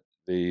 but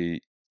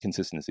the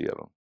consistency of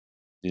them,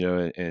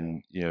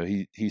 and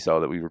he saw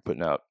that we were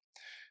putting out,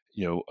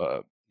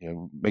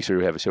 make sure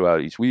we have a show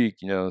out each week.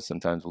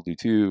 Sometimes we'll do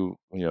 2.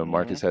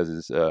 Marcus has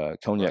his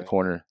Cognac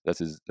Corner. That's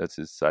his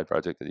side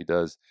project that he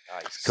does.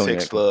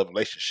 Sex, love,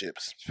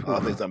 relationships, all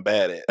things I'm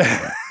bad at.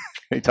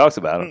 He talks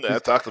about them. I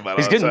talked about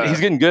He's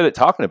getting good at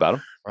talking about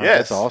them. Right,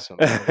 yes, that's awesome.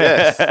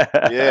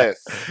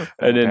 yes.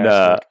 And then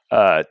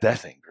that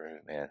thing grew,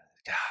 man.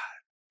 God,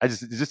 I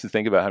just to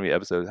think about how many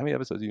episodes are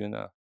you in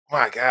now?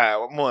 My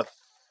God, I'm on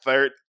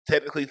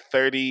technically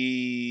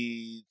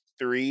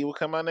 33 will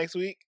come out next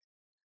week.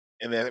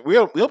 And then we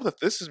hope that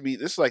this is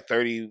like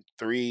 33.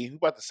 We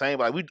about the same.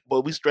 Like we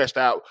stretched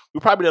out. We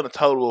probably done a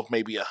total of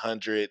maybe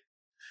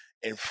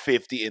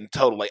 150 in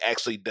total, like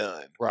actually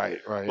done. Right.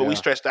 But we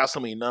stretched out so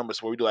many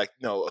numbers where we do like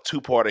a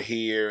 2-parter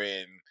here,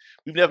 and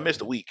we've never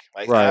missed a week.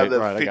 Like out of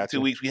the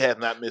 52 weeks, we have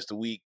not missed a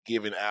week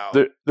given out.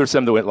 There's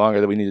some that went longer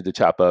that we needed to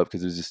chop up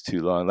because it was just too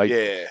long. Like,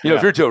 if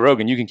you're Joe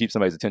Rogan, you can keep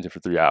somebody's attention for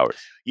 3 hours.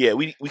 Yeah,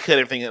 we cut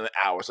everything in an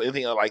hour. So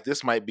anything like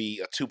this might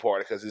be a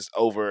 2-parter because it's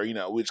over. We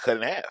just cut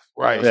it in half.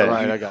 Right. So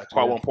I got you.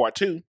 Part 1, part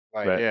 2.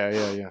 Right.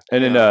 Yeah.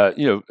 And then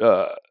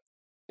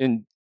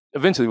and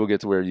eventually we'll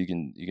get to where you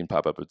can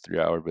pop up a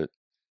 3-hour, but.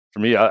 For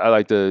me, I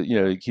like to,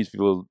 it keeps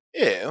people.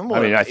 Yeah,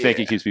 I think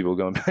it keeps people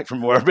going back for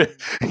more. But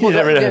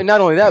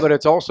not only that, but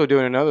it's also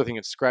doing another thing.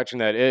 It's scratching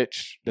that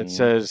itch that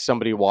says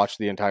somebody watched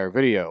the entire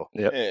video.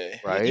 Yep. Yeah,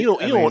 right.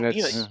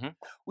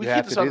 We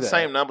keep the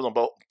same numbers on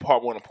both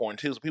part 1 and part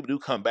 2, so people do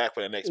come back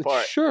for the next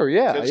part. Sure,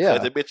 yeah.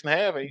 Cut the bitch in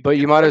half. But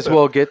you might as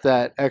well get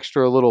that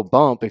extra little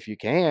bump if you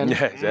can.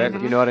 Yeah,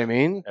 exactly. You know what I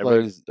mean?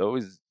 Everybody's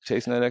always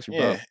chasing that extra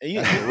bump.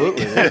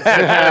 Absolutely.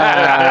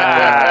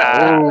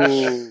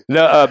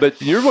 No,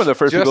 but you're one of the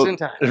first Just people. in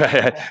time.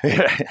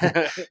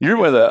 You're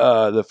one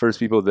of the first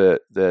people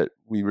that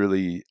we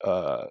really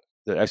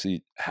that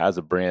actually has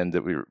a brand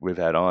that we've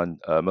had on.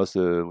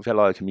 We've had a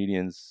lot of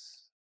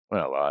comedians.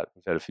 Well, not a lot.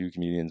 We've had a few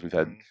comedians. We've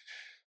had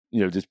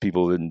just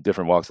people in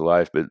different walks of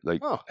life. But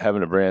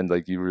having a brand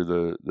like you were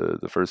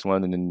the first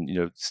one, and then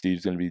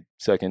Steve's going to be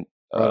second.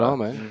 Right on,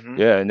 man.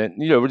 Yeah, and then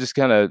we're just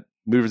kind of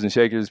movers and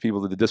shakers,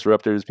 people, the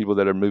disruptors, people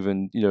that are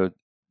moving the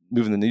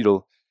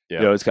needle.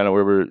 Yeah. It's kind of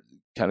where we're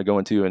kind of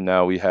going to, and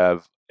now we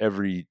have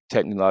every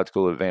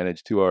technological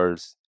advantage to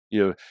ours.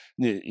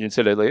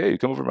 Instead of like, hey,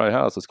 come over to my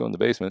house, let's go in the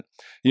basement.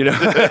 Sure,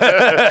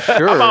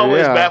 I'm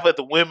always baffled at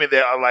the women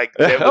that are like,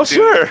 that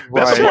sure.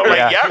 That's what I'm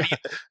like,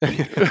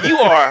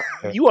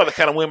 you are the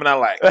kind of women I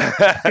like.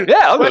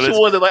 Yeah, especially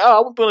ones that like,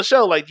 oh, I'm doing a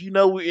show. Like,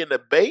 we're in the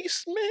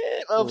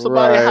basement of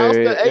somebody's house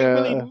that ain't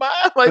really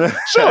mine. Like,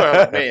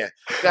 sure, man.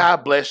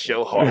 God bless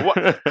your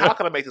heart. How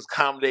can I make this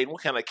accommodating?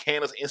 What kind of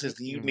candles, incense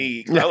do you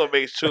need? I will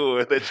make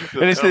sure that you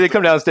feel. And they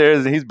come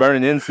downstairs and he's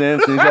burning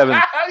incense and he's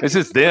having. It's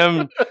just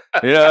them.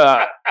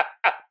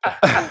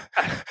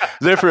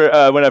 Therefore,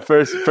 when I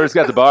first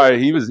got the bar,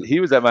 he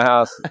was at my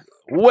house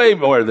way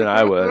more than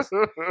I was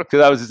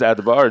because I was just at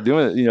the bar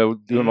doing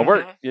my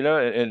work,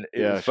 and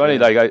it was funny.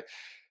 Sure. Like I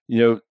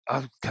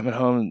was coming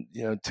home,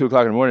 2:00 in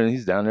the morning, and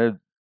he's down there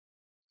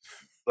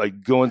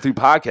like going through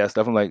podcast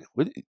stuff. I'm like,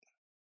 what?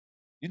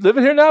 You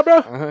living here now,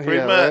 bro?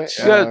 Pretty much.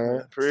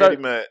 Right. Pretty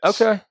much.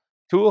 Okay,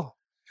 cool.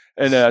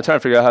 And trying to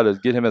figure out how to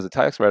get him as a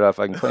tax write-off.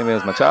 I can claim him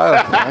as my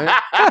child. Right?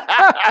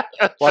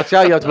 Watch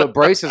out, you have to put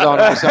braces on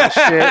him or some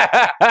shit.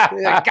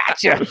 Yeah,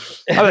 gotcha.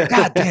 I'm like,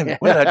 God damn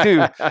it, what did I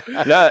do?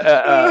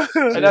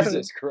 And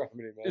that's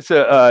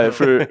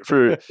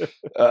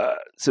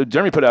so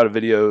Jeremy put out a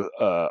video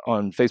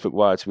on Facebook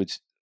Watch, which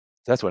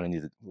that's what I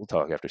need to. We'll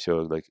talk after show.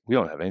 Like, we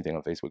don't have anything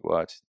on Facebook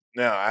Watch.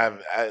 No, I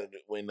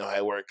we know how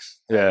it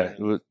works. Yeah,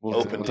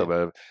 we'll talk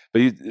about it.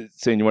 But you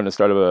saying you want to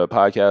start a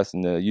podcast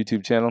and a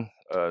YouTube channel?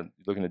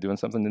 Looking at doing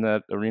something in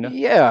that arena?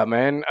 Yeah,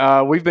 man.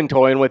 We've been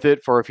toying with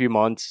it for a few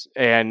months,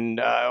 and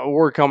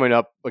we're coming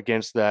up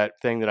against that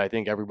thing that I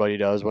think everybody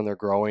does when they're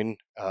growing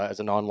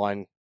as an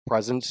online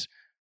presence.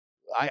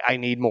 I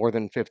need more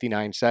than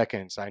 59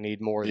 seconds. I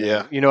need more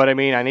than, you know what I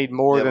mean? I need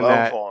more than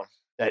that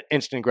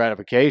instant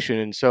gratification.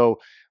 And so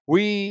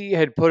we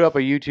had put up a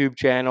YouTube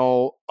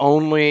channel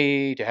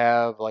only to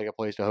have like a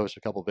place to host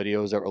a couple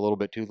videos that were a little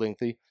bit too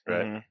lengthy.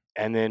 Right. Mm-hmm.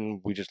 And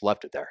then we just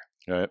left it there.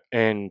 Right.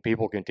 And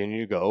people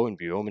continue to go and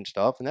view them and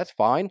stuff, and that's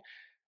fine.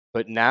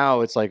 But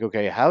now it's like,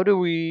 okay, how do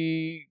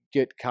we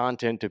get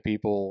content to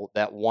people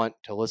that want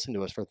to listen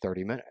to us for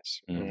 30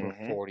 minutes, for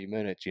 40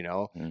 minutes,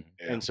 Mm-hmm. Yeah.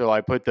 And so I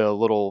put the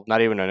little,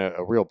 not even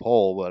a real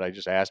poll, but I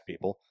just asked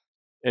people,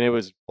 and it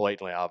was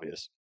blatantly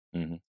obvious.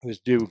 Mm-hmm. It was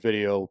do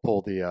video,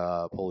 pull the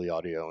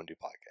audio, and do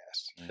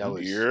podcasts. That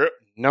was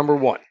number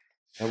one.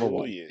 Number Oh,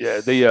 one.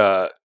 yes.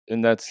 Yeah,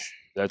 and that's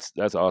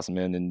awesome,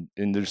 man.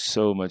 And there's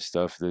so much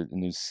stuff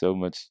and there's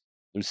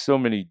so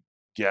many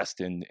guests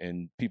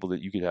and people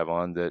that you could have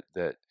on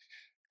that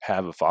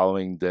have a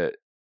following that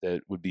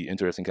would be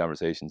interesting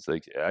conversations.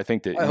 Like I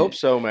think that I hope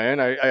so, man.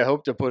 I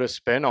hope to put a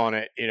spin on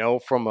it,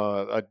 from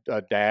a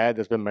dad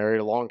that's been married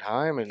a long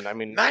time. And I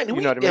mean, 90,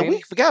 you know what I mean?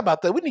 we forgot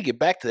about that. We need to get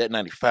back to that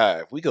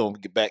 95. We gonna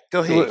get back.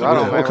 Go ahead. We'll, Right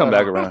on, we'll man, come right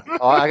back on. around.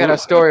 Oh, I got a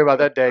story about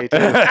that day too.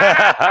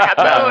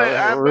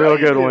 I know Real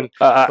good you one. do.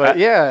 But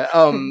yeah,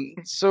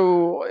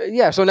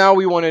 so now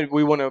we want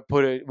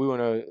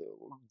to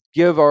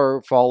give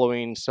our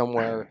following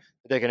somewhere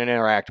they can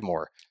interact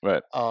more.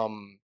 Right.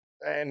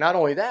 And not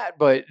only that,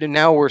 but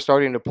now we're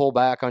starting to pull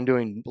back on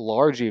doing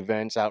large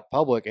events out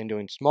public and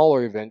doing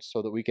smaller events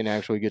so that we can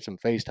actually get some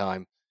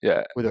FaceTime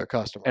Yeah. with our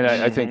customers. And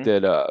I think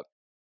that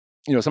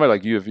somebody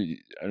like you, do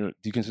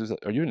you consider,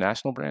 are you a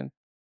national brand?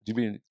 Would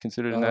you be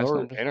considered a national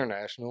or brand?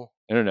 international.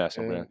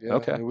 International brand. Yeah,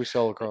 Okay. we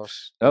sell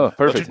across. Oh,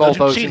 perfect. Don't you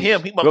Both cheat oceans.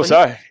 him. He Oh,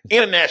 sorry.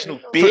 international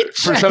bitch.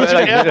 for some-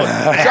 like-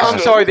 I'm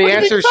sorry. The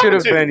answer should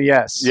have been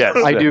yes. Yes.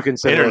 I do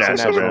consider us a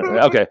International national brand.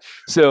 brand. Okay.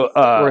 So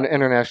We're an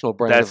international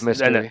brand of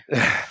mystery.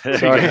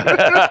 Sorry.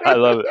 I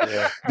love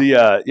it.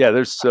 Yeah.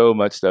 There's so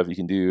much stuff you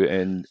can do.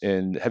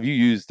 And have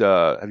you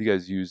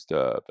guys used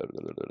what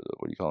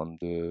do you call them,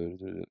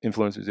 the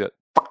influencers yet?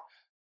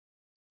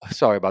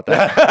 Sorry about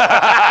that.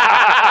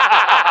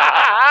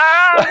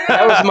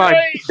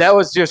 That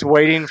was just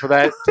waiting for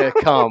that to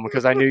come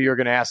because I knew you were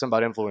going to ask them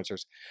about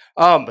influencers.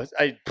 But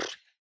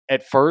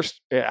at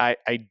first I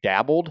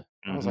dabbled.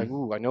 I was like,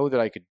 ooh, I know that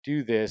I could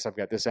do this. I've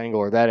got this angle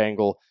or that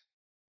angle.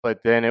 But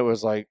then it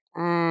was like,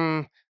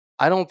 I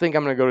don't think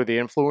I'm going to go to the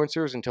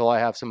influencers until I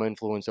have some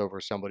influence over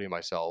somebody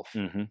myself.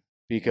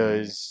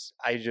 Because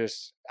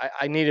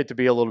I need it to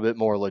be a little bit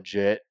more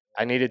legit.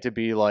 I need it to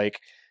be like,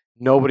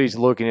 nobody's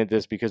looking at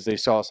this because they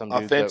saw some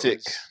dude Authentic.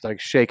 that was like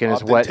shaking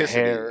his wet Authenticity.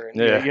 hair. And,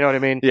 Yeah. you know what I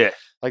mean? Yeah.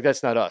 Like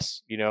that's not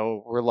us.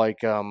 We're like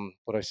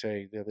what I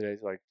say the other day.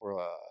 Like we're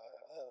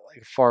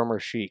like farmer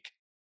chic.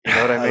 You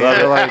know what I mean? love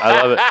it. We're like,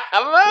 I love it. I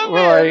love We're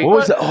it. like- What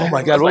was that? Oh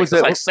my God! What was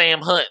It's that? like Sam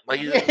Hunt.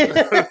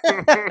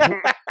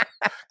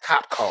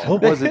 Cop car.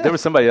 What was it? There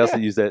was somebody else that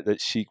used that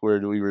chic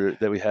word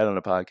that we had on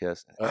a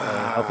podcast.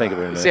 I'll think of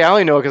it in a minute. see, I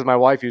only know because my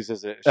wife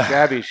uses it.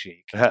 Shabby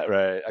chic.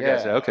 Right. I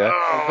gotcha. Yeah. Okay.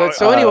 But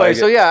so I anyway, like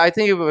so it. yeah, I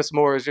think of us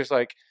more as just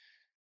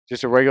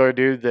a regular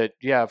dude that,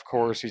 yeah, of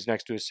course he's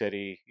next to a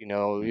city. You're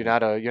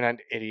not an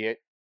idiot.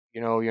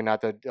 You're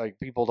not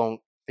people don't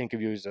think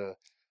of you as a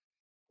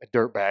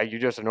dirtbag. You're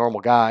just a normal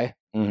guy,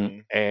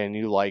 and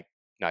you like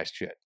nice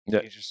shit.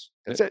 Yeah.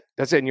 That's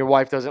it. And your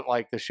wife doesn't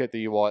like the shit that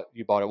you bought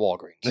at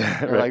Walgreens.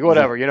 Or Right. like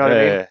whatever. You know what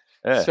I mean?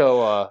 Yeah.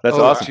 So That's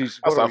awesome. geez,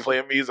 I what are started we-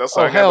 playing music. I'm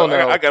sorry. hell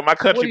no. I got my what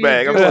country are you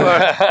bag. I'm doing? sorry.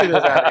 Get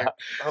this out of here.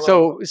 Hold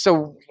on.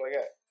 So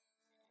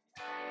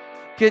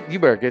you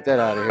better get that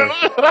out of here.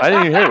 I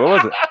didn't even hear it.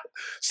 What was it?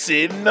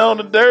 Sitting on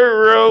the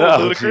dirt road,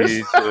 Oh, Ludacris.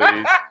 geez,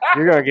 please.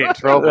 You're gonna get in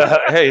trouble.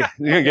 Hey,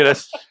 you're gonna get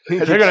us.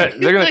 They're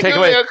gonna take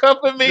away. Don't come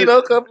for me.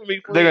 Don't come for me.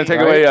 They're gonna please.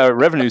 take away a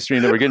revenue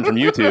stream that we're getting from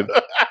YouTube.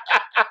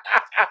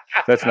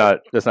 That's not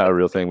a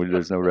real thing.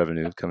 There's no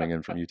revenue coming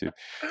in from YouTube.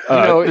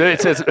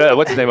 It says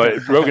what's his name?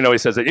 Rogan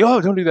always says that.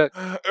 Oh, don't do that.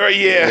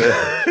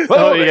 Yeah.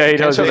 Oh, yeah, he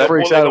does. He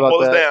freaks out about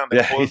that. Down. They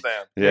Yeah. pull us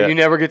down. Yeah, You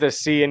never get to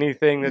see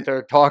anything that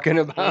they're talking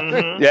about.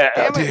 Mhm. yeah.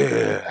 Damn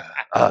it.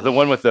 Dude. The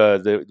one with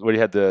the where he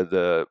had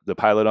the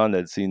pilot on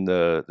that seen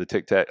the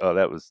Tic Tac. Oh,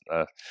 that was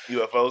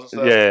UFOs and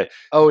stuff. yeah.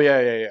 Oh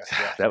yeah.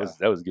 That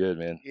was good,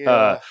 man.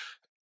 Yeah.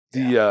 Do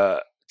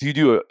you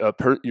do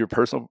your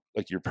personal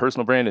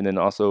brand and then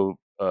also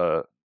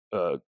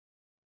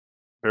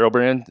barrel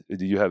brand?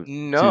 Do you have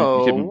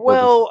No. keep 'em both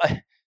Well,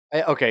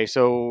 okay.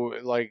 So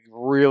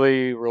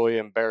really, really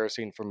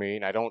embarrassing for me,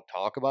 and I don't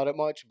talk about it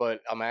much. But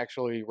I'm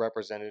actually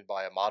represented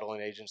by a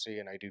modeling agency,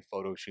 and I do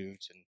photo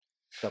shoots and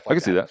stuff like I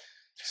can see that.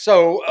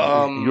 So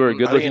You're a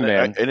good-looking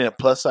man. And in a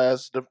plus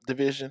size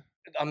division.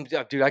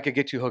 dude, I could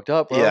get you hooked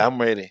up, bro. Yeah, I'm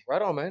ready.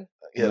 Right on, man.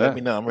 Yeah, let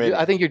me know. I'm ready.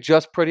 I think you're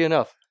just pretty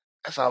enough.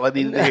 That's all I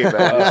needed to hear,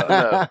 man. Just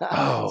enough.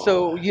 Oh.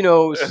 So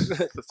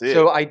That's it.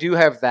 so I do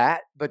have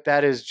that, but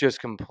that is just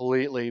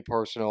completely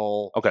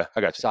personal Okay,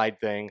 I got you. side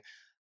thing.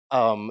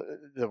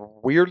 The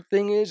weird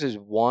thing is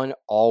one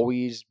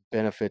always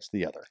benefits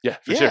the other Yeah,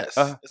 for Yes.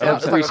 sure. It's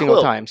like every a single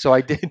quilt. time. So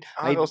I did.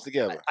 All goes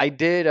together. I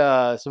did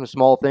some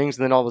small things,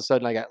 and then all of a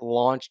sudden I got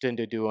launched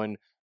into doing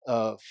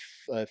a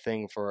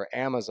thing for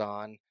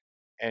Amazon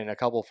and a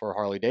couple for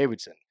Harley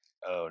Davidson.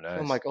 Oh, nice.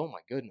 I'm like, oh my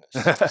goodness.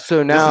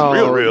 So now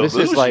real this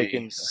is like bougie.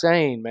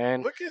 insane,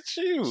 man. Look at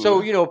you.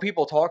 So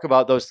people talk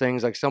about those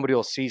things, like somebody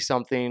will see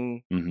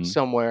something Mhm.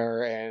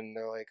 somewhere and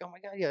they're like, oh my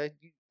god, yeah,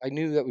 I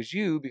knew that was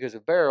you because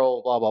of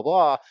Barrel, blah blah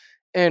blah,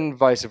 and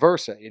vice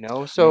versa.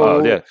 So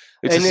Oh, yeah.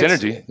 It's a and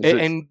synergy.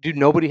 and dude,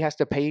 nobody has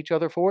to pay each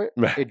other for it.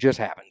 Right. It just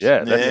happens.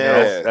 Yeah,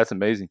 Yeah. that's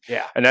amazing.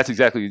 Yeah. And that's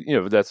exactly,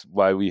 that's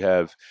why we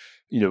have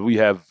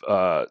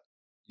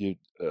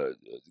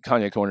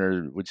Cognac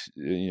Corner, which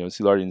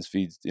Silardians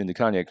feeds into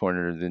Cognac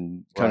Corner,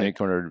 then Cognac Right.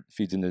 Corner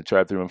feeds into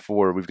Tribe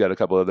 314. We've got a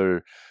couple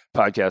other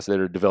podcasts that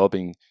are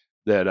developing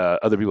that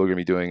other people are going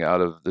to be doing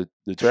out of the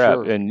trap.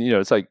 Sure. And, you know,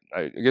 it's like,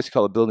 I guess you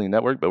call it building a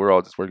network, but we're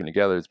all just working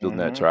together. It's building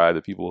that tribe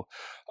of people.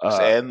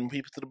 Just adding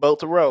people to the boat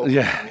to row.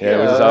 Yeah,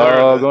 we're just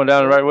all going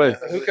down the right way.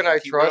 Who can I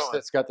Keep trust rowing.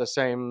 that's got the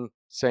same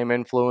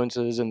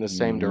influences in the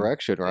same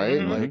direction, right?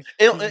 Mhm. Like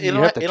It don't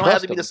have to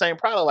trust be the them. same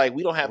product. Like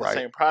we don't have the Right.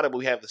 same product, but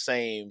we have the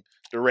same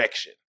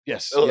direction.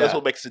 Yes, So that's yeah.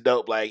 what makes it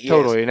dope. Like yes.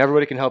 Totally, and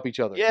everybody can help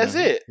each other. Yeah, that's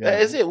it. Yeah.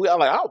 That's it. We are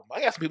like, oh,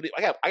 I got some people.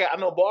 I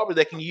know barbers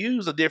that can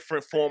use a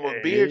different form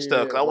of beard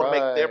stuff because I want to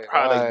make their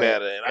product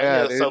better. And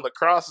I dude. so the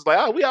cross is like,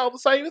 oh, we all the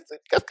same.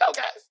 Let's go,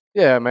 guys.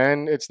 Yeah,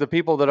 man, it's the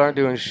people that aren't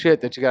doing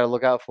shit that you got to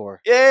look out for.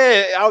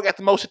 Yeah, I don't got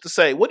the most shit to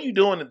say. What are you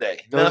doing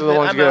today? Those are the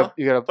ones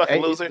you got to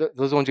Fucking loser.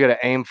 Those are the ones you got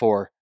to aim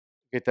for.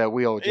 Get that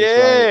wheel just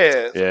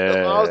right. Yeah,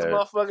 Yeah. All those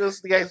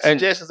motherfuckers got And-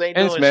 suggestions ain't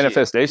And doing it's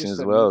manifestation Just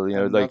as well. You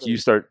know, like another- you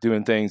start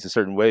doing things a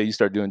certain way, you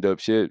start doing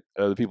dope shit.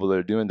 Other people that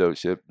are doing dope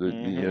shit, you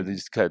know, they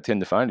just kind of tend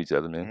to find each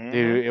other, man.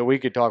 shit. Dude, we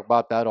could talk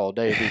about that all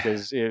day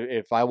because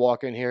if I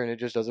walk in here and it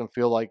just doesn't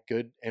feel like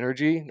good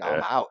energy,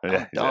 I'm out. Yeah, I'm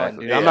done, exactly.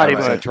 dude. Yeah, I'm not I'm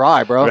even saying- gonna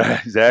try, bro.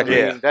 Right,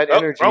 exactly. I mean, that Oh,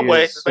 energy wrong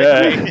way. is.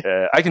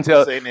 Yeah, I can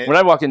tell Saying it. when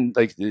I walk in.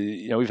 Like,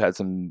 you know, we've had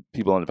some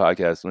people on the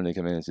podcast when they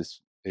come in.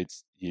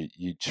 It's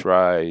you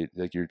try,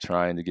 like you're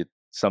trying to get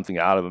something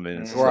out of them, and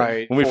it's like-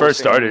 Right. when we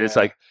first forcing, started, it's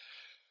like,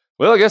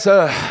 well, I guess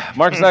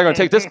Mark and I are going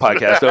to take this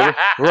podcast over.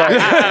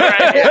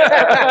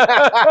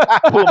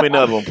 Pull me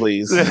another one,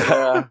 please.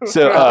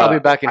 So I'll be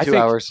back in I 2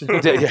 think- hours.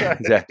 yeah,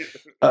 exactly.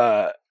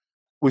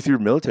 With your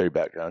military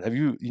background,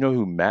 you know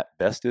who Matt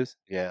Best is?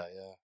 Yeah,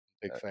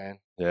 big fan.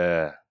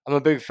 Yeah. I'm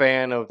a big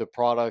fan of the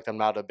product. I'm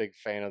not a big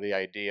fan of the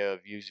idea of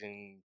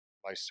using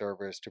my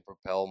service to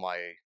propel my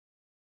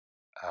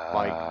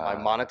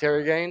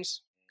monetary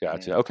gains.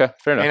 Gotcha. Okay,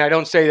 fair enough. And I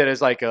don't say that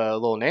as like a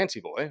little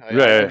Nancy boy.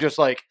 Right. I'm just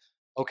like,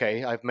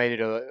 okay, I've made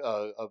it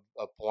a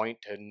point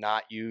to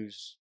not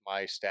use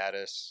my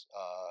status.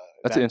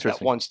 That's that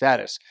interesting. one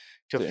status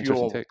to That's an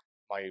interesting fuel take.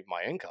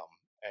 my income.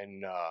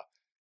 And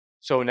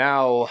so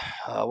now,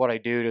 what I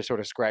do to sort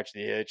of scratch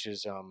the itch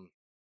is,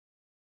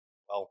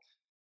 well,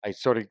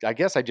 I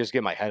guess I just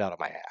get my head out of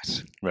my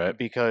ass. Right.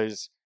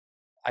 Because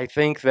I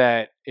think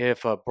that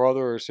if a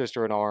brother or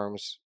sister in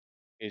arms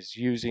is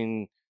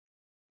using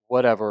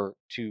whatever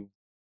to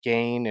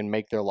gain and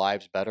make their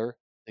lives better,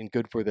 then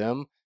good for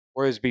them.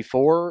 Whereas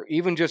before,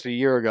 even just a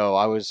year ago,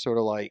 I was sort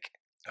of like,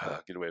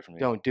 Get away from me.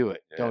 don't do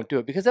it. Yeah. Don't do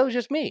it. Because that was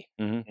just me.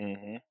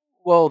 Mm-hmm.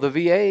 Well, the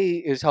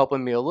VA is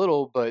helping me a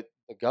little, but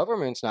the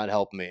government's not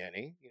helping me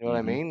any. You know what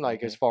I Mhm, mean?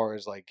 Like as far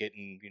as like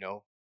getting,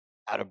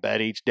 out of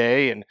bed each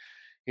day and,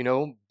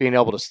 being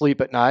able to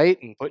sleep at night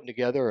and putting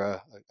together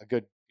a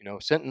good,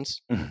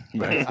 sentence.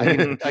 Right.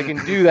 I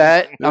can do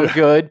that. I'm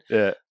good.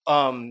 Yeah.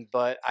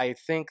 But I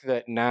think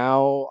that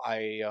now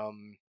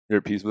You're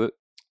at peace with it?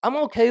 I'm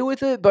okay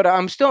with it, but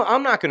I'm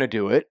not going to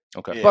do it.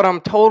 Okay. Yeah. But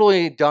I'm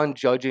totally done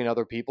judging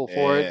other people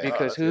for Yeah. it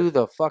because Oh, who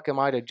the fuck am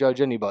I to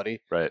judge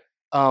anybody? Right.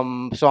 So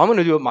I'm going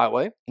to do it my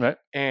way. Right.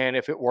 And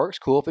if it works,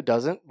 cool. If it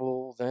doesn't,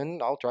 well, then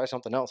I'll try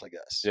something else, I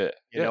guess. Yeah.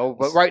 You know,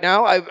 but right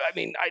now, I'd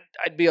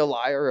be a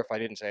liar if I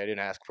didn't say I didn't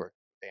ask for a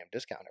damn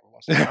discount every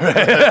once in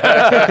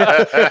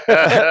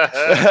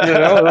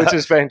a while. Which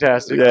is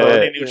fantastic. Yeah.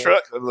 but, Any new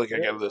truck? Look, I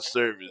got a little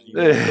service.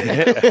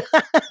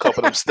 A couple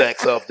of them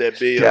stacks off that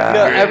bill. God.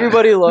 No,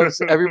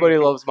 everybody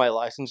loves my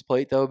license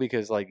plate though,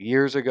 because like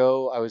years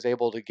ago I was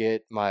able to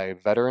get my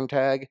veteran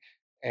tag,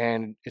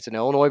 and it's an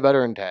Illinois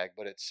veteran tag,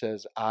 but it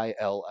says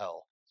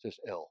ILL. It's just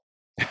ill.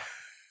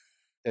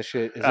 That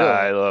shit is ill.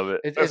 I love it.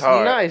 It's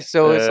hard. nice.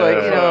 So it's like,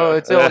 Yeah.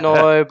 it's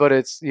Illinois, but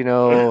it's,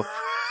 So,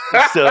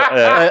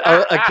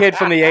 a kid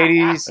from the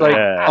 80s, like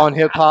Yeah. on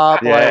hip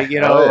hop, Yeah. like, Oh,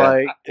 yeah.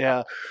 like,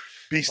 yeah.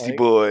 Beastie Like-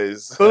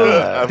 Boys.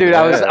 Dude,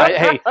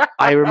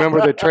 I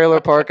remember the trailer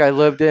park I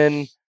lived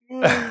in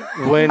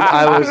when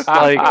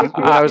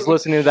I was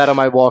listening to that on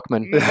my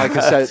Walkman, my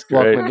cassette That's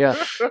great.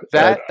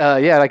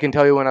 Walkman. Yeah, I can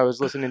tell you when I was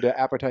listening to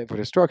Appetite for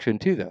Destruction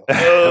too, though.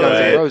 Guns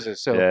Right. N'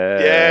 Roses. So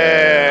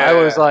Yeah. I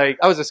was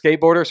a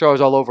skateboarder, so I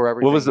was all over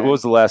everything. what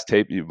was the last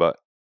tape you bought?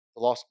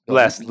 the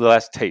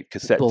Last tape,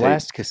 cassette the tape.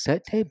 last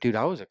cassette tape, dude?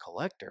 I was a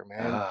collector,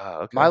 man.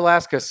 Okay. My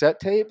last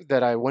cassette tape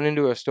that I went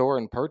into a store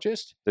and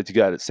purchased. that you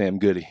got at Sam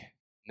Goody.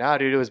 Nah,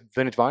 dude, it was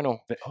vintage vinyl.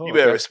 You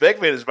better respect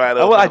Vintage Vinyl.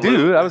 Oh, well, I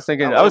do. I was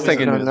thinking. I was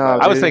thinking. No,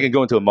 I was dude. thinking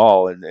going to a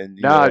mall and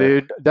you Nah, know,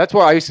 dude, that's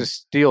where I used to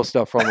steal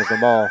stuff from, was the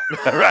mall.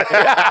 right.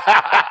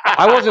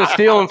 I wasn't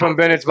stealing from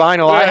vintage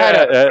vinyl. I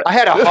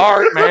had a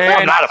heart, man.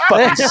 I'm not a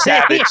fucking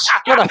savage.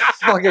 Not a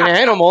fucking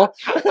animal.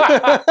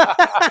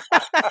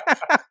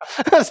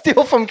 I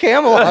steal from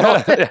Camelot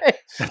all day.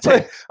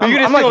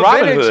 I'm like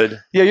Robin Hood.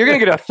 Yeah, you're gonna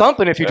get a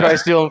thumping if you try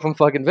stealing from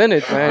fucking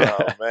vintage, man.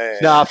 Oh, man.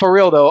 Nah, for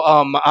real though.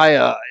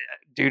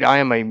 Dude, I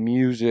am a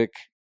music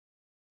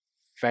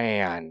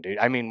fan, dude.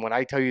 I mean, when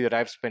I tell you that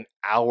I've spent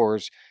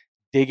hours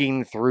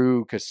digging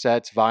through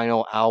cassettes,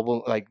 vinyl,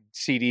 album, like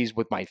CDs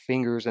with my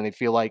fingers, and they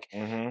feel like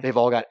they've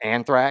all got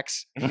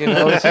anthrax. You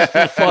know, it's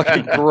just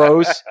fucking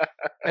gross.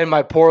 And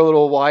my poor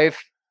little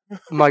wife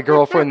my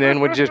girlfriend then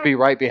would just be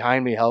right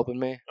behind me helping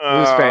me. It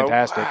was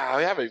fantastic. Wow,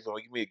 y'all maybe want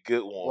to give me a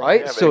good one,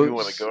 Right? Yeah, So, you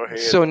want to go ahead.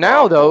 so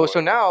now though, so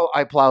now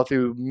I plow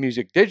through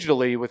music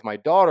digitally with my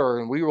daughter,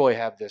 and we really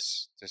have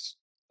this That's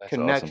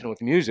connection awesome.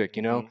 with music,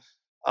 you know.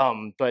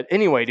 Mm-hmm. But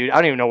anyway, dude, I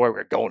don't even know where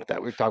we're going with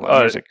that. We were talking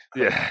about music.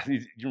 Yeah,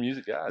 you're a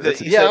music guy.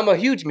 Yeah, I'm a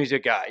huge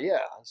music guy. Yeah.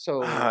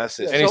 So, that's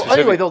it. yeah. Any So specific-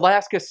 anyway, the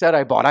last cassette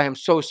I bought, I am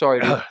so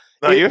sorry, dude.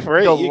 No, you're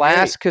free. The You're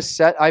last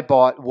cassette I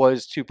bought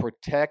was to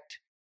protect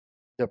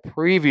the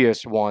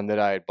previous one that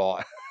I had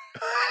bought.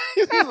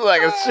 He's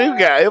like a shoe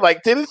guy. He's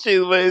like tennis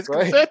shoes with his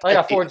Right? cassette I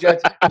got 4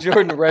 tapes.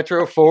 Jordan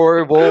Retro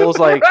 4 Bulls,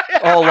 like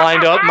all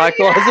lined up in my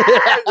closet.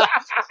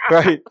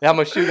 Right? I'm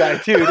a shoe guy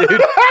too,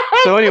 dude.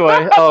 So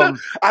anyway, I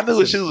knew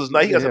his shoes was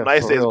nice. He got some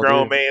nice for ass real,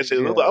 grown dude. man shoes.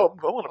 I was Yeah. like, oh,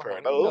 I want a pair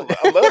of those.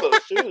 I love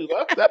those shoes.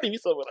 I need me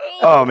some of those.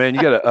 Oh man,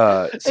 you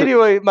gotta.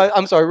 Anyway,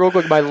 I'm sorry, real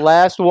quick. My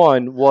last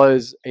one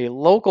was a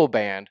local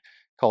band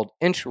called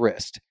Inch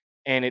Wrist,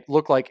 and it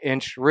looked like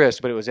Inch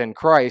Wrist, but it was in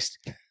Christ.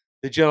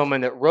 The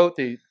gentleman that wrote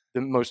the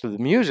most of the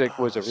music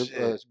was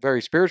a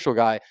very spiritual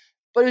guy,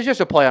 but it was just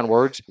a play on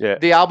words. Yeah.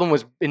 The album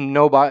was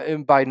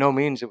by no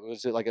means it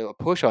was like a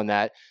push on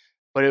that,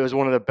 but it was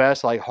one of the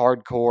best like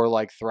hardcore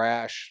like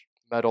thrash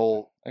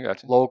metal I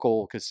got you.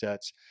 local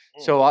cassettes.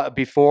 So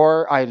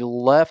before I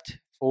left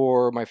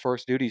for my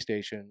first duty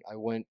station, I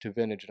went to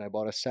Vintage and I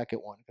bought a second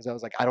one because I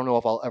was like, I don't know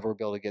if I'll ever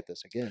be able to get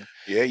this again.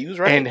 Yeah, you was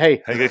right. And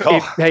hey, Hey, good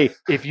call.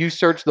 if you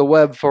search the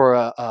web for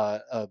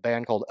a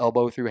band called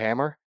Elbow Through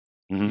Hammer,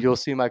 you'll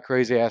see my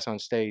crazy ass on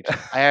stage.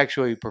 I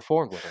actually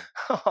performed with them.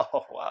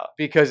 Oh wow!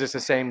 Because it's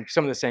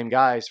some of the same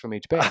guys from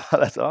each band.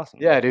 That's awesome.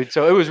 Yeah, dude.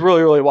 So it was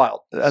really, really wild.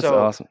 That's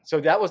awesome.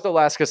 So that was the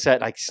last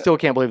cassette. I still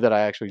can't believe that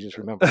I actually just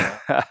remember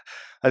that.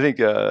 I think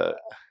the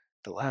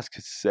last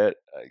cassette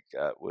I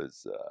got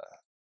was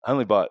I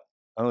only bought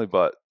I think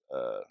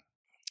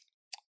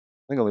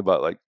I only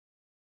bought like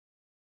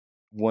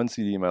 1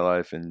 CD in my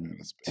life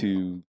and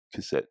 2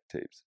 cassette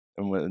tapes.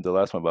 And the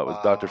last one I bought was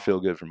Dr.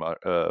 Feelgood from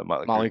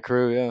Motley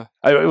Crue.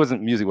 Yeah.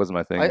 Music wasn't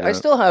my thing. I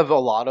still have a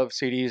lot of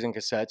CDs and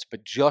cassettes,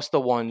 but just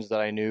the ones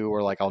that I knew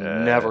were like, I'll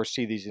never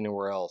see these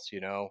anywhere else. You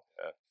know.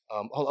 Yeah.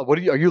 What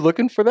are you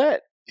looking for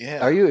that?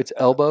 Yeah. Are you? It's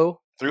Elbow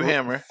Through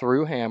Hammer.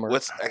 Through Hammer.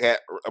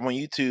 I'm on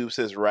YouTube.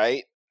 Says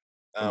right.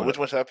 Which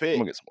one should I pick? I'm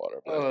gonna get some water.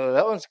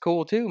 That one's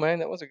cool too, man.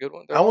 That was a good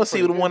one. I want to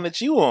see the one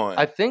that you on.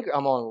 I think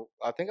I'm on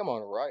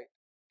right,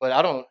 but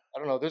I don't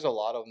know. There's a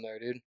lot of them there,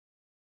 dude.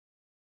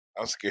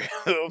 I'm scared.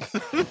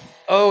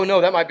 Oh no,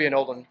 that might be an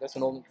old one. That's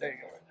an old one. There you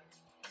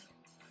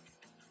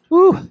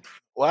go. Woo!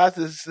 Why is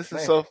this? This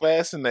is so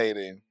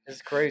fascinating.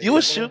 It's crazy.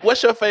 What's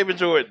your favorite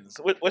Jordans?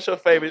 What's your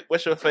favorite?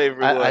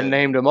 I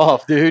named them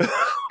off, dude,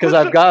 because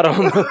I've got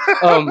them.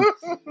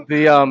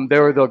 They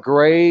were the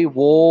gray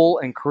wool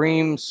and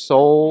cream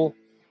sole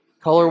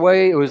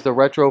colorway. It was the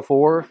Retro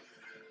 4.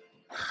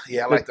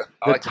 Yeah, I like the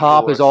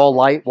top fours. is all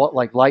light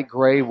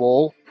gray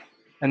wool,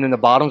 and then the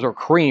bottoms are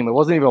cream. It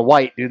wasn't even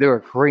white, dude. They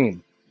were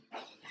cream.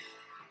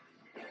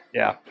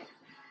 Yeah.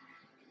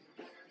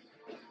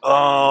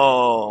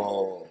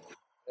 Oh.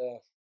 Yeah.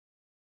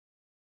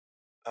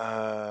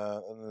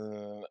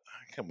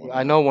 Come on.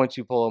 I know once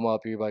you pull them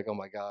up, you're like, oh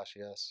my gosh,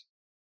 yes.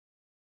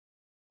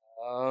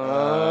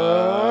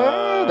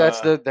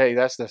 That's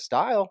the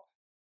style.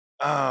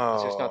 Oh.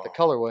 It's just not the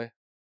colorway.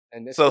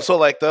 And it's so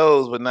like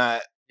those, but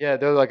not. Yeah,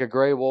 they're like a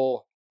gray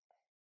wool.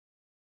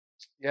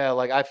 Yeah,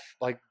 like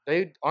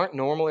they aren't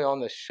normally on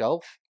the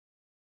shelf,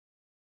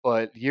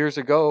 but years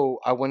ago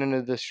I went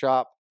into this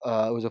shop.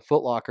 It was a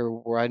Foot Locker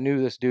where I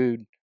knew this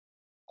dude,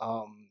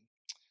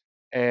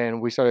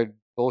 and we started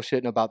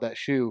bullshitting about that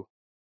shoe.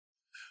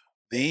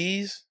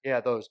 These?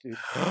 Yeah, those, dude.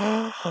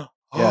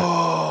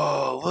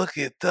 Oh, look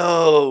at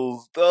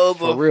those! Those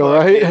For are real,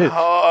 fucking right?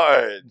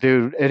 hard,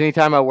 dude.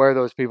 Anytime I wear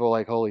those, people are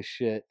like, "Holy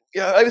shit!"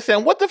 Yeah, I was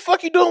saying, what the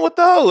fuck you doing with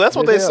those? That's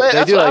what they say.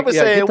 That's do, what like, I've been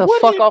yeah, saying. Get the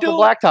what fuck are you off doing?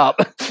 the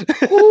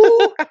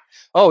blacktop.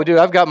 Oh, dude,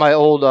 I've got my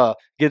old.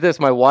 Get this,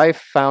 my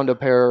wife found a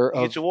pair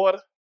of. Get your water.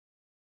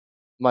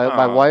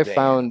 My wife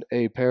found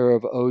a pair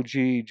of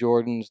OG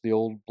Jordans, the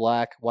old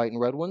black, white,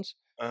 and red ones,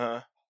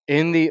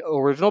 in the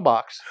original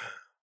box,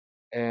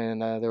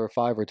 and they were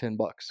 $5 or $10.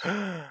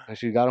 And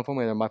she got them for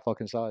me. They're my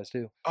fucking size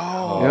too.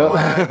 Oh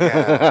my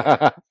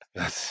god!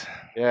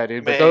 Yeah,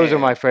 dude. But those are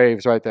my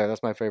faves right there.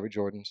 That's my favorite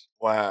Jordans.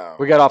 Wow.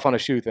 We got off on a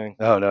shoe thing.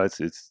 Oh no, it's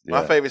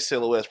my favorite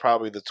silhouette is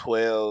probably the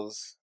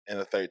 12s and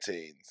the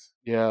 13s.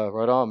 Yeah,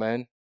 right on,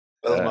 man.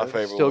 Those are my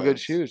favorite. Still ones. good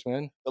shoes,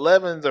 man.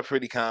 11s are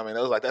pretty common.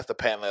 Those that's the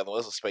patent leather.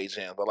 Those are Space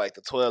Jam. But like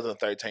the 12s and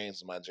 13s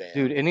is my jam.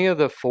 Dude, any of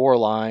the 4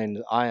 lines,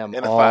 I am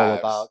all 5s.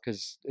 about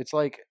because it's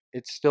like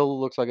it still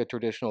looks like a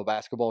traditional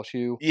basketball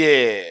shoe.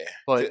 Yeah,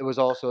 but it looks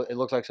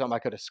like something I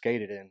could have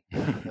skated in.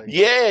 Like,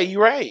 yeah,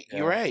 you're right. Yeah.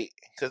 You're right.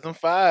 Because them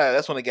 5,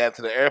 that's when it got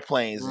to the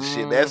airplanes and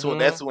shit. That's when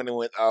it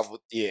went off.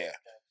 Yeah.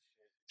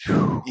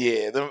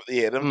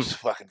 Them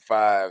fucking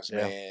 5s,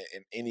 man.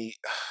 And any,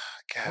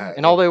 God,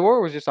 and all they were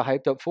was just a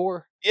hyped up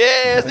 4.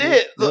 Yeah, that's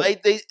it.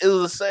 It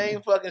was the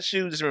same fucking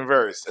shoe, just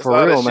reversed. That's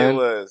all that shit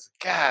was.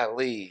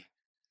 Golly,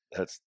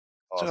 that's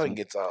awesome. Jordan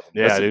gets all them.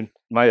 Yeah, dude.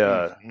 My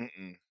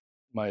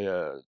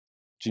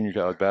junior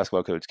college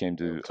basketball coach came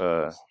to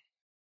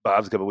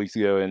Bob's a couple weeks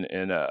ago, and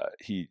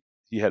he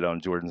had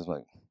on Jordans. I'm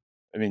like,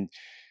 I mean,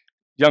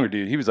 younger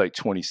dude. He was like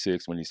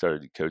 26 when he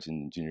started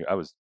coaching junior. I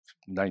was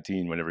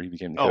 19 whenever he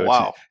became the coach. Oh,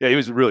 wow. Yeah, he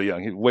was really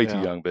young. He was way too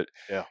Yeah. young, but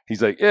Yeah.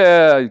 he's like,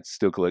 yeah, I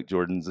still collect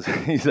Jordans.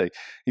 he's like,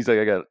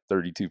 I got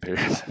 32 pairs.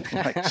 I'm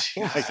like,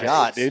 Oh my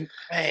God, dude.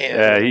 Man,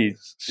 yeah,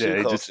 shoe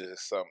he culture just,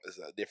 is a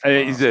I different.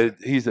 mean, monster.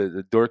 he's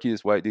the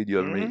dorkiest white dude you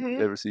ever meet,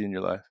 Mhm. ever see in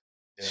your life.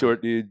 Yeah.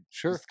 Short dude,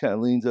 Sure. just kind of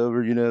leans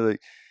over,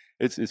 like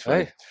it's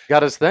funny. Hey,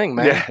 got his thing,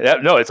 man. Yeah,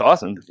 no, it's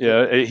awesome.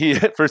 He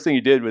first thing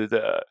he did was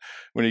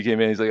when he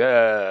came in, he's like,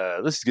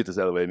 let's just get this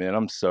out of the way, man.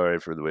 I'm sorry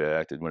for the way I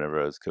acted whenever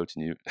I was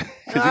coaching you.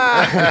 He's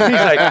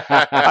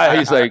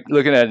like,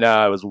 looking at it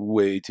now, I was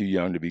way too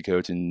young to be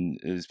coaching,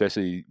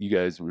 especially you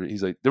guys.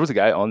 He's like, there was a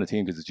guy on the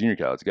team because it's junior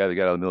college, a guy that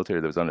got out of the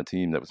military that was on a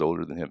team that was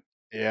older than him.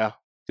 Yeah.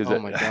 Oh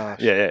my gosh.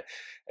 Yeah.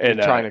 And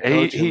trying to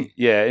coach him.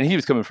 and he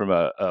was coming from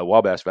a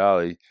Wabash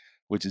Valley,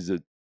 which is a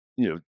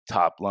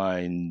top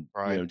line,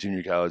 Right.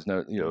 junior college,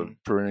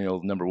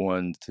 perennial number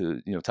 1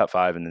 to top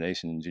 5 in the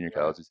nation in junior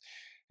colleges,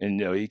 and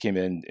he came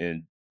in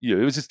and it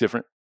was just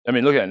different. I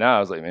mean, looking at it now, I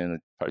was like, man, I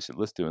probably should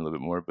listen to him a little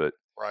bit more, but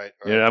Right.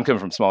 I'm coming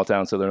from small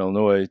town, Southern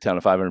Illinois, town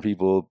of 500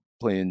 people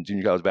playing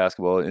junior college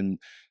basketball, and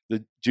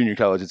the junior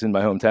college is in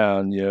my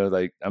hometown.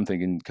 Like I'm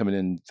coming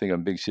in, think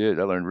I'm big shit.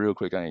 I learned real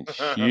quick I ain't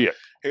shit.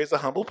 Here's a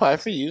humble pie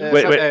for you. Yeah,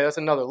 Wait. hey, that's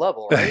another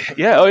level, right?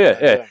 Yeah. Oh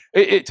yeah.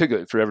 It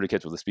took forever to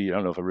catch up with the speed. I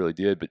don't know if I really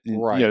did, but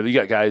Right. you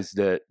got guys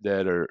that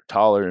are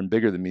taller and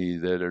bigger than me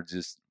that are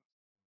just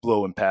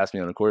blowing past me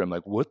on the court. I'm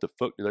like, what the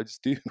fuck did I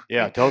just do?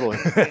 Yeah, totally.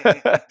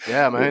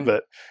 Yeah, man.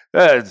 But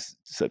that's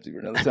subject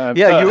for another time.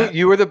 Yeah,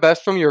 you were the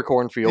best from your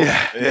cornfield,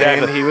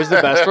 and he was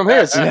the best from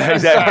his. Yeah,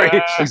 exactly,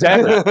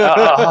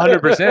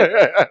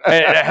 100%.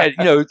 And I had,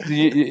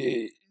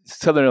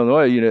 Southern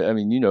Illinois, I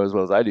mean, as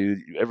well as I do,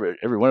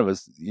 every one of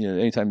us,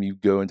 anytime you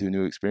go into a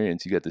new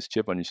experience, you got this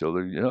chip on your shoulder.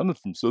 I'm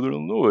from Southern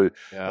Illinois.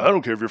 Yeah. I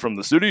don't care if you're from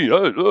the city.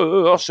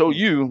 I'll show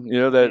you,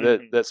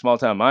 that small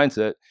town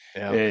mindset.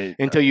 Yeah. And,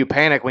 Until you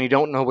panic when you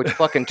don't know which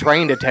fucking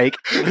train to take.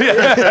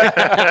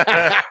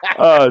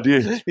 Oh,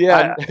 dude.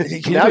 Yeah.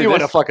 Now you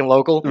want a fucking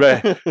local.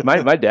 Right.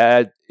 My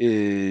dad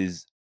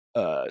is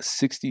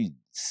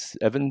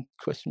 67 ?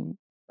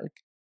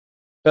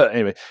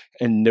 Anyway,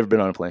 and never been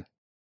on a plane.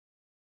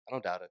 I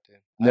don't doubt it, dude.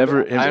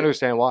 Never. I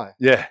understand why.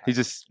 Yeah,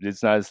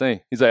 it's not his thing.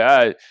 He's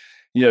like,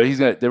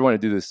 they want to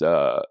do this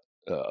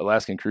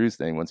Alaskan cruise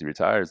thing once he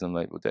retires. I'm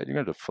like, well, Dad, you're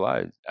going to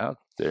fly out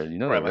there. You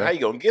know Right, that, but right? how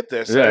you gonna get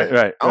there? Sir?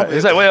 Right.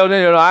 He's like, well,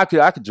 I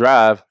could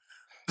drive.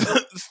 You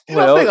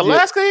don't think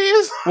Alaska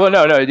is? Well,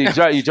 no.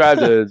 You drive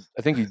to.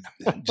 I think you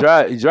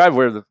drive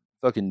where the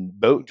fucking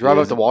boat Drive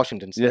up is. to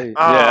Washington State.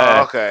 Oh,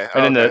 Yeah. okay.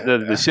 And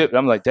then the ship.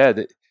 I'm like,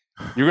 Dad,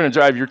 you're going to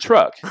drive your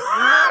truck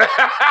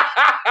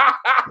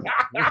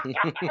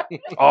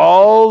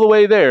all the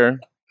way there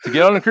to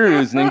get on the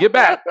cruise and then get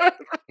back And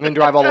then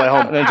drive all the way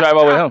home. and then drive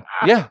all the way home.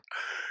 Yeah.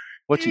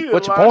 What's your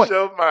lost point?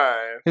 Your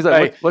mind. He's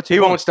like, what's He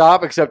your won't point?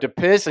 stop except to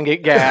piss and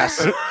get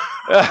gas.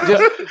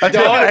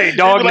 Hey,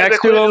 dog next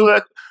to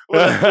him.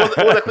 Mule,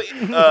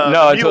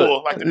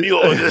 like the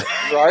mule.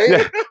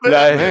 Right?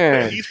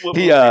 Man.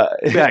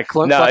 Yeah,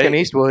 Clint fucking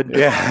Eastwood.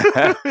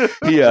 Yeah.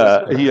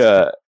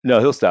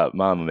 He'll stop.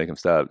 Mom will make him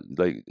stop.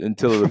 Like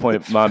until the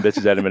point mom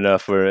bitches at him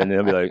enough and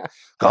he'll be like,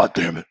 God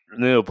damn it.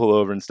 And then he'll pull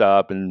over and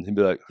stop and he'll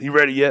be like, you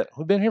ready yet?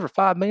 We've been here for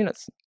 5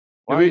 minutes.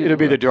 It'll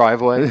be the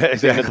driveway.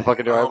 Exactly. The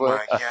fucking Oh driveway.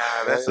 my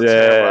god, that's a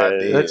terrible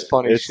idea. That's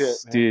funny shit,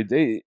 man. Dude,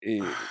 Maybe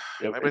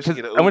I should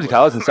get an I went to Uber.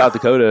 college in South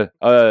Dakota.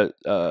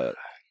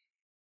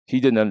 He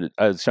didn't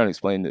I was trying to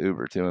explain the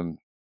Uber to him.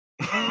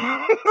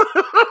 I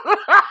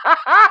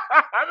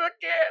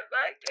can't.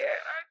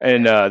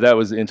 And that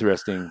was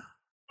interesting.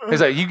 He's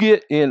like, you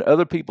get in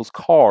other people's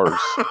cars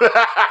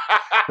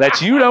that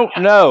you don't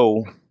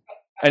know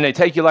and they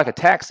take you like a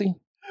taxi?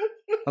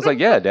 I was like,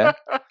 yeah, Dad.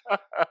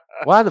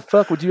 Why the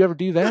fuck would you ever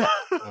do that?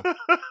 I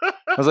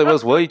was like, well,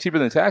 it's way cheaper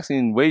than a taxi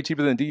and way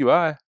cheaper than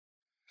DUI.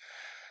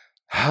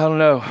 I don't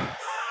know.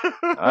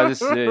 I just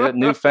that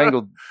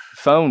newfangled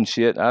phone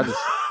shit.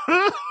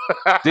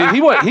 Dude,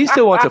 he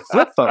still wants a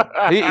flip phone.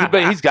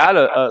 But he's got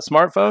a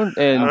smartphone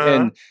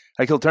and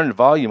like he'll turn the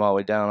volume all the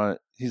way down on it.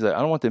 He's like, I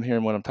don't want them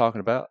hearing what I'm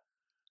talking about.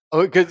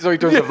 Oh, so he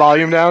turns the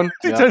volume down?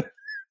 Yeah.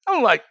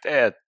 I'm like,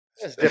 Dad.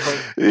 That's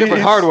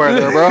different hardware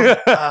there, bro.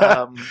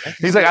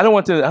 He's like, I don't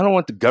want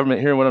the government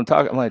hearing what I'm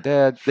talking. I'm like,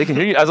 Dad, they can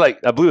hear you. I was like,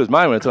 I blew his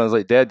mind when I told him. I was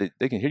like, Dad,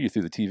 they can hear you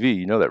through the TV.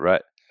 You know that,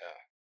 right?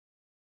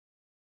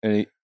 Yeah.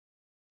 And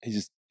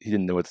he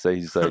didn't know what to say.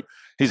 He's like,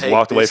 he just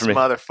walked away from me.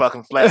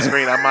 Motherfucking flat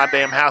screen on my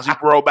damn house. You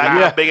roll back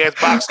Yeah. a big ass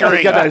box screen.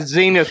 He's got that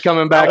Zenith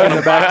coming back in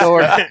the back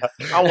door. I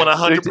want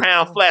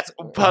 100-pound flat,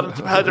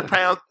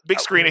 100-pound big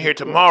screen in here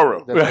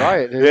tomorrow. That's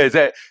right. Dude. Yeah,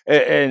 exactly.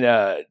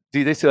 And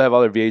dude, they still have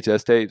all their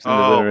VHS tapes in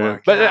the living room.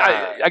 But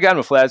I got him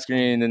a flat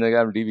screen and I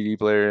got him a DVD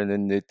player, and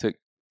then it took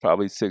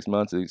probably 6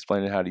 months of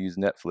explaining how to use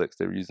Netflix.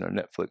 They were using our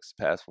Netflix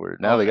password.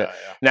 Now they got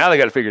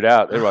it figured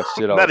out. They watch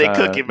shit all Now the they time.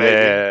 cooking, baby.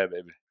 Yeah,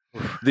 baby.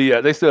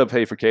 They still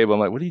pay for cable. I'm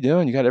like, what are you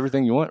doing? You got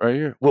everything you want right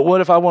here. Well,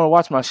 what if I want to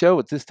watch my show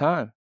at this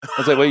time? I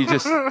was like, well, you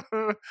just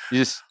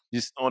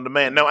on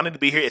demand. No, I need to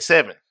be here at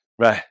 7.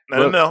 right.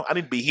 No, I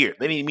need to be here.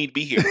 They need me to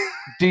be here.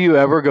 Do you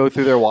ever go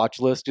through their watch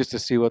list just to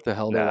see what the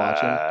hell they're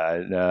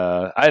watching?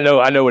 Nah. I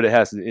know what it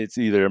has. It's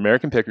either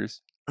American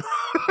Pickers,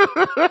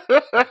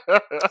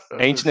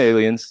 Ancient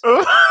Aliens.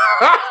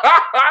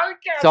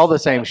 It's all the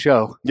same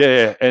show.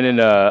 Yeah, and then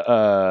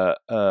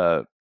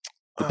the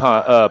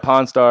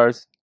Pawn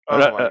Stars. Oh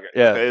my God.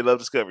 Yeah, They love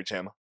Discovery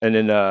Channel. and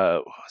then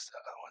what was the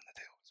other one that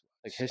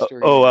they Like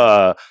history.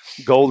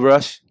 Gold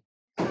Rush.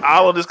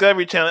 All on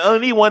Discovery Channel. I only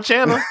need one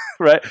channel.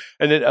 Right,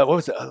 and then what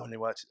was the other one they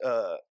watched?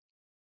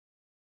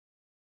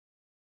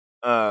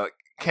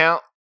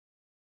 Count.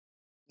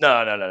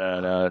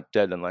 No.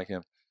 Dad doesn't like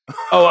him.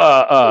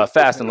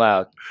 Fast and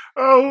Loud.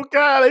 Oh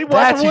God, they watch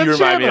That's who one you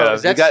remind me channel.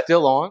 of. Is that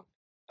still on?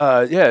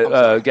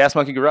 Gas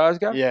Monkey Garage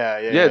guy.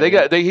 Yeah.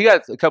 He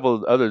got a couple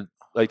of other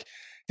like.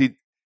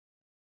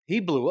 He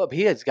blew up.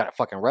 He has got a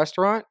fucking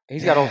restaurant.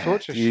 He's got all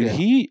sorts of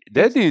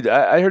shit.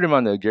 I heard him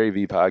on the Gary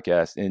Vee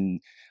podcast, and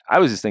I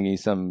was just thinking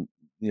he's some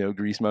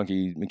grease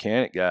monkey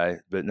mechanic guy,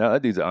 but no,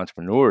 that dude's an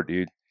entrepreneur,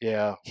 dude.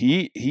 Yeah.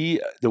 He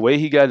the way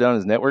he got it on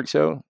his network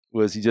show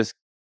was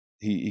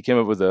he came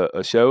up with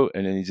a show,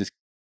 and then he just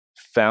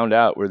found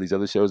out where these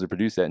other shows are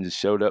produced at, and just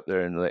showed up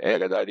there and like, hey, I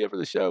got the idea for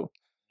the show.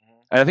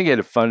 And I think he had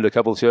to fund a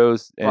couple of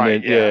shows, and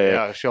Right.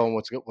 then, Show them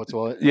what's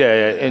what.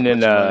 yeah, and then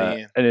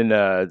money.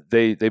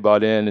 they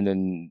bought in, and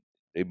then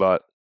they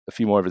bought a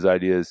few more of his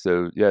ideas.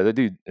 So yeah, that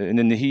dude, and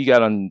then he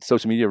got on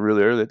social media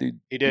really early. That dude,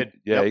 He did.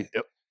 Yeah,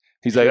 Yep.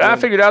 he's like, I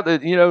figured out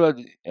that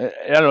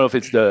I don't know if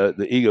it's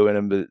the ego in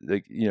him, but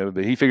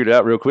but he figured it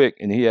out real quick,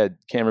 and he had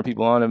camera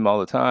people on him all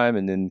the time,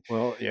 and then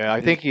Well, yeah, I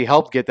think he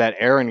helped get that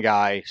Aaron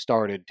guy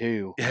started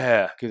too.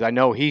 yeah. Because I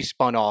know he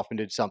spun off and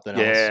did something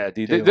else. Yeah,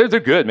 dude, too. they're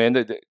good, man.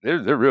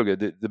 They're real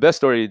good. The best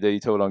story that he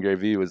told on Gary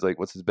Vee was like,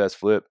 what's his best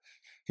flip?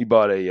 He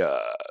bought I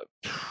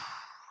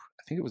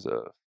think it was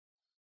a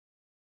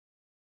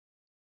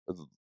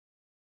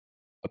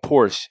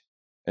Porsche,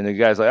 and the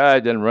guy's like,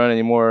 it doesn't run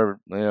anymore.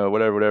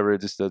 Whatever.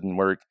 It just doesn't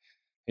work.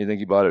 He think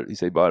he bought it. He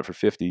said he bought it for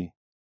 $50,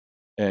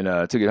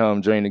 and took it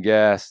home, drained the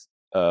gas,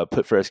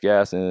 put fresh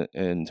gas in it,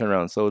 and turned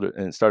around and sold it,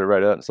 and started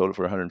right up and sold it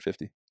for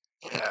 $150.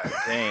 God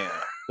damn.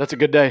 That's a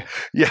good day.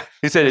 Yeah,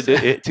 he said it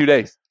did 2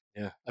 days.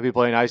 Yeah, I'd be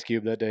playing Ice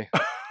Cube that day.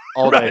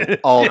 All day, Right.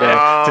 all day,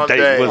 All Today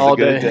day. was a all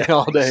good day, day.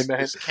 all day,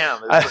 man. It's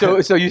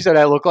countless. So you said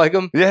I look like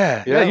him?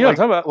 Yeah, you know what I'm like-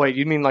 talking about. Wait,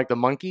 you mean like the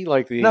monkey?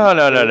 Like the No. What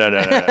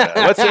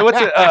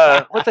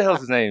the hell's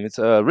his name? It's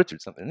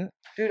Richard something, isn't it?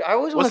 Dude, I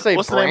always want to What's- say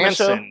what's the name of the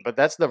show? Branson, but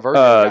that's the version.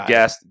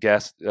 Guy.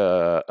 Gas,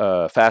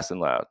 Fast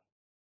and Loud.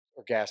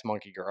 Or Gas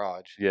Monkey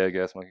Garage. Yeah,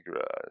 Gas Monkey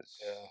Garage.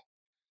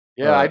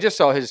 Yeah, I just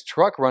saw his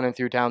truck running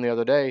through town the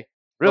other day.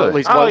 Really? Well, at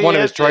least one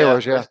of his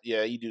trailers. Yeah.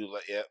 Yeah, you do.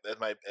 Yeah, that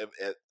might.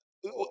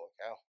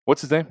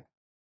 What's his name?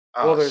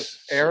 Well, there's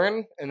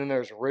Aaron, and then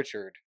there's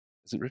Richard.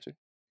 Is it Richard?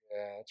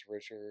 Yeah, it's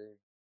Richard,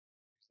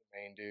 the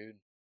main dude.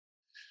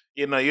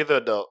 You're the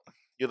adult.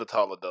 You're the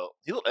tall adult.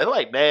 You look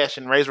like Nash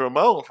and Razor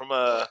Ramon from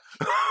Wow.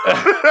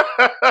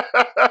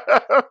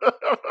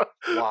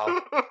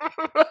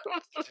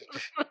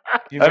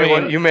 I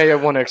mean- You may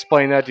want to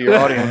explain that to your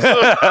audience.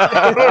 Right.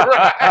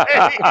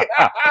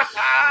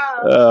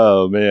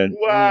 Oh man,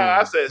 Wow,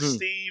 I said Hmm.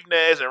 Steve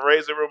Nash and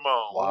Razor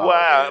Ramon. Wow,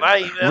 Wow, dude. and I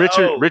ain't even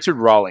know. Richard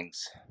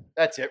Rawlings.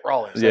 That's it,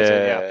 Rollins. That's it,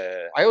 yeah.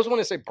 Yeah, I always want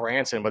to say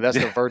Branson, but that's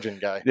the Virgin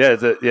guy.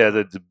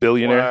 the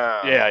billionaire.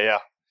 Wow. Yeah.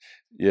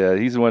 Yeah,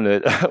 he's the one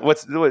that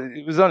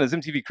it was on his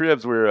MTV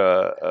Cribs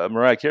where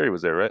Mariah Carey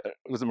was there, right?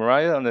 Was it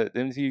Mariah on the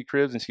MTV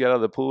Cribs, and she got out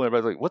of the pool, and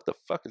everybody's like, "What the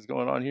fuck is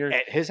going on here?"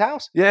 At his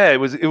house? Yeah, it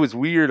was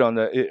weird on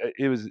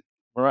it was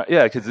Mariah.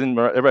 Yeah, because then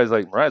everybody's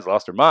like, Mariah's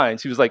lost her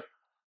mind. She was like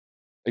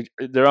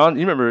they're on.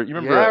 You remember?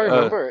 Yeah, I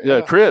remember. Yeah,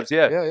 Yeah. Cribs.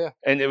 Yeah. Yeah.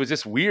 And it was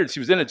just weird.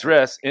 She was in a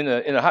dress in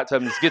a hot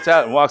tub, and just gets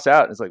out and walks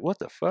out, and it's like, what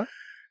the fuck?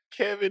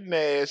 Kevin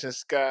Nash and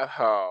Scott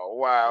Hall.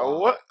 Wow,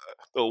 what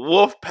the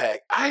Wolf Pack?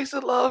 I used to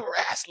love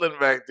wrestling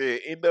back then.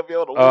 NWO,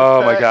 the Wolf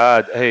Oh my Pack.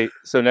 God! Hey,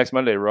 so next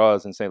Monday, Raw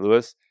is in St.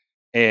 Louis,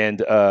 and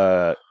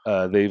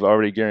they've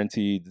already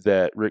guaranteed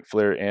that Ric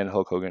Flair and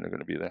Hulk Hogan are going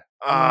to be there.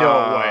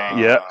 No way.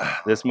 Yeah,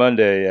 this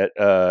Monday at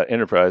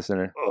Enterprise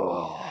Center.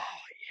 Oh,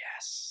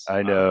 yes.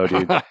 I know,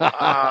 dude.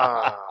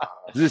 Ah.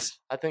 This,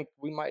 I think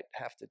we might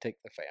have to take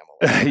the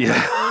family.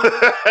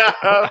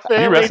 yeah.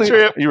 Family You wrestling?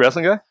 trip. You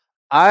wrestling guy?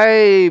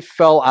 I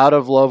fell out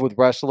of love with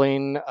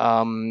wrestling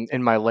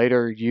in my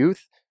later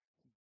youth,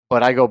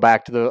 but I go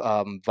back to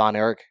the Von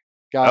Erich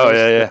guys, Oh,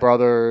 yeah. the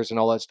brothers, and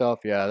all that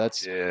stuff. Yeah,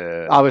 that's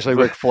Yeah. obviously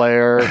Ric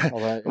Flair.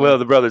 All that, Well,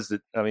 the brothers that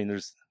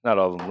there's not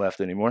all of them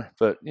left anymore,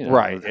 but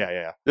right?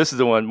 Yeah. This is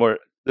the one more.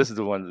 This is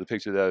the one. The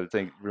picture that I would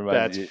think reminds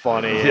That's you.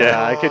 funny. Yeah.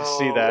 Yeah, I could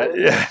see that.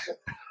 Yeah.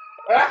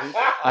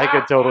 I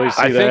could totally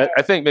see I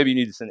that. think maybe you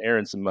need to send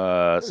Aaron some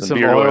Some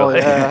beard oil, oil.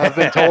 yeah, I've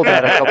been told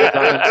that a couple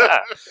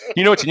times.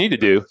 You know what you need to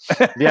do?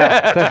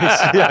 Yeah,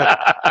 thanks.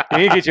 Yeah. You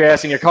need to get your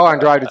ass in your car and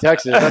drive to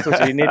Texas. That's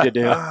what you need to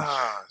do.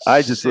 Ah,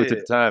 I just looked at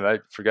shit. the time. I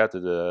forgot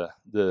that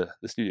the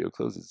studio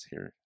closes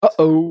here.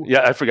 Oh,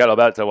 Yeah, I forgot all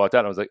about it until I walked out.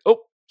 And I was like,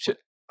 oh shit.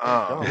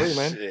 Oh, golly,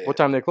 man. shit. What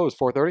time they close?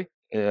 4:30.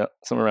 Yeah,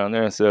 somewhere around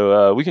there.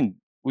 So we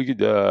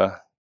could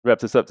wrap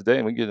this up today,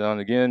 and we can get it on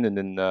again, and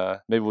then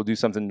maybe we'll do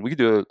something. We could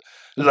do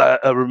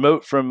a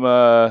remote from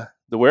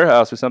the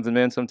warehouse or something,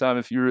 man. Sometime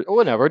if you're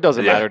Whatever, it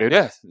doesn't matter, dude.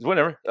 Yeah,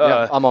 whenever.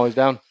 Yeah, I'm always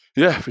down.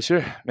 Yeah, for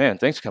sure, man.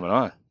 Thanks for coming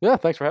on. Yeah,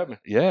 thanks for having me.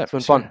 Yeah, It's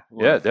been sure. fun.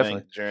 Wanna Yeah, thank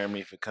definitely.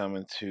 Jeremy for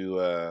coming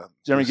to.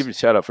 Jeremy, give me a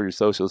shout out for your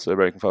socials so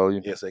everybody can follow you.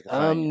 Yes, they can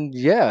find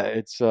you. Yeah,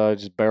 it's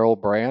just Barrel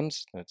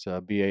Brands. That's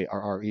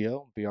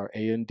BARREO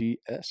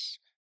BRANDS,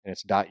 and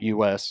it's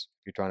 .us.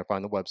 If you're trying to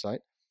find the website.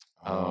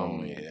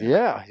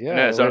 Yeah. And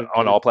it's on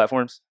all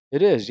platforms.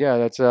 It is, yeah.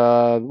 That's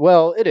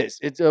well, it is.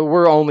 It's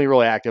we're only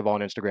really active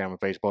on Instagram and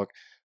Facebook.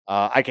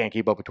 I can't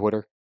keep up with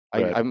Twitter.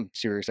 Right. I'm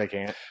serious. I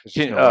can't. There's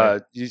just Can, no way.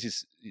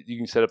 you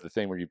can set up the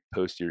thing where you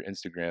post your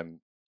Instagram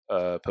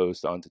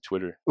post onto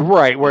Twitter.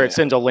 Right, where Yeah. it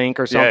sends a link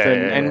or Yeah,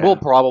 something, yeah, and yeah. we'll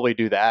probably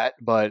do that.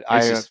 But I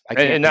It's just- can't.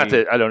 and not be-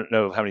 that I don't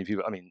know how many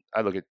people. I mean,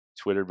 I look at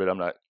Twitter, but I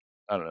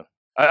don't know.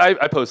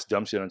 I post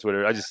dumb shit on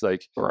Twitter. I just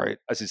Right.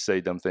 I just say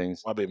dumb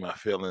things. Might be my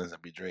feelings. I'll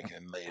be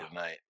drinking late at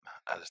night.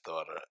 I just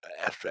thought an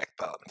abstract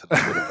thought into the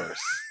Twitterverse.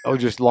 Oh,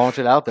 just launch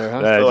it out there,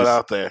 huh? Yeah. Throw it just-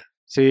 out there.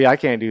 See, I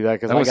can't do that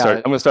because I'm I gonna got start.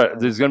 it. I'm gonna start.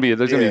 There's gonna be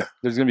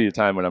Yeah. a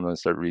time when I'm gonna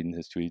start reading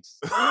his tweets.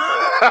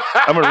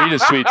 I'm gonna read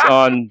his tweets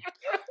on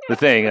the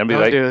thing and be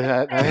Don't like, do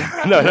that,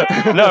 man.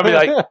 no. I'll be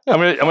like, I'm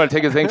gonna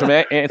take a thing from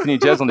Anthony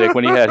Jeselnik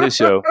when he had his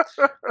show.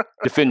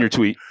 Defend your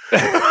tweet.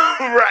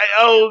 Right.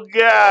 Oh God,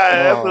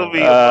 that's gonna be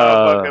a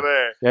motherfucker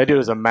there. That dude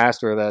is a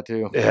master of that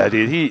too. Yeah,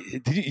 dude.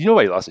 You know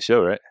why he lost the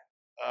show, right?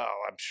 Oh,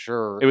 I'm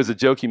sure. It was a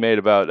joke he made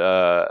about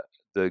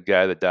the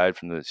guy that died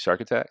from the shark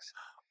attacks.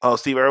 Oh,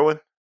 Steve Irwin.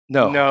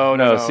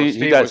 no. See, he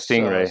Steve got was,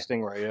 Stingray.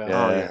 Stingray, yeah.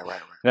 Yeah. Oh yeah,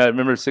 right. Now,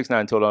 remember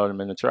 6ix9ine told on him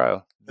in the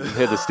trial. He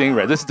had the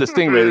Stingray. This is the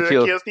Stingray that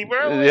killed. Steve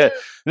Irwin. Yeah.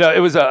 No, it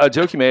was a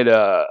joke he made.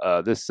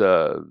 This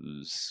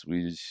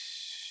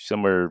Swedish,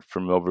 somewhere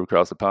from over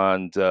across the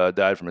pond,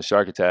 died from a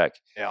shark attack.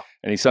 Yeah.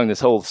 And he sung this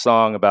whole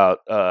song about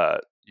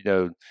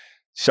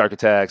shark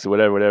attacks or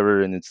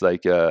whatever. And it's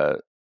like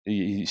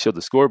he showed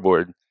the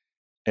scoreboard,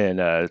 and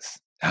it's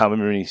how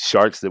many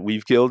sharks that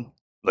we've killed,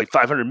 like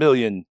 500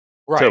 million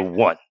to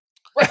 1.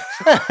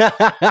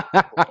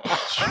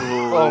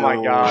 Oh my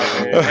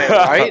god, man. Hey,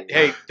 right?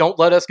 Hey, don't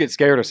let us get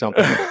scared of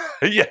something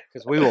Yeah,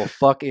 because we will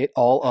fuck it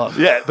all up.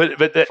 yeah, but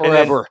and then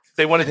Forever.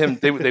 they wanted him.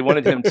 They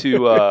wanted him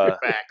to.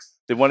 Facts.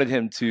 They wanted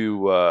him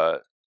to.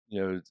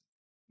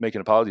 Make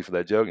an apology for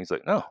that joke. And he's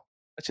like, no,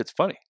 that shit's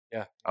funny.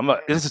 Yeah.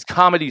 This is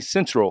Comedy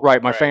Central.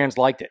 Right, my Right. fans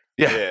liked it.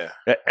 Yeah.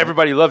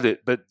 Everybody loved it,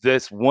 but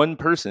this one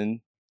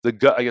person, I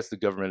guess the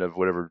government of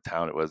whatever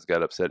town it was,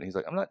 got upset, and he's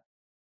like, I'm not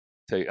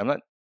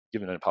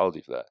giving an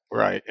apology for that.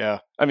 Right, yeah.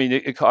 I mean,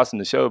 it cost him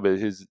the show, but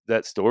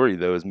that story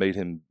though has made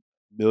him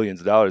millions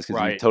of dollars because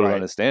he Right, told it right.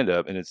 on his stand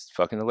up, and it's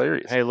fucking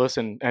hilarious. Hey,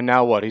 listen, and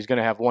now what? He's going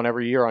to have one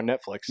every year on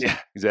Netflix. Yeah,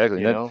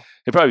 exactly. You know?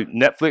 He probably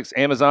Netflix,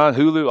 Amazon,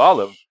 Hulu, all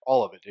of them.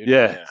 All of it, dude.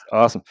 Yeah, Yeah.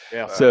 awesome.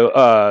 Yeah.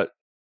 So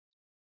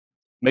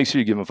make sure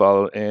you give him a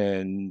follow,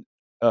 and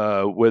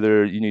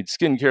whether you need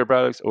skincare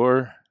products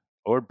or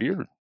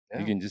beard,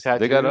 you can just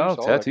they got it all Tattoos,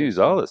 all that good tattoos,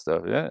 stuff. all that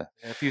stuff. Yeah,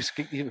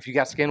 If you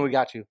got skin, we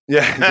got you.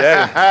 yeah,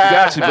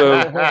 exactly.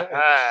 Got you,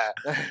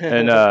 bro.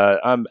 And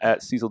I'm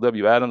at Cecil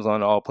W. Adams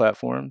on all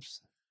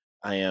platforms.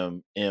 I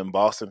am in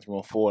Boston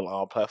 314 on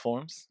all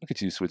platforms. Look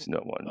at you switching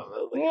up one.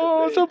 Oh, look at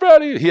Oh, I'm me. so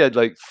proud of you. He had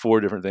like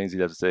 4 different things he'd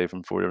have to say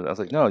from 4 different. I was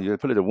like, no, you got to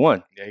put it at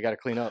one. Yeah, you got to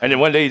clean up. And then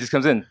one day he just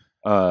comes in.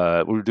 We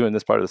were doing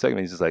this part of the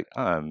segment. He's just like,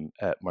 I'm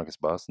at Marcus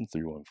Boston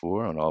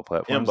 314 on all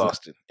platforms. In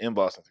Boston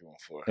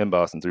 314. In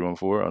Boston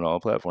 314 on all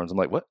platforms. I'm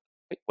like, what?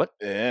 Wait, what?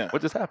 Yeah.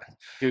 What just happened?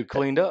 Dude,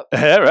 cleaned up.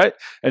 Yeah, right.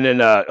 And then,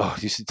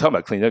 you should talk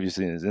about cleaning up. You've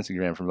seen his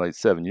Instagram from like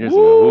 7 years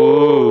ago.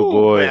 Oh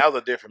boy, Man, that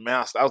was a different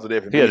mouse. That was a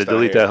different. he had to beast out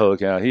delete here. that whole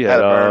account. He Had had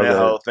to all burn that the-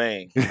 whole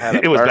thing. Had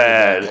to It was burn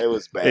bad. It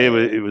was bad. It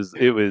was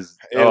It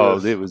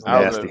was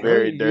nasty.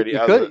 very dirty.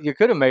 You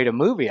could have made a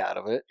movie out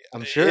of it.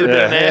 I'm sure. It'd been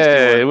a nasty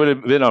Yeah, one. it would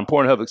have been on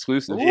Pornhub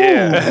exclusive.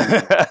 Yeah.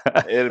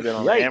 It'd have been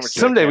on the Yikes. amateur.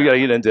 Someday we account. got to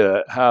get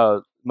into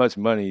how much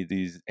money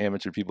these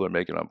amateur people are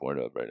making on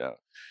Pornhub right now.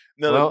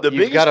 No, Well, the you've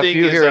biggest got a thing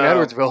few is, here in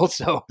Edwardsville,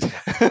 so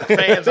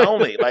fans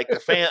only. Like the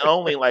fan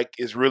only, like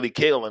is really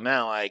killing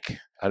now. Like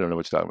I don't know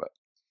what you're talking about.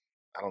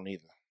 I don't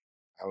either.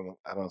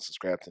 I don't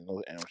subscribe to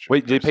no amateur.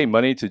 Wait, they person. pay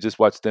money to just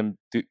watch them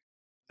do?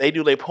 They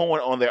do. They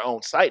porn on their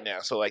own site now.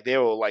 So like they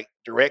will like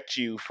direct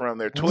you from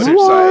their Twitter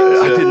What?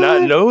 site. I did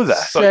not know that.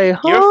 So Say,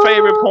 your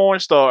favorite huh? porn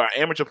star,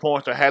 amateur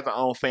porn star, has their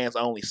own fans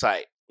only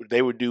site.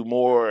 They would do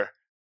more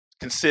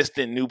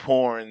consistent new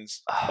porns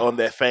on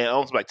that fan.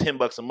 Almost like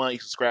 $10 a month. You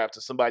subscribe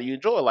to somebody you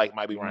enjoy, like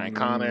might be Ryan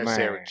Connor, Man.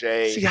 Sarah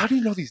J. See, how do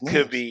you know these names?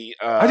 Could be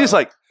I just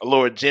like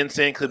Laura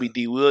Jensen. Could be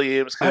D.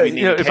 Williams. Could be you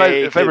Nina know, Kay, if I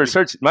could ever be-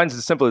 search, mine's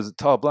as simple as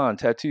tall blonde,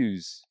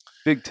 tattoos,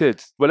 big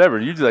tits, whatever.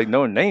 You just like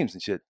knowing names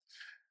and shit.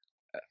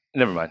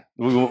 Never mind.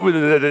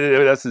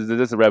 That's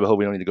a rabbit hole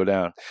we don't need to go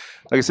down.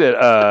 Like I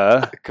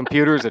said,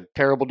 computer's a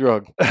terrible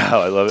drug. oh,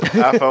 I love it.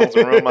 iPhones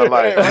will ruin my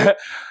life.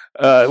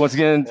 Once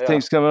again, Yeah.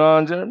 thanks for coming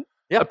on, Jeremy.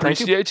 Yeah, thank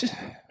you. Appreciate you.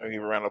 I'll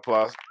give a round of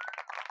applause.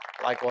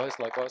 Likewise.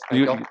 Thank You,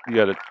 you. you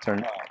got to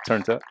turn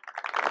up.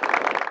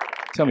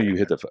 Tell me you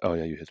hit the. Oh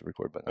yeah, you hit the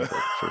record button. I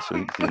thought first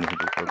you didn't hit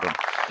the record button.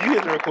 You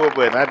hit the record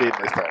button. I did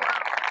this time.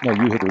 No,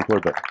 you hit the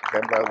record button. Okay,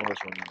 I'm glad this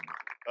one.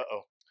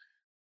 Uh-oh.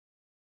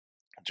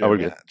 Oh, we're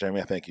Jeremy, good.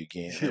 Jeremy, I thank you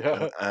again.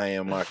 Yeah. I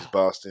am Marcus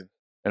Boston.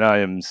 And I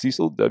am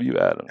Cecil W.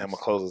 Adams. I'm going to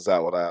close this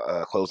out with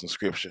our closing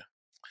scripture.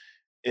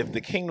 If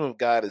the kingdom of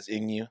God is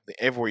in you, then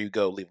everywhere you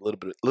go, leave a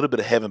little bit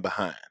of heaven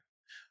behind.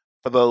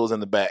 For those in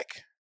the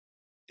back,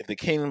 if the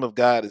kingdom of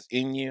God is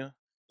in you,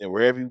 then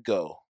wherever you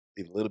go,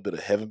 leave a little bit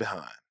of heaven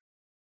behind.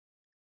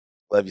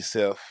 Love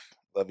yourself,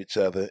 love each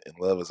other, and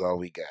love is all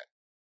we got.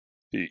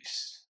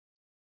 Peace.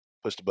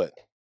 Push the button.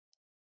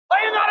 Are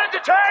you not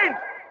entertained?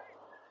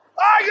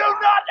 Are you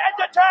not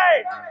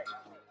entertained?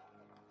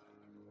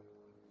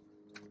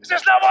 Is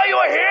this not why you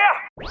are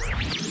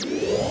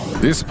here?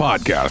 This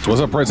podcast was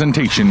a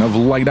presentation of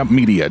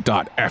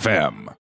lightupmedia.fm.